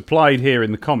supplied here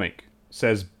in the comic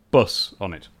says bus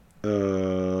on it?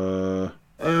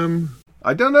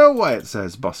 I don't know why it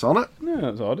says bus on it. Yeah,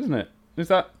 that's odd, isn't it? Is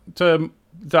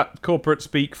that corporate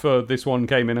speak for this one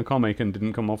came in a comic and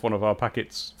didn't come off one of our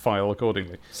packets file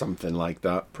accordingly? Something like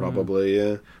that, probably,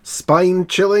 yeah.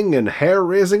 Spine-chilling and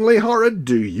hair-raisingly horrid,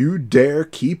 do you dare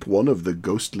keep one of the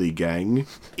ghostly gang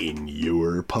in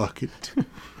your pocket?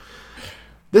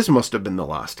 This must have been the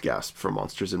last gasp for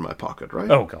Monsters in My Pocket, right?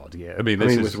 Oh, God, yeah. I mean,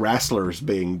 with wrestlers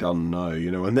being done now,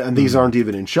 and these aren't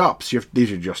even in shops.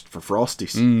 These are just for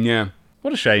Frosties. Yeah.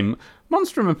 What a shame.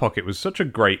 Monster in My Pocket was such a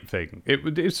great thing. It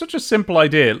was such a simple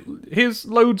idea. Here's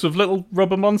loads of little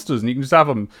rubber monsters and you can just have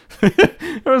them.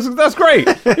 That's great.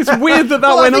 It's weird that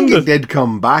went under. It did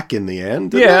come back in the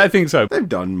end. Yeah, I think so. They've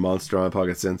done Monster in My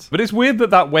Pocket since. But it's weird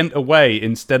that went away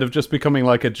instead of just becoming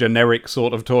like a generic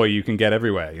sort of toy you can get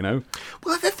everywhere,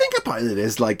 Well, the thing about it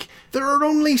is, there are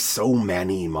only so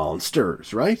many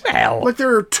monsters, right? Well.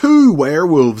 There are 2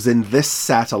 werewolves in this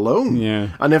set alone. Yeah.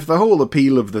 And if the whole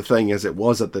appeal of the thing, as it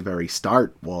was at the very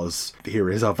start, was here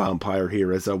is a vampire,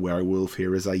 here is a werewolf,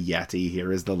 here is a yeti,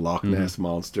 here is the Loch Ness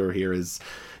monster, here is...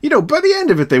 by the end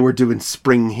of it, they were doing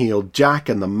Spring-Heeled Jack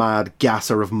and the Mad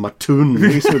Gasser of Mattoon.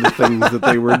 These were the things that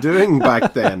they were doing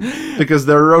back then, because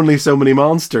there are only so many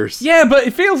monsters. Yeah, but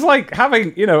it feels like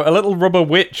having, a little rubber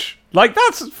witch.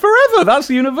 That's forever. That's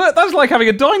the universe. That's like having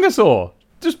a dinosaur.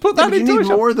 Just put that into you need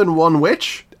more than one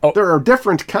witch. Oh. There are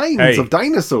different kinds of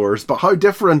dinosaurs, but how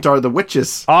different are the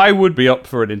witches? I would be up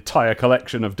for an entire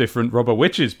collection of different rubber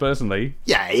witches, personally.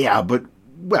 Yeah, but,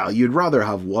 you'd rather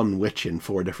have one witch in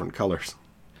 4 different colours.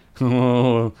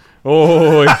 Oh,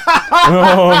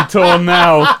 I'm torn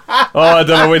now. Oh, I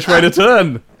don't know which way to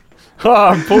turn. Oh,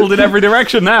 I'm pulled in every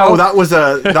direction now. Oh, that was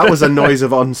a noise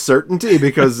of uncertainty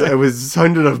because it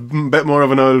sounded a bit more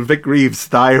of an old Vic Reeves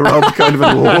thigh rub kind of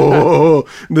whoa.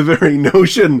 The very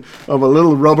notion of a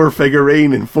little rubber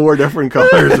figurine in 4 different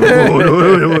colours.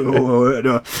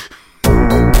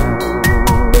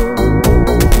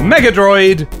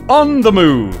 Megadroid on the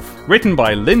Move. Written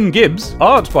by Lynn Gibbs,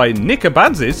 art by Nick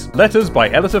Abadzis, letters by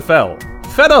Elita Fell.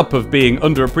 Fed up of being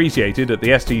underappreciated at the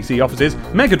STC offices,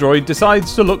 Megadroid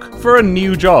decides to look for a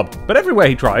new job. But everywhere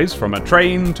he tries, from a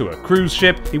train to a cruise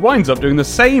ship, he winds up doing the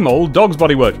same old dog's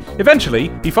body work. Eventually,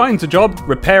 he finds a job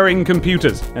repairing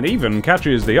computers, and even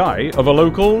catches the eye of a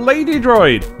local lady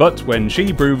droid. But when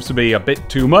she proves to be a bit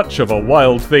too much of a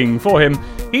wild thing for him,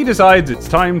 he decides it's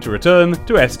time to return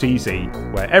to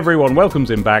STC, where everyone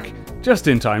welcomes him back just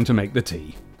in time to make the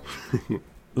tea.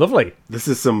 Lovely. This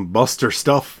is some Buster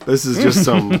stuff. This is just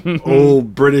some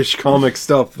old British comic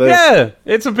stuff. Yeah,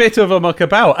 it's a bit of a muck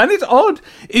about. And it's odd,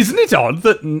 isn't it odd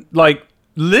that,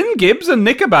 Lynn Gibbs and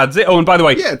Nick Abadzis... Oh, and by the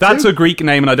way, that's a Greek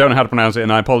name and I don't know how to pronounce it,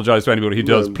 and I apologise to anybody who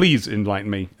does. Please enlighten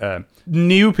me.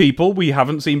 New people we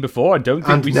haven't seen before, I don't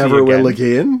think we never see will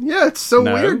again. Yeah, it's so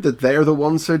weird that they're the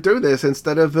ones who do this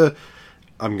instead of the...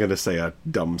 I'm going to say a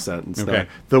dumb sentence now.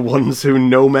 The ones who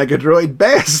know Megadroid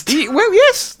best. Well,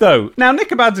 yes, though. Now, Nick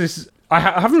Abadzis, I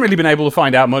haven't really been able to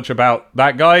find out much about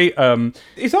that guy.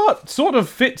 His art sort of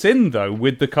fits in, though,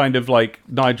 with the kind of,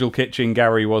 Nigel Kitching,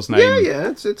 Gary Wasname... Yeah,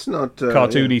 it's not...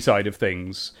 cartoony side of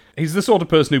things. He's the sort of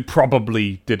person who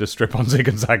probably did a strip on Zig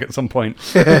and Zag at some point.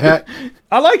 I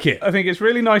like it. I think it's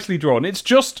really nicely drawn. It's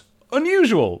just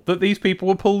unusual that these people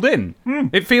were pulled in.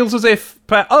 It feels as if,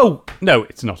 oh, no,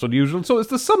 it's not unusual. So it's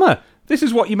the summer. This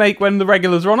is what you make when the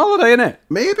regulars are on holiday, isn't it?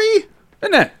 Maybe.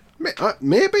 Isn't it?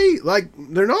 Maybe. Like,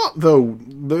 they're not, though.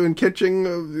 Lou and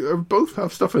Kitching both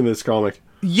have stuff in this comic.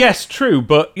 Yes, true,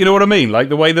 but you know what I mean? Like,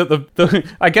 the way that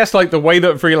I guess, like, the way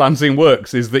that freelancing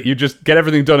works is that you just get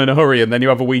everything done in a hurry and then you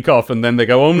have a week off and then they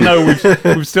go, oh no,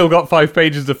 we've still got 5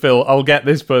 pages to fill, I'll get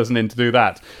this person in to do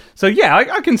that. So yeah,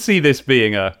 I can see this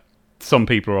being some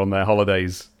people are on their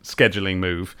holidays scheduling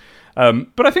move.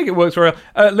 But I think it works very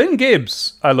well. Lynn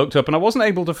Gibbs, I looked up, and I wasn't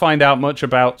able to find out much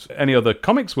about any other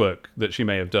comics work that she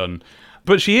may have done.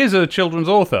 But she is a children's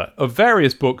author of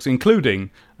various books,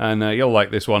 including, and you'll like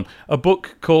this one, a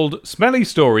book called Smelly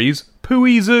Stories,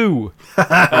 Pooey Zoo.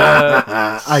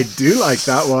 I do like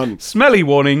that one. Smelly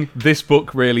warning, this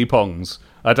book really pongs.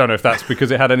 I don't know if that's because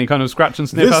it had any kind of scratch and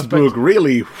sniff This aspect. book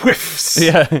really whiffs.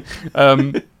 Yeah.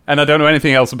 And I don't know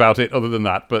anything else about it other than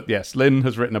that. But yes, Lynn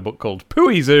has written a book called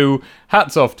Pooey Zoo.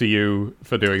 Hats off to you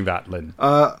for doing that, Lynn.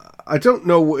 I don't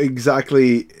know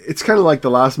exactly. It's kind of like the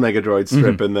last Megadroid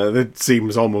strip in that it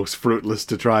seems almost fruitless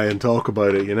to try and talk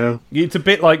about it, you know? It's a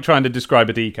bit like trying to describe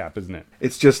a decap, isn't it?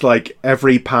 It's just like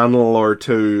every panel or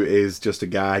two is just a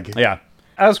gag. Yeah.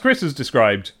 As Chris has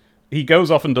described, he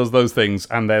goes off and does those things,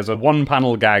 and there's a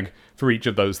one-panel gag for each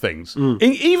of those things.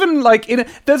 Even like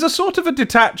there's a sort of a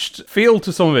detached feel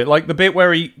to some of it, like the bit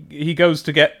where he goes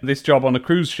to get this job on a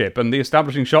cruise ship, and the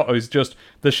establishing shot is just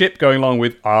the ship going along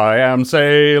with "I am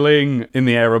sailing" in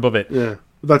the air above it. Yeah.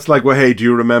 That's like, well, hey, do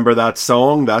you remember that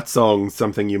song? That song's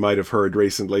something you might have heard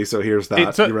recently, so here's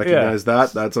that. You recognize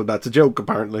that? That's a joke,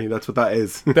 apparently. That's what that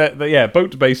is. Yeah,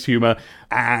 boat-based humour,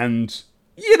 and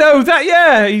you know,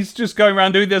 he's just going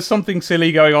around doing, there's something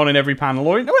silly going on in every panel,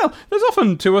 or, well, there's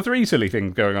often 2 or 3 silly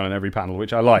things going on in every panel,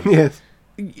 which I like. Yes.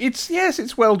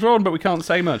 It's well drawn, but we can't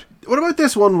say much. What about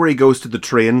this one where he goes to the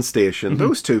train station?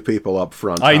 Those 2 people up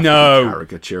front I have to know. be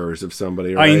caricatures of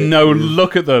somebody, right? I know,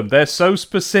 look at them. They're so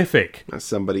specific. As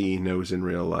somebody he knows in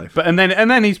real life. But and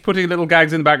then he's putting little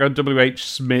gags in the background, W.H.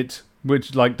 Smith,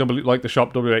 which like the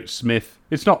shop W.H. Smith.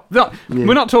 It's not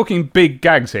we're not talking big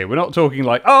gags here. We're not talking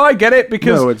like, oh, I get it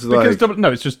because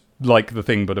it's just like the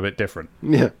thing but a bit different.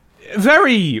 Yeah.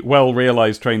 Very well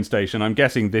realized train station. I'm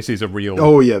guessing this is a real.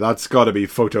 Oh yeah, that's got to be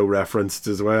photo referenced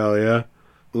as well. Yeah,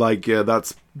 like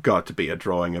that's got to be a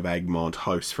drawing of Egmont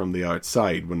House from the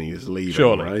outside when he's leaving.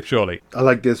 Surely. I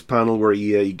like this panel where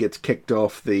he gets kicked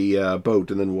off the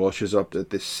boat and then washes up at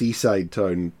this seaside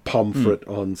town, Pomfret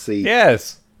on Sea.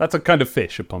 Yes. That's a kind of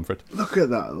fish, a pomfret. Look at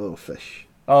that little fish.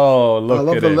 Oh, look at it.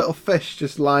 I love the little fish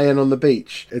just lying on the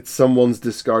beach. It's someone's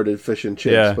discarded fish and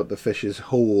chips, but the fish is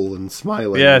whole and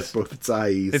smiling with both its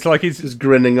eyes. It's like he's just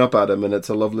grinning up at him, and it's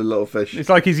a lovely little fish. It's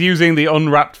like he's using the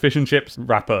unwrapped fish and chips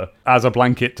wrapper as a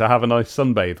blanket to have a nice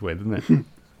sunbathe with, isn't it?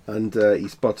 And he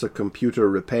spots a computer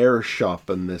repair shop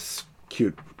and this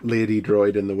cute lady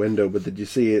droid in the window, but did you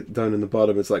see it down in the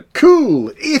bottom? It's like,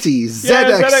 cool, 80s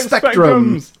ZX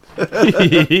Spectrum.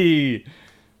 the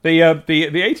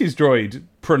 80s droid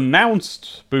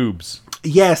pronounced boobs.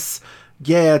 Yes.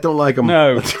 Yeah, I don't like them.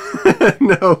 No.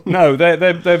 No,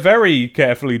 they're very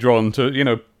carefully drawn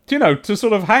to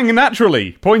sort of hang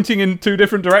naturally, pointing in 2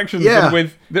 different directions and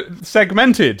with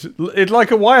segmented,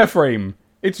 like a wireframe.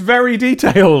 It's very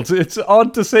detailed. It's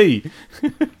odd to see.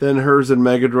 Then hers and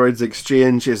Megadroid's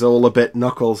exchange is all a bit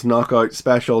Knuckles Knockout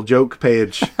special joke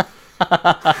page.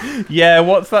 Yeah,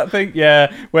 what's that thing?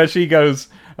 Yeah, where she goes,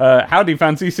 how do you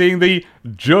fancy seeing the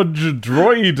Judge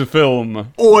Droid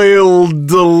film? Oiled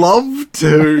love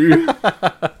to.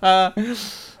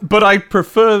 But I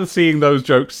prefer seeing those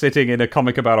jokes sitting in a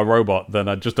comic about a robot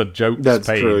than just a jokes That's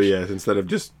page. true, yes, instead of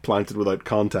just planted without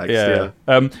context. Yeah.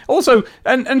 Also,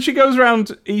 and she goes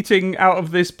around eating out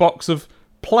of this box of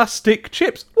plastic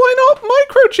chips. Why not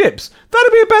microchips?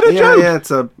 That'd be a better joke. Yeah, it's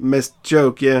a missed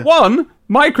joke, yeah. 1,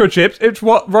 microchips, it's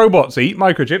what robots eat,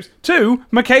 microchips. 2,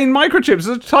 McCain microchips is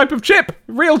a type of chip.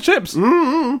 Real chips.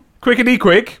 Mm-hmm. Quickety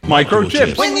quick,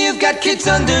 microchips. When you've got kids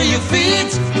under your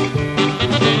feet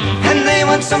and they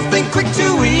want something quick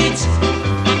to eat,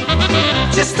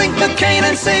 just think McCain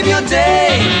and save your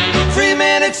day. 3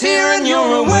 minutes here and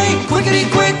you're awake. Quickety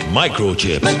quick,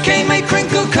 microchips. McCain may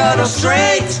crinkle, cut or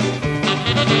straight.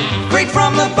 Great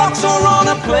from the box or on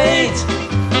a plate.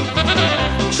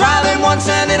 Try them once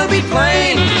and it'll be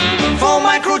plain. 4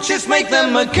 microchips make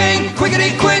them McCain.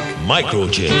 Quickety quick,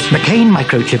 microchips. McCain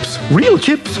microchips. Real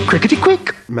chips. Crickety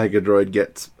quick. Megadroid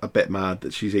gets a bit mad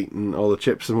that she's eaten all the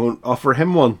chips and won't offer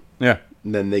him one. Yeah.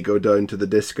 And then they go down to the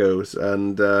discos,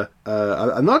 and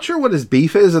I'm not sure what his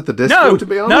beef is at the disco, to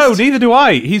be honest. No, neither do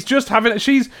I. He's just having...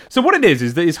 So what it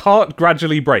is that his heart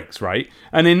gradually breaks, right?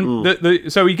 And in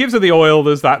so he gives her the oil,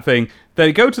 there's that thing.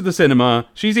 They go to the cinema,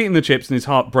 she's eating the chips, and his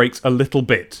heart breaks a little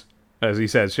bit. As he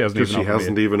says, she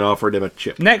hasn't even offered him a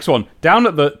chip. Next one, down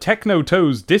at the Techno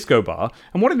Toes disco bar,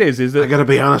 and what it is that... I gotta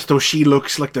be honest, though, she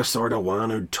looks like the sort of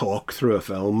one who'd talk through a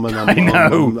film, and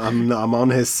I'm on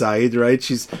his side, right?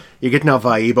 You're getting a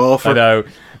vibe off her.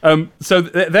 I know. So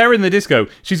they're in the disco.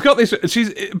 She's got this...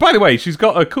 By the way, she's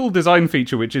got a cool design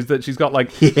feature, which is that she's got,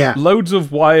 like, loads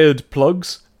of wired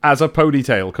plugs as a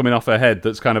ponytail coming off her head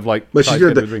that's kind of like... But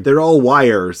they're all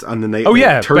wires, and then they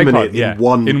terminate in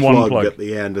one plug at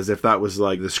the end, as if that was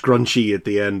like the scrunchie at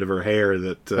the end of her hair.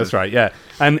 That's right, yeah.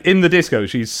 And in the disco,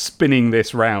 she's spinning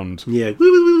this round. Yeah,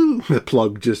 the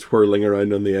plug just whirling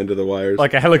around on the end of the wires.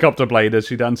 Like a helicopter blade as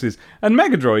she dances. And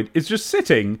Megadroid is just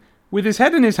sitting with his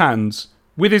head in his hands,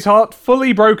 with his heart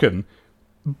fully broken.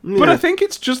 But I think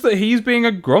it's just that he's being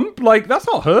a grump. Like, that's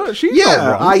not her. She's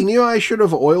not wrong. I knew I should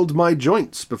have oiled my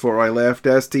joints before I left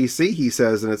STC, he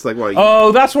says, and it's like, well...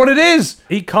 Oh, that's what it is!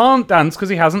 He can't dance because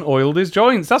he hasn't oiled his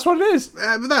joints. That's what it is.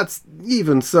 But that's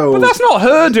even so... But that's not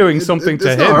her doing something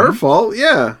to him. It's not her fault,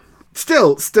 yeah.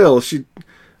 Still, she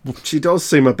does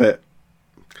seem a bit...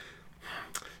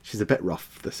 She's a bit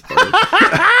rough, this bird.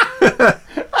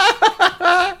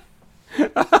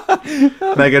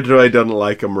 Megadroid doesn't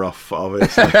like him rough,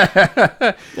 obviously.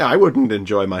 Yeah, I wouldn't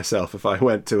enjoy myself if I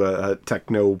went to a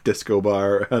techno disco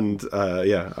bar and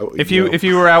If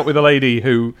you were out with a lady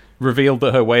who revealed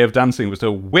that her way of dancing was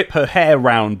to whip her hair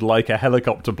round like a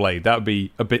helicopter blade, that would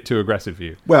be a bit too aggressive for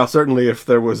you. Well, certainly if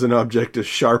there was an object as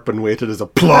sharp and weighted as a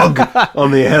plug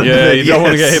on the end of it. You don't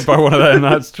want to get hit by one of them,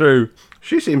 that's true.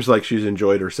 She seems like she's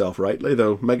enjoyed herself rightly,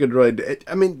 though. Megadroid,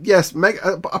 yes,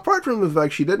 apart from the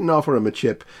fact she didn't offer him a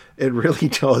chip, it really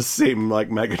does seem like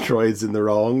Megadroid's in the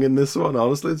wrong in this one,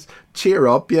 honestly. Cheer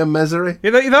up, you misery.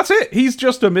 Yeah, that's it. He's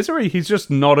just a misery. He's just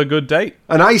not a good date.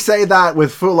 And I say that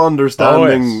with full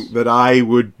understanding that I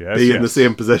would be in the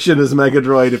same position as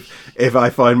Megadroid if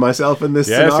I found myself in this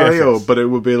scenario. But it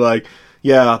would be like...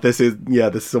 Yeah, this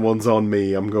someone's on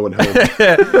me. I'm going home.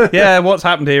 Yeah, what's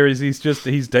happened here is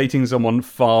he's dating someone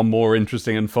far more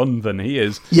interesting and fun than he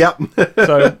is. Yep.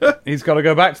 So he's got to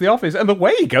go back to the office. And the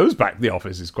way he goes back to the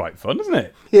office is quite fun, isn't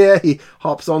it? Yeah, he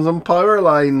hops on some power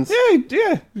lines.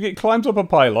 Yeah. He climbs up a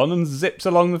pylon and zips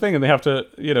along the thing, and they have to,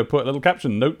 put a little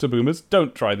caption, note to boomers,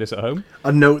 don't try this at home.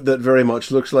 A note that very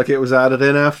much looks like it was added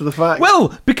in after the fact.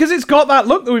 Well, because it's got that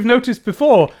look that we've noticed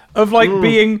before of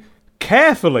being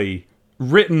carefully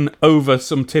written over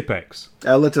some Tipp-Ex.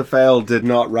 Elitafel did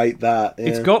not write that. Yeah.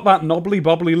 It's got that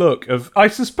knobbly-bobbly look of... I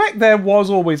suspect there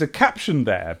was always a caption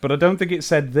there, but I don't think it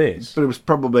said this. But it was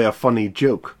probably a funny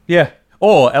joke. Yeah.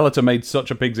 Or Elita made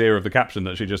such a pig's ear of the caption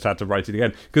that she just had to write it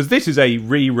again. Because this is a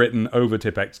rewritten over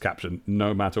Tipp-Ex caption,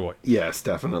 no matter what. Yes,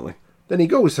 definitely. Then he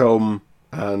goes home,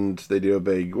 and they do a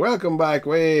big welcome back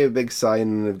wave, big sign,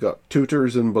 and they've got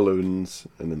tutors and balloons,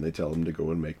 and then they tell him to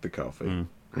go and make the coffee.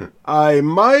 I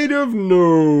might have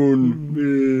known.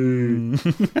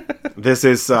 This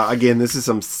is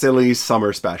some silly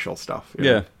summer special stuff.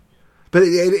 Yeah. But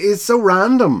it is so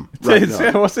random.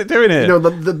 What's it doing here?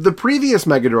 The previous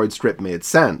Megadroid strip made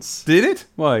sense. Did it?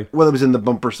 Why? Well, it was in the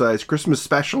bumper-sized Christmas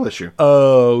special issue.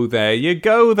 Oh, there you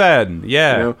go then.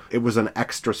 Yeah. It was an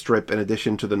extra strip in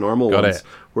addition to the normal ones.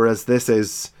 Whereas this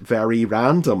is very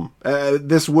random.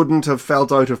 This wouldn't have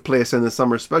felt out of place in the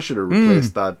summer special to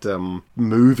replace that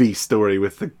movie story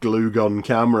with the glue gun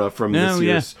camera from this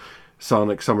year's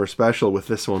Sonic Summer Special with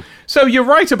this one. So you're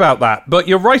right about that, but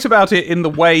you're right about it in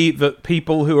the way that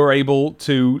people who are able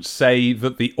to say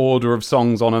that the order of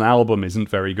songs on an album isn't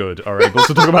very good are able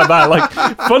to talk about that. Like,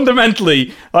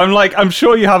 fundamentally, I'm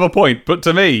sure you have a point, but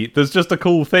to me, there's just a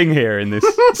cool thing here in this,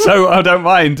 so I don't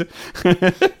mind.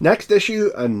 Next issue,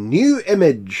 a new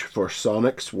image for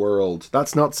Sonic's World.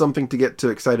 That's not something to get too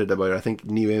excited about. I think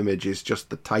new image is just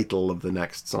the title of the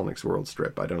next Sonic's World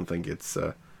strip. I don't think it's...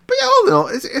 But yeah, all in all,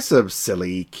 it's a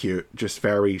silly, cute, just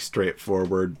very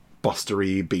straightforward,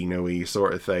 bustery, Beano-y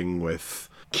sort of thing with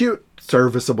cute,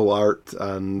 serviceable art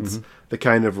and the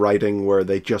kind of writing where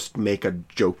they just make a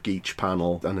joke each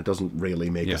panel and it doesn't really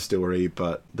make a story,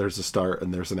 but there's a start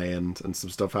and there's an end and some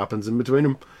stuff happens in between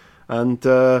them. And,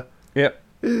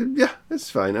 it's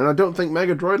fine. And I don't think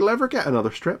Megadroid will ever get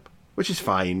another strip, which is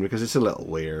fine because it's a little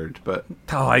weird, but...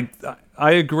 Oh,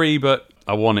 I agree, but...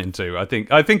 I want him to. I think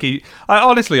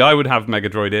honestly, I would have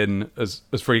Megadroid in as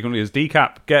frequently as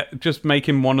Decap. Make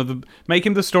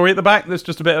him the story at the back. That's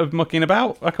just a bit of mucking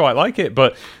about. I quite like it,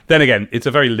 but then again, it's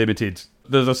a very limited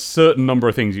There's a certain number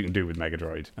of things you can do with Mega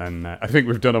Droid, and I think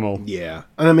we've done them all. Yeah.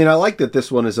 And I mean, I like that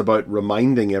this one is about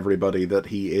reminding everybody that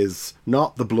he is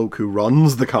not the bloke who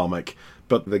runs the comic,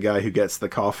 but the guy who gets the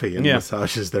coffee and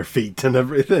massages their feet and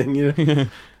everything, you know?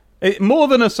 More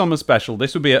than a summer special,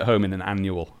 this would be at home in an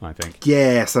annual, I think.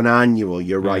 Yes, an annual.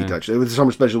 You're right, actually. The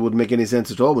summer special wouldn't make any sense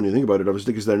at all when you think about it,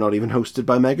 obviously, because they're not even hosted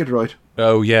by Mega Droid.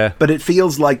 Oh, yeah. But it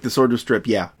feels like the sort of strip,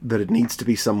 that it needs to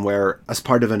be somewhere as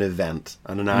part of an event.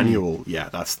 And an annual,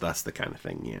 that's the kind of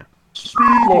thing,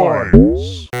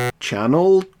 Speedlines.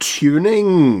 Channel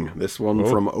tuning. This one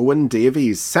from Owen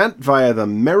Davies, sent via the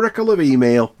miracle of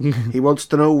email. He wants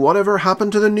to know whatever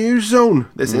happened to the News Zone.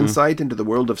 This insight into the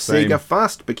world of Sega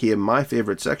fast became my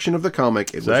favourite section of the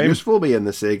comic. It was useful being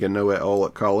the Sega know-it-all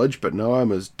at college, but now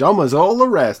I'm as dumb as all the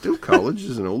rest. Oh, college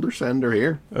is an older sender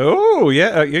here. Oh,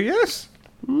 yeah, yes.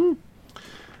 Mega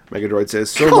Droid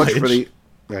says, so much for the...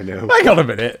 I know. Hang on a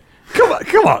minute. Come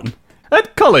on.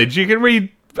 At college, you can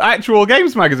read actual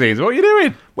games magazines. What are you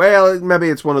doing? Well, maybe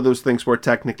it's one of those things where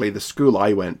technically the school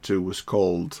I went to was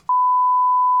called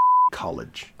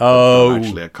college. Oh. Not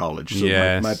actually a college. So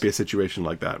it might be a situation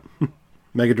like that.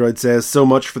 Mega Droid says, so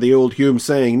much for the old Hume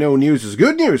saying, no news is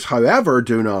good news. However,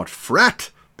 do not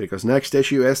fret, because next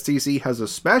issue STC has a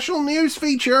special news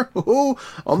feature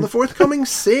on the forthcoming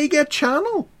Sega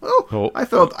channel. I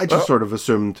just sort of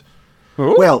assumed...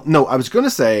 Well, no, I was going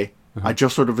to say... I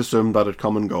just sort of assumed that had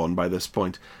come and gone by this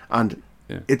point. And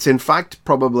it's in fact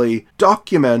probably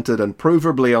documented and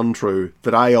provably untrue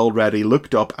that I already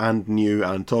looked up and knew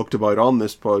and talked about on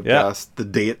this podcast the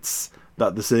dates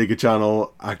that the Sega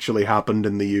Channel actually happened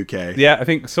in the UK. Yeah, I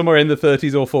think somewhere in the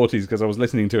 30s or 40s, because I was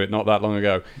listening to it not that long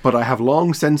ago. But I have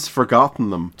long since forgotten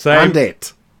them. Same. And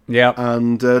it. Yeah.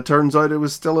 And turns out it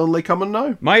was still only coming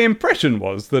now. My impression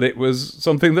was that it was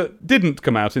something that didn't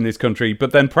come out in this country,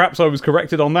 but then perhaps I was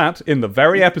corrected on that in the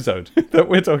very episode that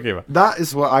we're talking about. That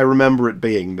is what I remember it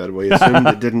being, that we assumed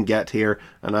it didn't get here,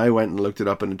 and I went and looked it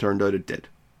up and it turned out it did.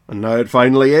 And now it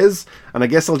finally is, and I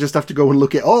guess I'll just have to go and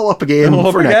look it all up again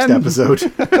next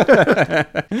episode.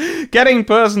 Getting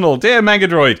personal. Dear Mega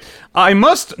Droid, I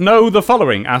must know the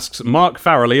following, asks Mark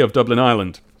Farrelly of Dublin,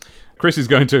 Ireland. Chris is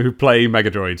going to play Mega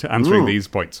Droid, answering these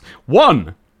points.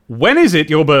 1. When is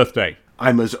it your birthday?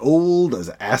 I'm as old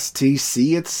as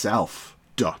STC itself. ...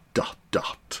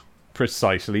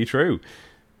 Precisely true.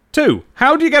 2.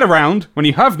 How do you get around when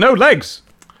you have no legs?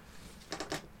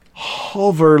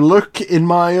 Hover, look in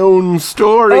my own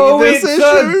story. It's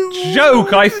a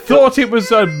joke. I thought it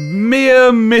was a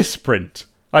mere misprint.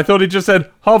 I thought it just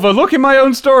said, hover, look in my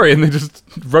own story, and they just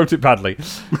wrote it badly.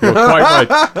 You're quite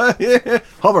right.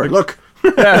 Hover, look.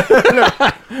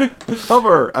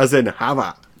 Hover, as in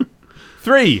hava.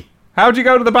 3. How'd you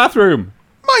go to the bathroom?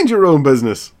 Mind your own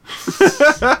business.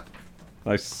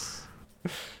 Nice.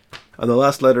 And the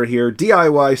last letter here,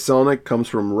 DIY Sonic, comes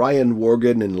from Ryan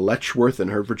Worgan in Letchworth in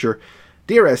Hertfordshire.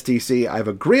 Dear STC, I have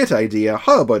a great idea.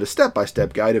 How about a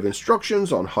step-by-step guide of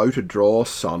instructions on how to draw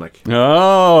Sonic?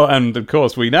 Oh, and of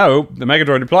course we know, the Mega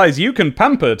Droid replies, you can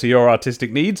pamper to your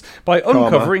artistic needs by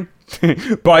uncovering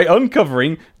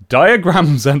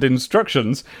diagrams and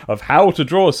instructions of how to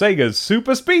draw Sega's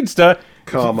Super Speedster,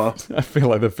 I feel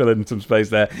like they're filling some space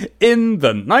there, in the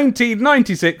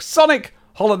 1996 Sonic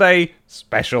Holiday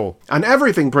Special. And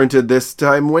everything printed this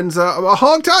time wins a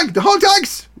hog tag. The hog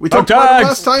tags! We talked about it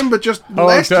last time, but just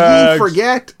lest ye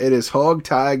forget, it is hog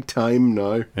tag time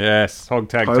now. Yes, hog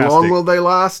tag. How long will they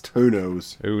last? Who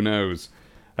knows? Who knows?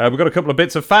 We've got a couple of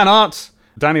bits of fan art.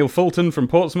 Daniel Fulton from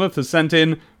Portsmouth has sent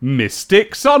in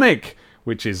Mystic Sonic,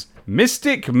 which is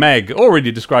Mystic Meg,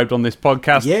 already described on this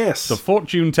podcast. Yes. The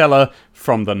fortune teller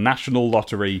from the National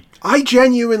Lottery. I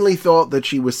genuinely thought that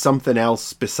she was something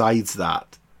else besides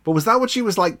that. But was that what she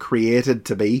was, like, created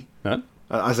to be? Huh?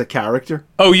 As a character?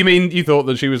 Oh, you mean you thought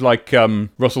that she was like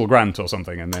Russell Grant or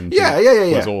something, and then she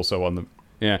was also on the...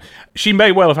 Yeah. She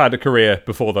may well have had a career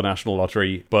before the National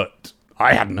Lottery, but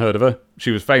I hadn't heard of her. She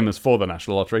was famous for the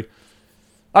National Lottery.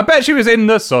 I bet she was in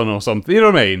The Sun or something, you know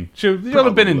what I mean? She would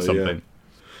have been in something. Yeah.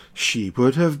 She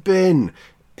would have been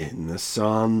in The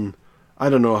Sun. I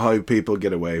don't know how people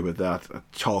get away with that,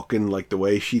 talking like the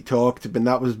way she talked, but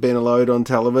that was being allowed on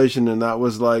television, and that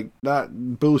was like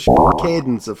that bullshit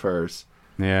cadence of hers.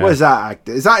 Yeah. What is that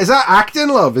acting? Is that acting,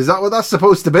 love? Is that what that's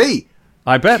supposed to be?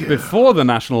 I bet before the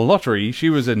National Lottery,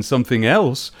 she was in something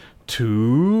else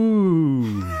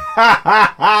too.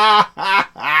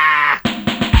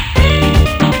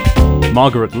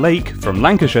 Margaret Lake from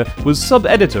Lancashire was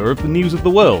sub-editor of the News of the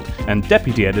World and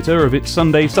deputy editor of its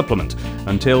Sunday supplement,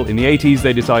 until in the 80s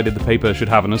they decided the paper should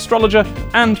have an astrologer,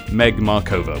 and Meg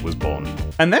Markova was born.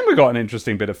 And then we got an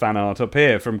interesting bit of fan art up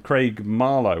here from Craig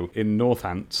Marlowe in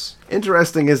Northants.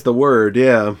 Interesting is the word,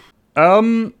 yeah.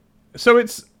 The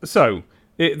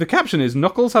caption is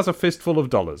Knuckles has a fistful of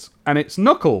dollars, and it's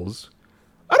Knuckles.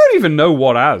 I don't even know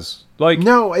what as.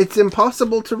 No, it's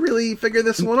impossible to really figure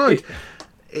this one out.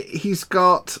 He's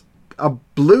got a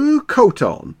blue coat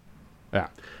on. Yeah.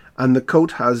 And the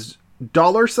coat has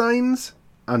dollar signs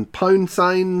and pound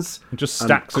signs, just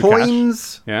stacks and of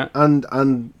coins, cash. Yeah.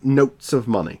 and notes of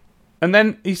money. And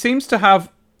then he seems to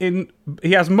have he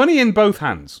has money in both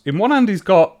hands. In one hand he's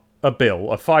got a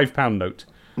bill, a £5 note.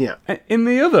 Yeah. In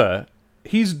the other,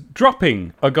 he's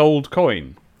dropping a gold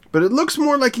coin. But it looks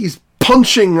more like he's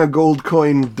punching a gold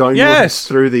coin downwards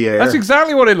through the air. That's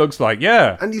exactly what it looks like,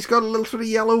 yeah. And he's got a little sort of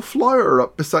yellow flower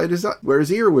up beside where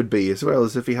his ear would be, as well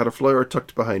as if he had a flower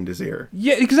tucked behind his ear.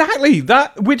 Yeah, exactly.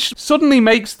 That, which suddenly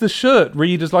makes the shirt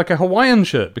read as like a Hawaiian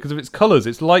shirt because of its colours.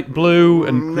 It's light blue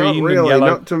and green not really, and yellow.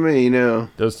 Not to me, no.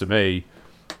 Does to me.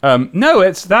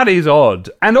 That is odd.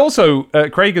 And also,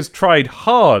 Craig has tried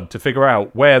hard to figure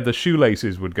out where the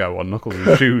shoelaces would go on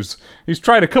Knuckles' shoes. He's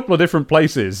tried a couple of different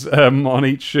places on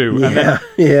each shoe. And then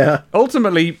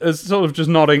ultimately has sort of just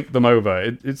not inked them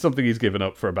over. It's something he's given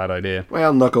up for a bad idea.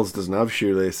 Well, Knuckles doesn't have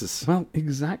shoelaces. Well,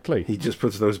 exactly. He just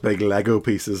puts those big Lego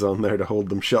pieces on there to hold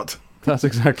them shut. That's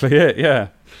exactly it, yeah.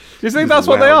 Do you think that's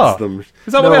what they are?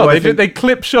 Is that what they are? They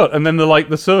clip shut and then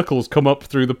the circles come up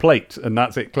through the plate and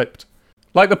that's it clipped.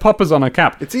 Like the poppers on a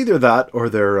cap. It's either that or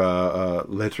they're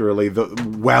literally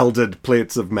the welded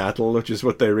plates of metal, which is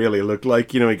what they really look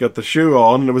like. You know, he got the shoe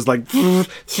on and it was like... and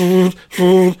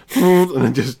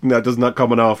it just does not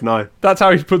coming off now. That's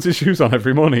how he puts his shoes on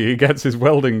every morning. He gets his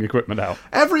welding equipment out.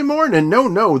 Every morning?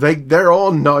 No. They're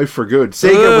on now for good.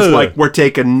 Sega was like, we're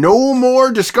taking no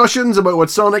more discussions about what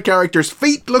Sonic characters'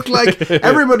 feet look like.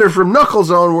 Everybody from Knuckles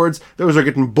onwards, those are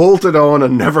getting bolted on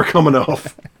and never coming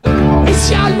off. It's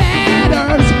your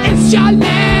letters, it's your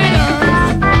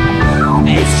letters.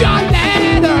 It's your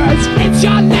letters, it's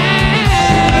your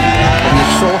letters. Have you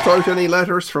sought out any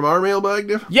letters from our mailbag,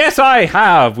 Dave? Yes, I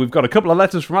have. We've got a couple of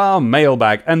letters from our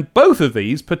mailbag, and both of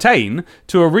these pertain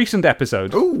to a recent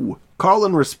episode. Ooh, call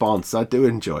and response. I do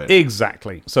enjoy it.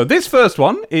 Exactly. So this first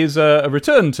one is a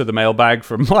return to the mailbag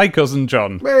from my cousin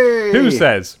John, who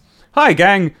says, "Hi,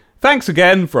 gang. Thanks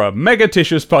again for a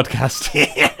megatitious podcast.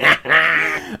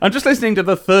 I'm just listening to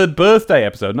the 3rd birthday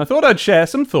episode, and I thought I'd share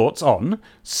some thoughts on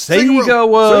Sega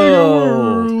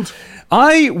World.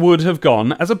 I would have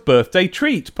gone as a birthday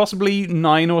treat, possibly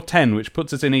 9 or 10, which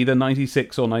puts us in either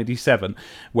 96 or 97,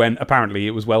 when apparently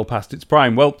it was well past its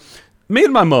prime. Well, me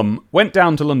and my mum went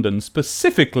down to London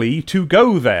specifically to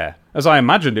go there, as I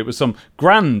imagined it was some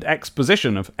grand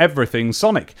exposition of everything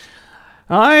Sonic.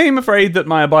 I'm afraid that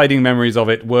my abiding memories of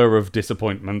it were of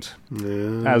disappointment,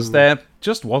 as there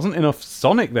just wasn't enough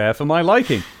Sonic there for my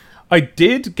liking. I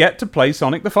did get to play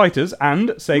Sonic the Fighters and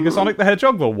Sega Sonic the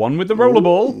Hedgehog, the one with the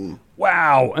rollerball.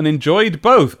 Wow, and enjoyed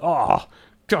both. Oh,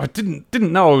 God, I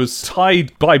didn't know I was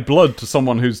tied by blood to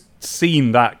someone who's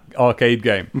seen that arcade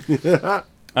game.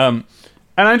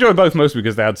 And I enjoyed both mostly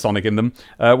because they had Sonic in them.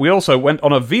 We also went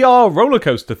on a VR roller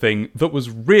coaster thing that was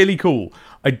really cool.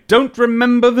 I don't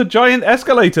remember the giant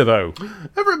escalator, though.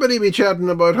 Everybody be chatting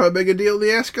about how big a deal the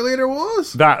escalator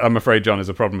was. That, I'm afraid, John, is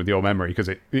a problem with your memory, because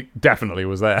it definitely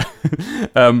was there.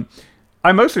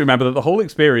 I mostly remember that the whole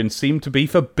experience seemed to be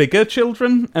for bigger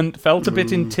children and felt a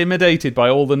bit intimidated by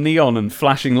all the neon and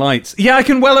flashing lights. Yeah, I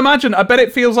can well imagine. I bet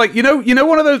it feels like, you know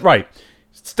one of those... Right.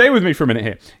 Stay with me for a minute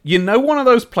here. You know one of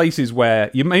those places where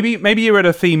you maybe you're at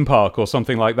a theme park or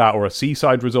something like that, or a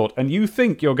seaside resort, and you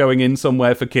think you're going in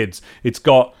somewhere for kids. It's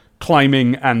got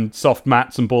climbing and soft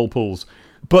mats and ball pools,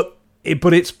 but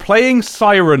it's playing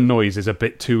siren noises a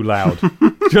bit too loud. Do you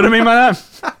know what I mean by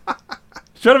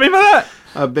that?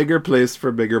 A bigger place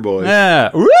for bigger boys.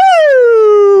 Yeah.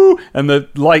 Woo! And the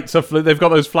lights are they've got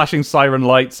those flashing siren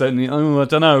lights, and I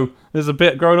don't know. There's a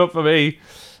bit grown up for me.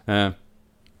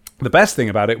 The best thing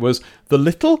about it was the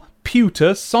little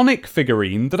pewter Sonic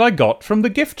figurine that I got from the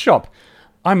gift shop.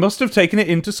 I must have taken it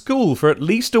into school for at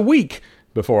least a week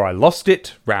before I lost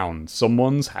it round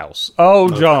someone's house.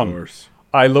 Oh, John,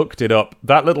 I looked it up.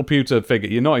 That little pewter figure,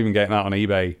 you're not even getting that on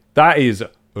eBay. That is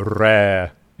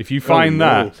rare. If you find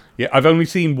that, yeah, I've only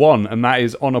seen one, and that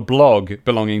is on a blog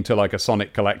belonging to like a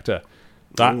Sonic collector.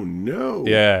 That, oh no.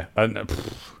 Yeah. And,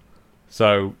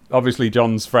 so, obviously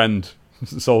John's friend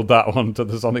sold that one to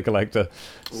the Sonic collector.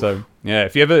 So, yeah,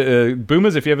 if you ever,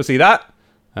 boomers, if you ever see that,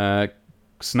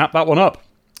 snap that one up.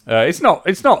 It's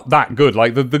not that good.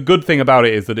 Like the good thing about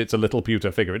it is that it's a little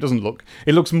pewter figure.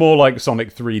 It looks more like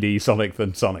Sonic 3D Sonic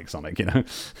than Sonic, you know.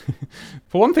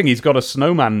 For one thing, he's got a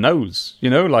snowman nose, you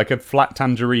know, like a flat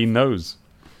tangerine nose.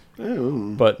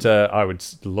 Oh. But I would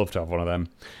love to have one of them.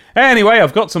 Anyway,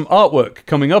 I've got some artwork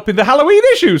coming up in the Halloween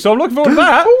issue, so I'm looking forward to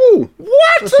that. Oh,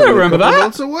 what? I don't remember that.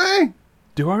 Months away.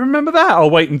 Do I remember that? I'll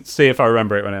wait and see if I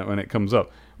remember it when it comes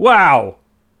up. Wow.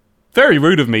 Very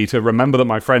rude of me to remember that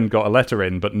my friend got a letter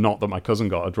in, but not that my cousin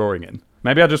got a drawing in.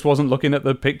 Maybe I just wasn't looking at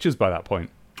the pictures by that point.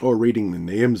 Or reading the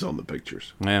names on the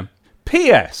pictures. Yeah.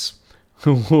 P.S.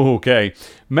 Okay.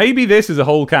 Maybe this is a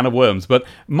whole can of worms, but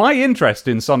my interest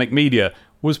in Sonic media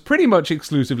was pretty much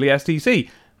exclusively STC.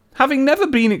 Having never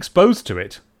been exposed to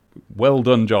it, well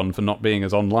done, John, for not being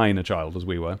as online a child as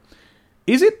we were,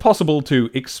 is it possible to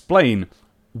explain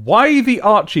why the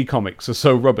Archie comics are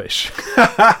so rubbish?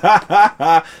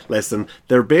 Listen,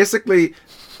 they're basically,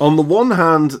 on the one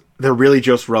hand, they're really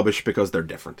just rubbish because they're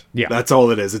different. Yeah. That's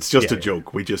all it is. It's just a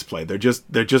joke we just play. They're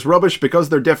just rubbish because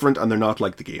they're different and they're not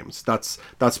like the games. That's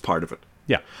part of it.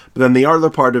 Yeah. But then the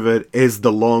other part of it is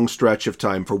the long stretch of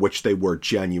time for which they were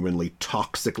genuinely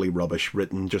toxically rubbish,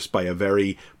 written just by a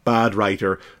very bad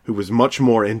writer who was much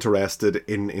more interested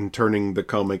in turning the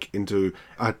comic into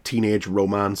a teenage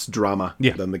romance drama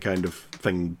than the kind of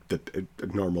thing that a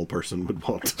normal person would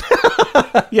want.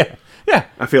 Yeah.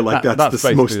 I feel like that's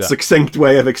the most that. succinct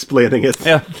way of explaining it.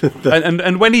 Yeah.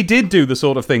 and when he did do the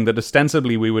sort of thing that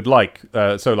ostensibly we would like,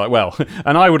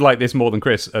 and I would like this more than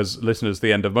Chris, as listeners to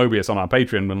the end of Mobius on our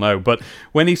Patreon will know, but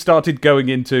when he started going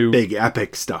into big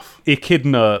epic stuff,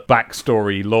 Echidna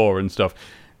backstory lore and stuff,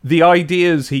 the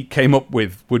ideas he came up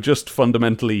with were just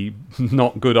fundamentally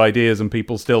not good ideas, and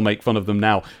people still make fun of them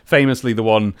now. Famously, the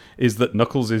one is that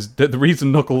the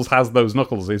reason Knuckles has those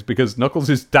knuckles is because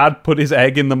Knuckles' dad put his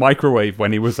egg in the microwave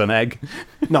when he was an egg.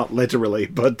 Not literally,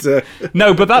 but...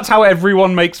 No, but that's how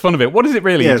everyone makes fun of it. What is it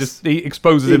really? Yes. He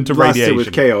exposes him to radiation.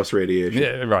 With chaos radiation.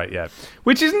 Yeah, right, yeah.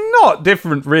 Which is not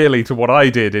different, really, to what I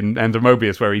did in End of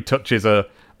Mobius, where he touches a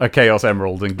Chaos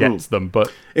Emerald and gets them,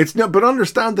 but it's not. But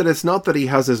understand that it's not that he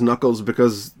has his knuckles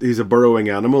because he's a burrowing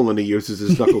animal and he uses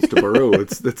his knuckles to burrow.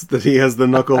 It's that he has the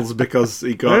knuckles because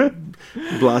he got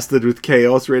blasted with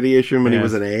chaos radiation when he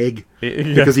was an egg.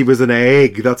 Because he was an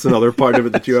egg. That's another part of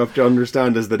it that you have to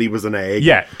understand, is that he was an egg.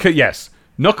 Yeah. Yes.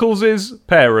 Knuckles'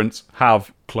 parents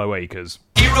have cloacas.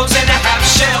 Heroes in a half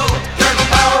shell, thermal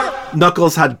power.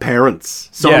 Knuckles had parents.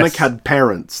 Sonic had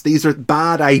parents. These are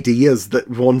bad ideas that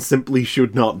one simply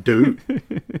should not do.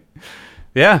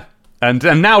 Yeah. And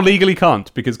now legally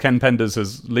can't, because Ken Penders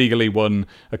has legally won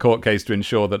a court case to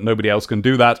ensure that nobody else can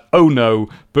do that. Oh no,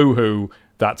 boo-hoo,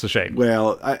 that's a shame.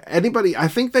 Well, I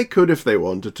think they could if they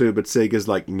wanted to, but Sega's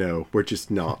like, no, we're just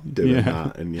not doing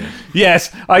that. And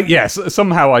Yes,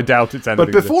 somehow I doubt it's anything.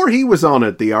 But before he was on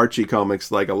it, the Archie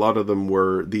comics, like a lot of them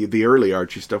were, the early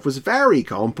Archie stuff was very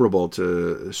comparable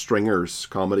to Stringer's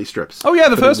comedy strips. Oh yeah,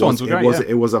 the first ones were great.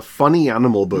 It was a funny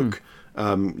animal book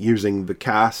using the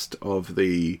cast of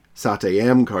the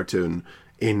Sat.AM cartoon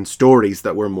in stories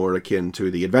that were more akin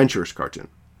to the Adventurers cartoon.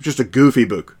 Just a goofy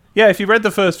book. Yeah, if you read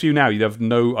the first few now, you'd have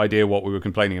no idea what we were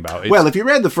complaining about. Well, if you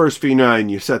read the first few now and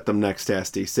you set them next to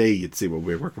SDC, you'd see what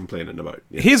we were complaining about.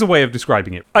 Yeah. Here's a way of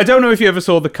describing it. I don't know if you ever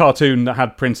saw the cartoon that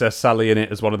had Princess Sally in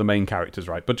it as one of the main characters,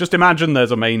 right? But just imagine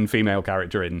there's a main female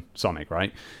character in Sonic,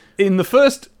 right? In the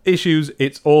first issues,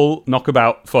 it's all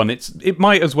knockabout fun. It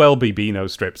might as well be Beano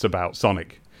strips about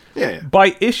Sonic. Yeah.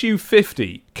 By issue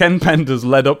 50, Ken Penders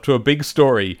led up to a big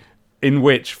story in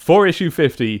which, for issue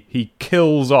 50, he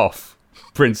kills off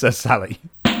Princess Sally.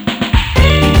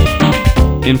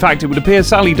 In fact, it would appear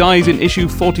Sally dies in issue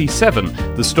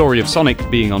 47. The story of Sonic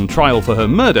being on trial for her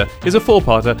murder is a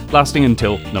four-parter lasting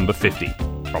until number 50.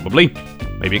 Probably.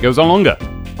 Maybe it goes on longer.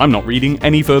 I'm not reading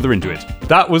any further into it.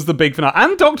 That was the big finale.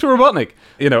 And Dr. Robotnik.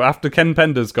 You know, after Ken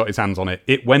Penders got his hands on it,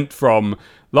 it went from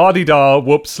la-di-da,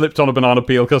 whoops, slipped on a banana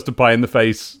peel, custard pie in the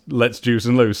face, let's juice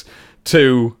and loose,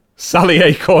 to Sally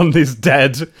Acorn is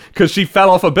dead because she fell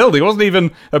off a building. It wasn't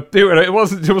even it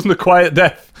wasn't a quiet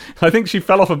death. I think she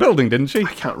fell off a building, didn't she?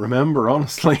 I can't remember,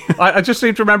 honestly. I just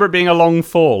seem to remember it being a long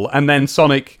fall, and then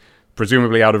Sonic,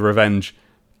 presumably out of revenge,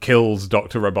 kills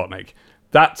Dr. Robotnik.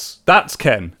 That's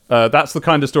Ken. That's the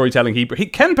kind of storytelling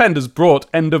Ken Penders brought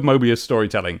End of Mobius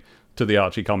storytelling to the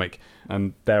Archie comic,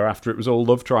 and thereafter it was all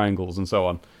love triangles and so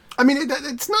on. I mean,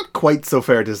 it's not quite so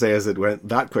fair to say as it went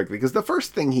that quickly, because the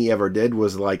first thing he ever did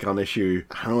was like on issue,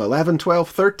 I don't know, 11, 12,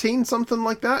 13, something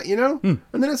like that, you know? And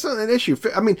then it's an issue,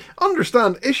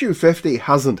 understand, issue 50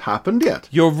 hasn't happened yet.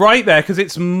 You're right there, because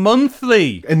it's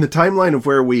monthly. In the timeline of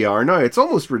where we are now, it's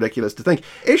almost ridiculous to think.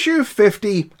 Issue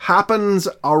 50 happens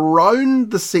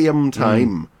around the same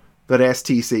time that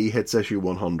STC hits issue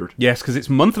 100. Yes, because it's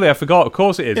monthly, I forgot. Of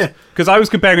course it is. Because I was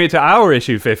comparing it to our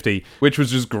issue 50, which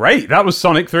was just great. That was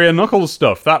Sonic 3 and Knuckles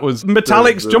stuff. That was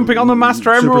Metallics jumping on the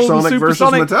Master Emerald Supersonic and versus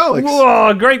Supersonic. Metallics.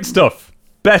 Whoa, great stuff.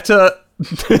 Better.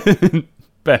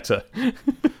 Better.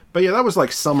 But yeah, that was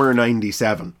like summer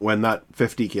 97 when that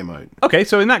 50 came out. Okay,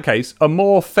 so in that case, a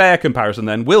more fair comparison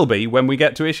then will be when we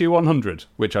get to issue 100,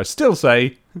 which I still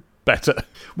say better.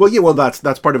 Well, yeah, well, that's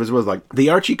part of it as well. Like, the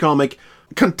Archie comic,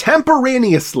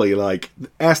 contemporaneously, like,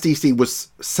 STC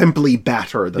was simply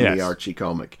better than the Archie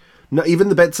comic. No, even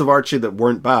the bits of Archie that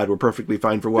weren't bad were perfectly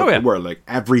fine for what they were. Like,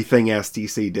 everything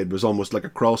STC did was almost like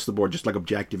across the board, just like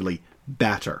objectively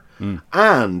better.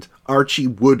 And Archie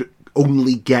would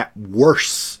only get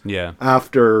worse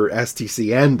after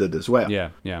STC ended as well. Yeah.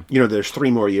 You know, there's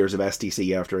 3 more years of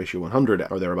STC after issue 100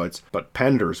 or thereabouts, but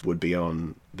Penders would be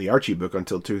on the Archie book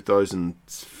until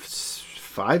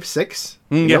 2005, 6,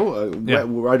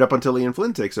 right up until Ian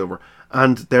Flynn takes over.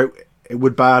 And it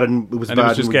was bad and it was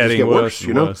just getting worse,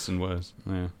 you know? Worse and worse.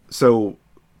 Yeah. So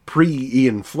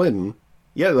pre-Ian Flynn,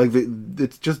 like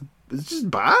it's just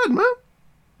bad, man.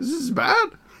 This is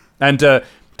bad. And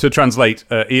to translate,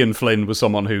 Ian Flynn was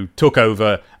someone who took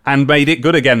over and made it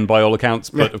good again by all accounts,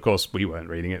 but of course we weren't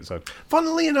reading it. So,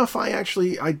 funnily enough,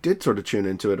 I did sort of tune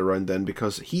into it around then,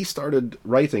 because he started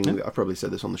writing, I've probably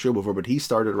said this on the show before, but he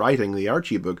started writing the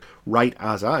Archie book right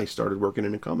as I started working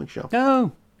in a comic shop.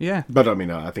 Oh, yeah. But I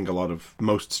mean, I think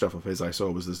most stuff of his I saw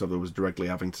was the stuff that was directly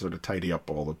having to sort of tidy up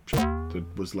all the shit that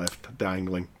was left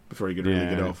dangling before he could really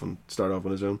get off and start off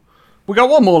on his own. We got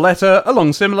one more letter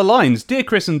along similar lines. Dear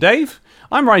Chris and Dave,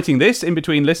 I'm writing this in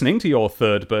between listening to your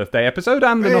 3rd birthday episode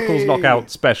and the Knuckles Knockout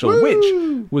special, which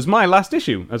was my last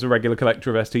issue as a regular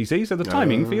collector of STC, so the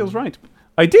timing feels right.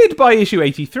 I did buy issue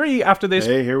 83 after this.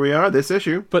 Hey, here we are, this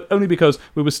issue. But only because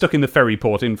we were stuck in the ferry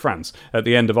port in France at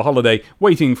the end of a holiday,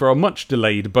 waiting for a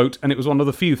much-delayed boat, and it was one of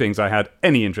the few things I had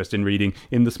any interest in reading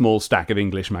in the small stack of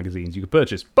English magazines you could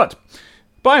purchase. But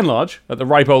by and large, at the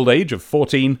ripe old age of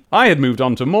 14, I had moved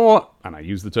on to more, and I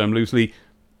use the term loosely,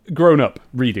 grown-up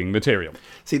reading material.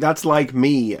 See, that's like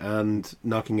me and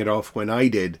knocking it off when I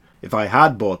did. If I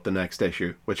had bought the next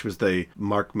issue, which was the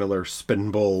Mark Millar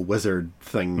Spinball Wizard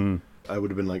thing, I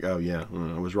would have been like, oh yeah,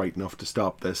 I was right enough to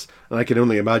stop this. And I can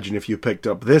only imagine if you picked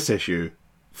up this issue,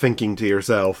 thinking to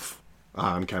yourself,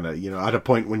 I'm kind of, at a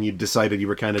point when you decided you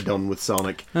were kind of done with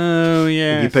Sonic. Oh,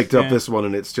 yeah. And you picked up this one,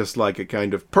 and it's just like a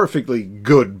kind of perfectly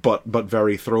good but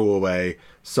very throwaway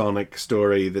Sonic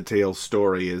story. The Tails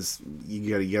story is,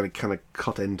 you gotta kind of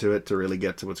cut into it to really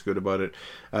get to what's good about it.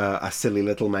 A silly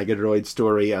little Megadroid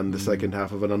story and the second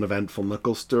half of an uneventful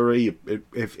Knuckles story.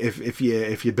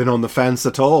 If you'd been on the fence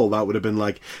at all, that would have been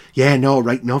like, yeah, no,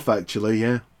 right enough, actually,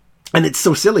 yeah. And it's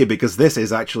so silly because this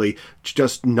is actually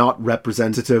just not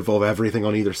representative of everything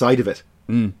on either side of it.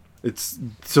 It's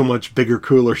so much bigger,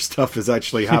 cooler stuff is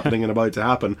actually happening and about to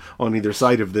happen on either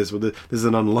side of this. This is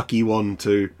an unlucky one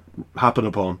to happen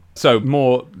upon. So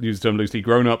more, use the term loosely,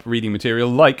 grown-up reading material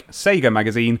like Sega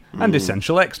Magazine and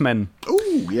Essential X-Men.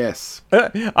 Oh, yes.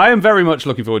 I am very much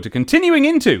looking forward to continuing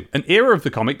into an era of the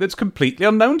comic that's completely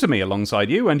unknown to me alongside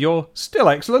you and your still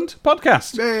excellent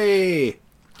podcast. Hey!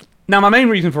 Now, my main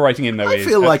reason for writing in, though, is... I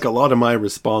feel like a lot of my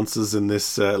responses in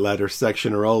this letter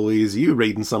section are always you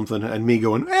reading something and me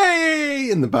going, hey,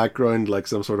 in the background like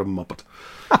some sort of Muppet.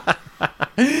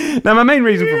 Now, my main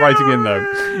reason for writing in,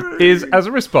 though, is as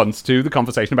a response to the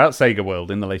conversation about Sega World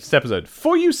in the latest episode.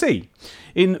 For you see,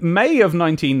 in May of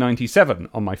 1997,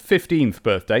 on my 15th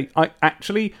birthday, I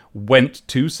actually went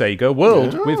to Sega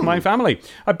World with my family.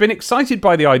 I've been excited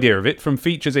by the idea of it from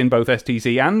features in both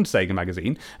STC and Sega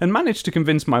Magazine, and managed to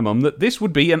convince my mum that this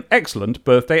would be an excellent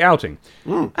birthday outing.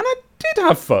 And I did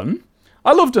have fun.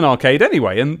 I loved an arcade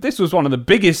anyway, and this was one of the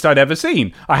biggest I'd ever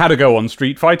seen. I had to go on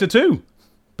Street Fighter 2.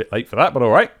 Bit late for that, but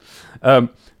alright.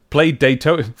 Played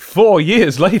Daytona 4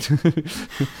 years later.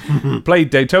 Played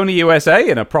Daytona USA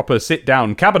in a proper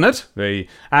sit-down cabinet.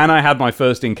 And I had my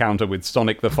first encounter with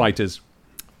Sonic the Fighters.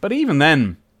 But even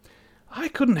then, I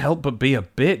couldn't help but be a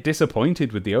bit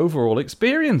disappointed with the overall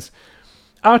experience.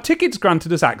 Our tickets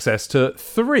granted us access to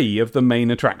 3 of the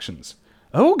main attractions.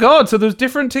 Oh god, so there's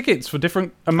different tickets for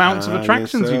different amounts of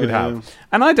attractions you could have. Yeah.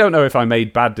 And I don't know if I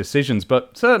made bad decisions,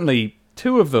 but certainly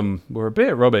 2 of them were a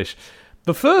bit rubbish.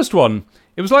 The first one,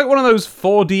 it was like one of those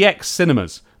 4DX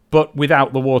cinemas, but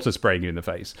without the water spraying you in the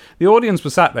face. The audience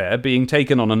was sat there being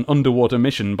taken on an underwater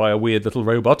mission by a weird little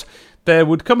robot. There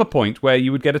would come a point where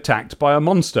you would get attacked by a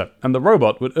monster, and the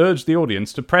robot would urge the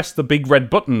audience to press the big red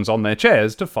buttons on their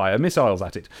chairs to fire missiles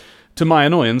at it. To my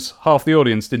annoyance, half the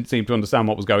audience didn't seem to understand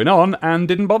what was going on and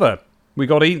didn't bother. We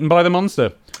got eaten by the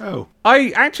monster. Oh.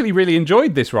 I actually really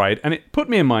enjoyed this ride, and it put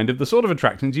me in mind of the sort of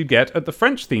attractions you'd get at the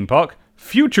French theme park,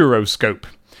 Futuroscope.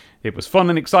 It was fun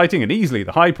and exciting and easily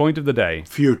the high point of the day.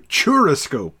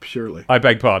 Futuroscope, surely. I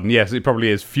beg pardon. Yes, it probably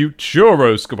is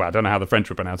Futuroscope. Well, I don't know how the French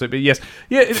would pronounce it, but yes.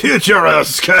 Yeah,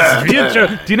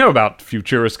 Futuroscope! Do you know about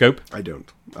Futuroscope? I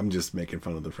don't. I'm just making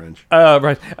fun of the French.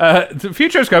 Right. The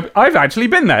Futuroscope, I've actually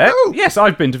been there. Oh. Yes,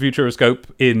 I've been to Futuroscope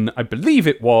in, I believe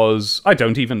it was, I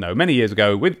don't even know, many years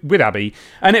ago with Abby.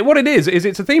 And what it is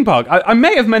it's a theme park. I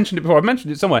may have mentioned it before. I've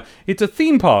mentioned it somewhere. It's a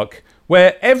theme park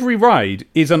where every ride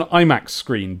is an IMAX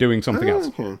screen doing something else.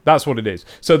 Okay. That's what it is.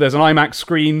 So there's an IMAX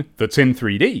screen that's in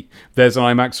 3D. There's an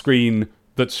IMAX screen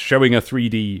that's showing a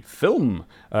 3D film.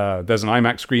 There's an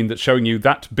IMAX screen that's showing you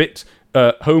that bit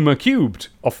Homer cubed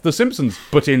off The Simpsons,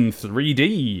 but in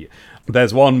 3D.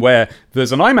 There's one where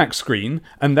there's an IMAX screen,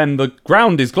 and then the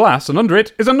ground is glass, and under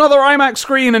it is another IMAX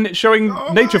screen, and it's showing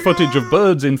nature footage of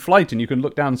birds in flight, and you can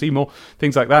look down and see more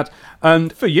things like that.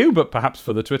 And for you, but perhaps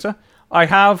for the Twitter, I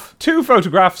have 2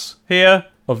 photographs here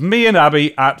of me and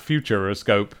Abby at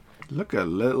Futuroscope. Look at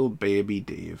little baby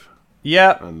Dave.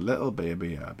 Yeah. And little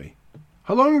baby Abby.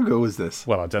 How long ago was this?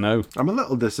 Well, I don't know. I'm a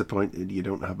little disappointed you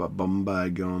don't have a bum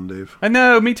bag on, Dave. I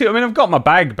know, me too. I mean, I've got my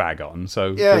bag on,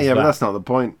 so... Yeah, but that's not the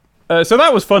point. So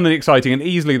that was fun and exciting and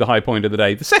easily the high point of the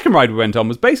day. The second ride we went on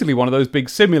was basically one of those big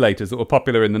simulators that were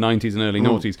popular in the 90s and early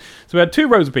noughties. So we had 2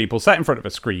 rows of people sat in front of a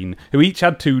screen who each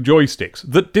had 2 joysticks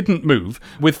that didn't move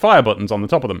with fire buttons on the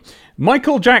top of them.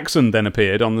 Michael Jackson then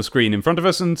appeared on the screen in front of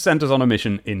us and sent us on a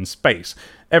mission in space.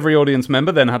 Every audience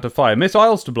member then had to fire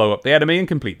missiles to blow up the enemy and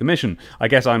complete the mission. I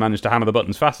guess I managed to hammer the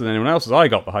buttons faster than anyone else as I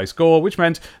got the high score, which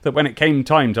meant that when it came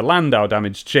time to land our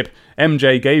damaged ship,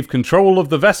 MJ gave control of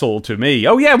the vessel to me.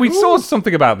 Oh yeah, we saw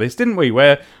something about this, didn't we?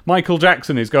 Where Michael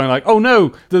Jackson is going like, oh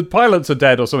no, the pilots are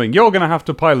dead or something. You're going to have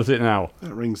to pilot it now.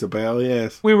 That rings a bell,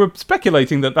 yes. We were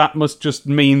speculating that must just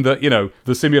mean that,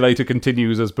 the simulator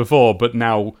continues as before, but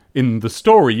now in the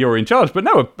story you're in charge. But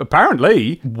no,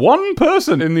 apparently one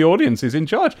person in the audience is in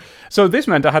charge. So this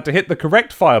meant I had to hit the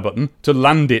correct fire button to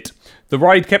land it. The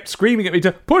ride kept screaming at me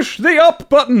to push the up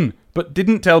button, but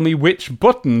didn't tell me which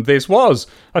button this was.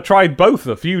 I tried both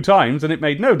a few times and it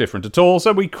made no difference at all,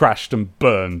 so we crashed and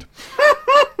burned.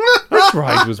 This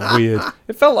ride was weird.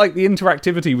 It felt like the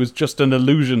interactivity was just an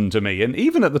illusion to me, and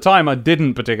even at the time I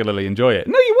didn't particularly enjoy it.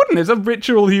 No, you wouldn't. It's a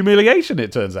ritual humiliation,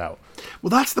 it turns out. Well,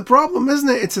 that's the problem, isn't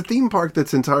it? It's a theme park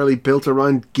that's entirely built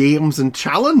around games and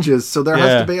challenges, so there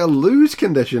has to be a lose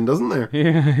condition, doesn't there?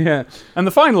 Yeah. And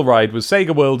the final ride was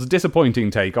Sega World's disappointing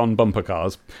take on bumper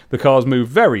cars. The cars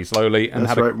moved very slowly and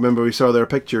That's right. Remember, we saw their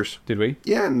pictures. Did we?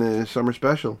 Yeah, in the summer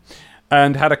special.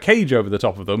 And had a cage over the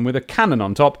top of them with a cannon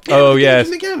on top. Yeah, oh, yes.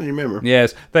 The cannon, remember?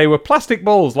 Yes. They were plastic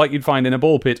balls like you'd find in a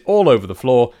ball pit all over the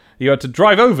floor. You had to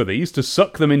drive over these to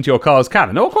suck them into your car's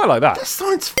cannon. Oh, quite like that. This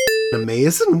sounds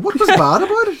amazing. What was bad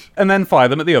about it? And then fire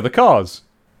them at the other cars.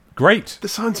 Great.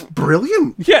 This sounds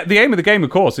brilliant. Yeah, the aim of the game, of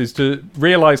course, is to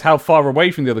realise how far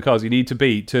away from the other cars you need to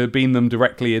be to beam them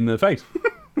directly in the face.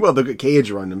 Well, they've got a cage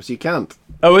around them, so you can't.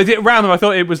 Oh, is it around them? I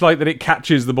thought it was like that it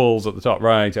catches the balls at the top.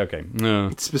 Right, okay. No.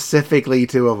 It's specifically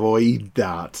to avoid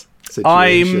that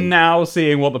situation. I'm now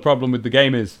seeing what the problem with the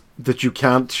game is. That you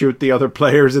can't shoot the other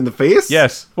players in the face?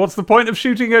 Yes. What's the point of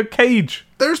shooting a cage?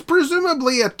 There's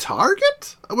presumably a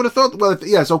target? I would have thought, well,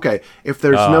 yes, okay. If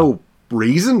there's no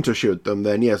reason to shoot them,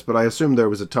 then yes, but I assume there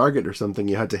was a target or something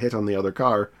you had to hit on the other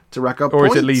car to rack up points. Or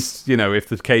it's at least, if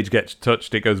the cage gets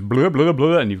touched, it goes blah, blah,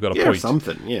 blah, and you've got a point. Yeah,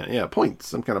 something. Yeah, points.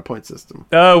 Some kind of point system.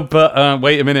 Oh, but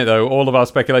wait a minute, though. All of our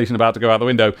speculation about to go out the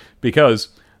window, because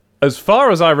as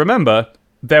far as I remember,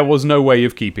 there was no way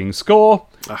of keeping score.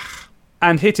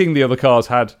 And hitting the other cars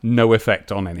had no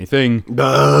effect on anything.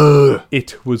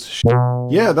 It was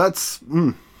Yeah, that's...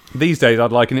 These days,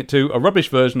 I'd liken it to a rubbish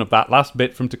version of that last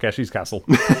bit from Takeshi's Castle.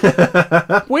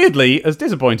 Weirdly, as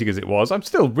disappointing as it was, I'm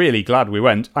still really glad we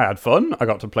went. I had fun, I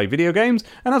got to play video games,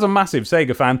 and as a massive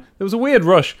Sega fan, there was a weird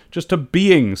rush just to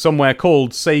being somewhere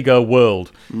called Sega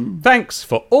World. Thanks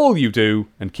for all you do,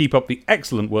 and keep up the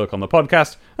excellent work on the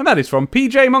podcast. And that is from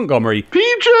PJ Montgomery.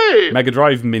 PJ! Mega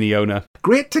Drive mini owner.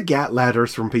 Great to get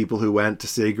letters from people who went to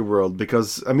Sega World,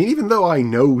 because, I mean, even though I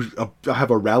know I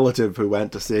have a relative who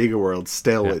went to Sega World,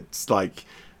 still it's like,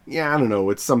 I don't know,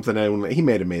 it's something he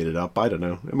may have made it up, I don't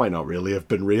know. It might not really have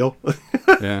been real.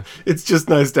 Yeah. It's just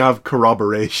nice to have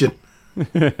corroboration.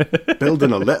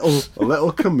 Building a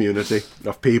little community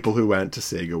of people who went to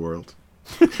Sega World.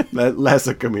 Less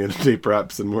a community,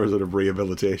 perhaps, and more sort of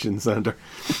rehabilitation centre.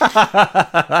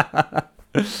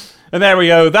 And there we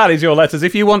go. That is your letters.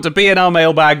 If you want to be in our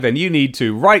mailbag, then you need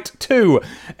to write to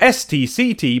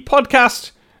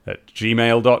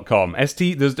stctpodcast@gmail.com.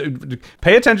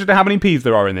 Pay attention to how many P's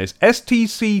there are in this.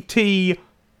 STCT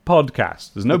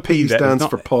podcast. There's no P there. stands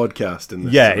for podcast in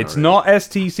this Yeah, scenario. it's not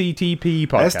STCTP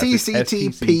podcast.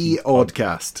 STCTP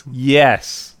Oddcast.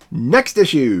 Yes. Next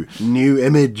issue, new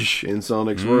image in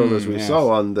Sonic's World, as we saw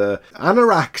on the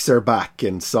anoraks are back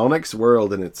in Sonic's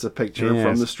World, and it's a picture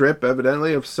from the strip,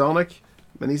 evidently, of Sonic,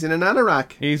 and he's in an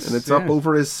anorak, and it's up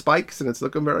over his spikes, and it's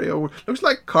looking very looks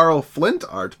like Carl Flint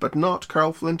art, but not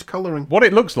Carl Flint colouring. What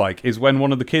it looks like is when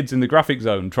one of the kids in the graphic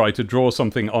zone tried to draw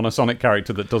something on a Sonic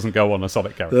character that doesn't go on a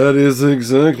Sonic character. That is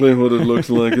exactly what it looks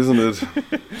like, isn't it?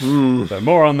 So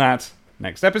more on that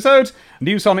next episode.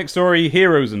 New Sonic story,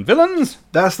 Heroes and Villains.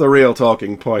 That's the real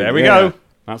talking point. There we go.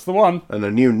 That's the one. And a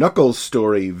new Knuckles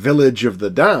story, Village of the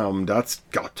Damned. That's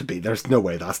got to be. There's no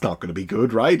way that's not going to be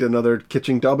good, right? Another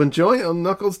kitchen dub and joint on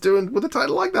Knuckles doing with a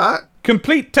title like that.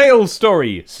 Complete Tales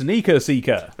story, Sneaker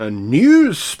Seeker. A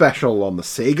news special on the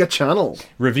Sega Channel.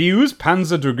 Reviews,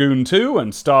 Panzer Dragoon 2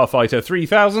 and Starfighter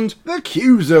 3000. The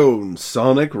Q-Zone,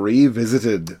 Sonic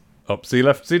Revisited. Up C,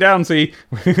 left C, down C.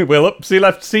 We'll up C,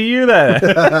 left C you there.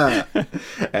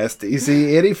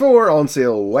 STC 84 on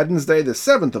sale Wednesday the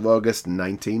 7th of August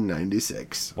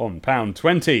 1996.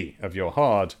 £1.20 of your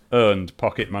hard-earned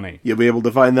pocket money. You'll be able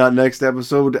to find that next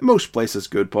episode. Most places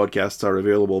good podcasts are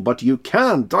available, but you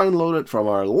can download it from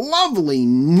our lovely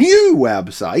new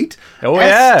website,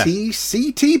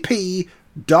 stctp.zone.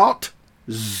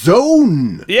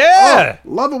 Yeah! Oh,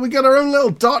 love it. We got our own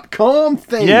little .com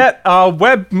thing. Yeah, our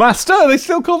webmaster, they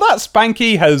still call that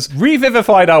Spanky, has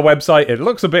revivified our website. It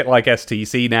looks a bit like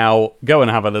STC now. Go and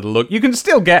have a little look. You can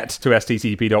still get to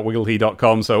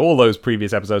stctp.wigglety.com, so all those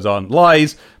previous episodes aren't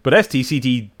lies, but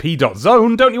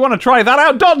stctp.zone, don't you want to try that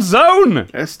out? .zone!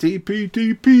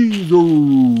 STPTP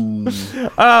zone.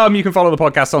 You can follow the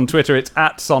podcast on Twitter. It's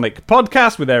at Sonic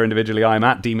Podcast. We're there individually. I'm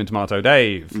at Demon Tomato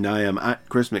Dave. And I am at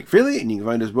Chris McFeely, and you can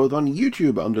find us both on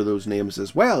YouTube under those names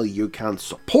as well. You can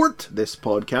support this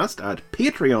podcast at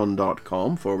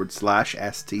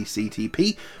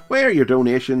patreon.com/STCTP, where your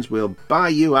donations will buy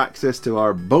you access to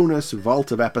our bonus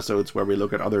vault of episodes where we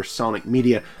look at other Sonic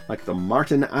media like the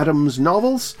Martin Adams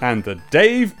novels. And the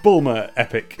Dave Bulmer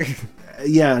epic.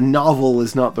 Yeah, novel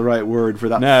is not the right word for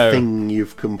that thing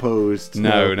you've composed.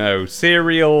 No.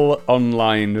 Serial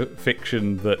online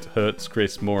fiction that hurts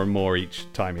Chris more and more each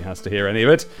time he has to hear any of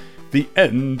it. The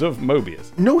End of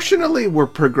Mobius. Notionally, we're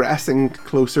progressing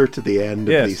closer to the end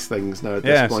of these things now at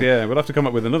this point. Yeah, we'll have to come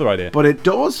up with another idea. But it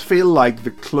does feel like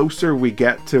the closer we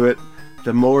get to it,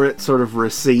 the more it sort of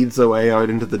recedes away out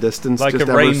into the distance, like just a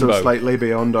ever rainbow. so slightly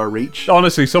beyond our reach.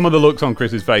 Honestly, some of the looks on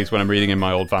Chris's face when I'm reading in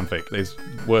my old fanfic is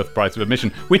worth price of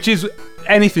admission, which is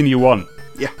anything you want.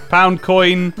 Yeah. Pound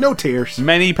coin. No tears.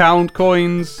 Many pound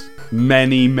coins.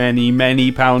 Many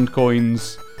pound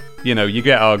coins. You know, you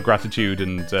get our gratitude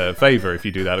and favour if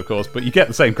you do that, of course, but you get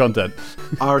the same content.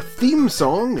 Our theme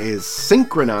song is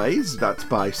Synchronize. That's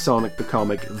by Sonic the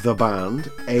Comic, the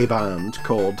band, a band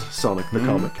called Sonic the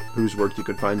Comic, whose work you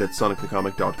can find at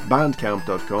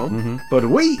sonicthecomic.bandcamp.com. But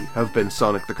we have been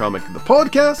Sonic the Comic, the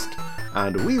podcast,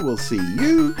 and we will see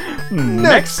you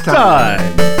next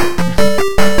time.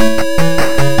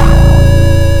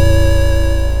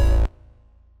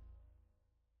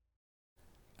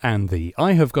 And the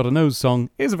I Have Got a Nose song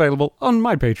is available on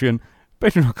my Patreon,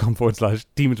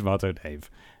 patreon.com/DemonTomatoDave,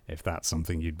 if that's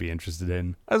something you'd be interested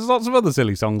in. There's lots of other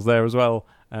silly songs there as well,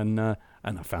 and I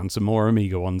found some more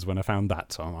Amiga ones when I found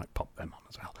that, so I might pop them on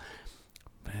as well.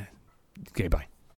 Okay, bye.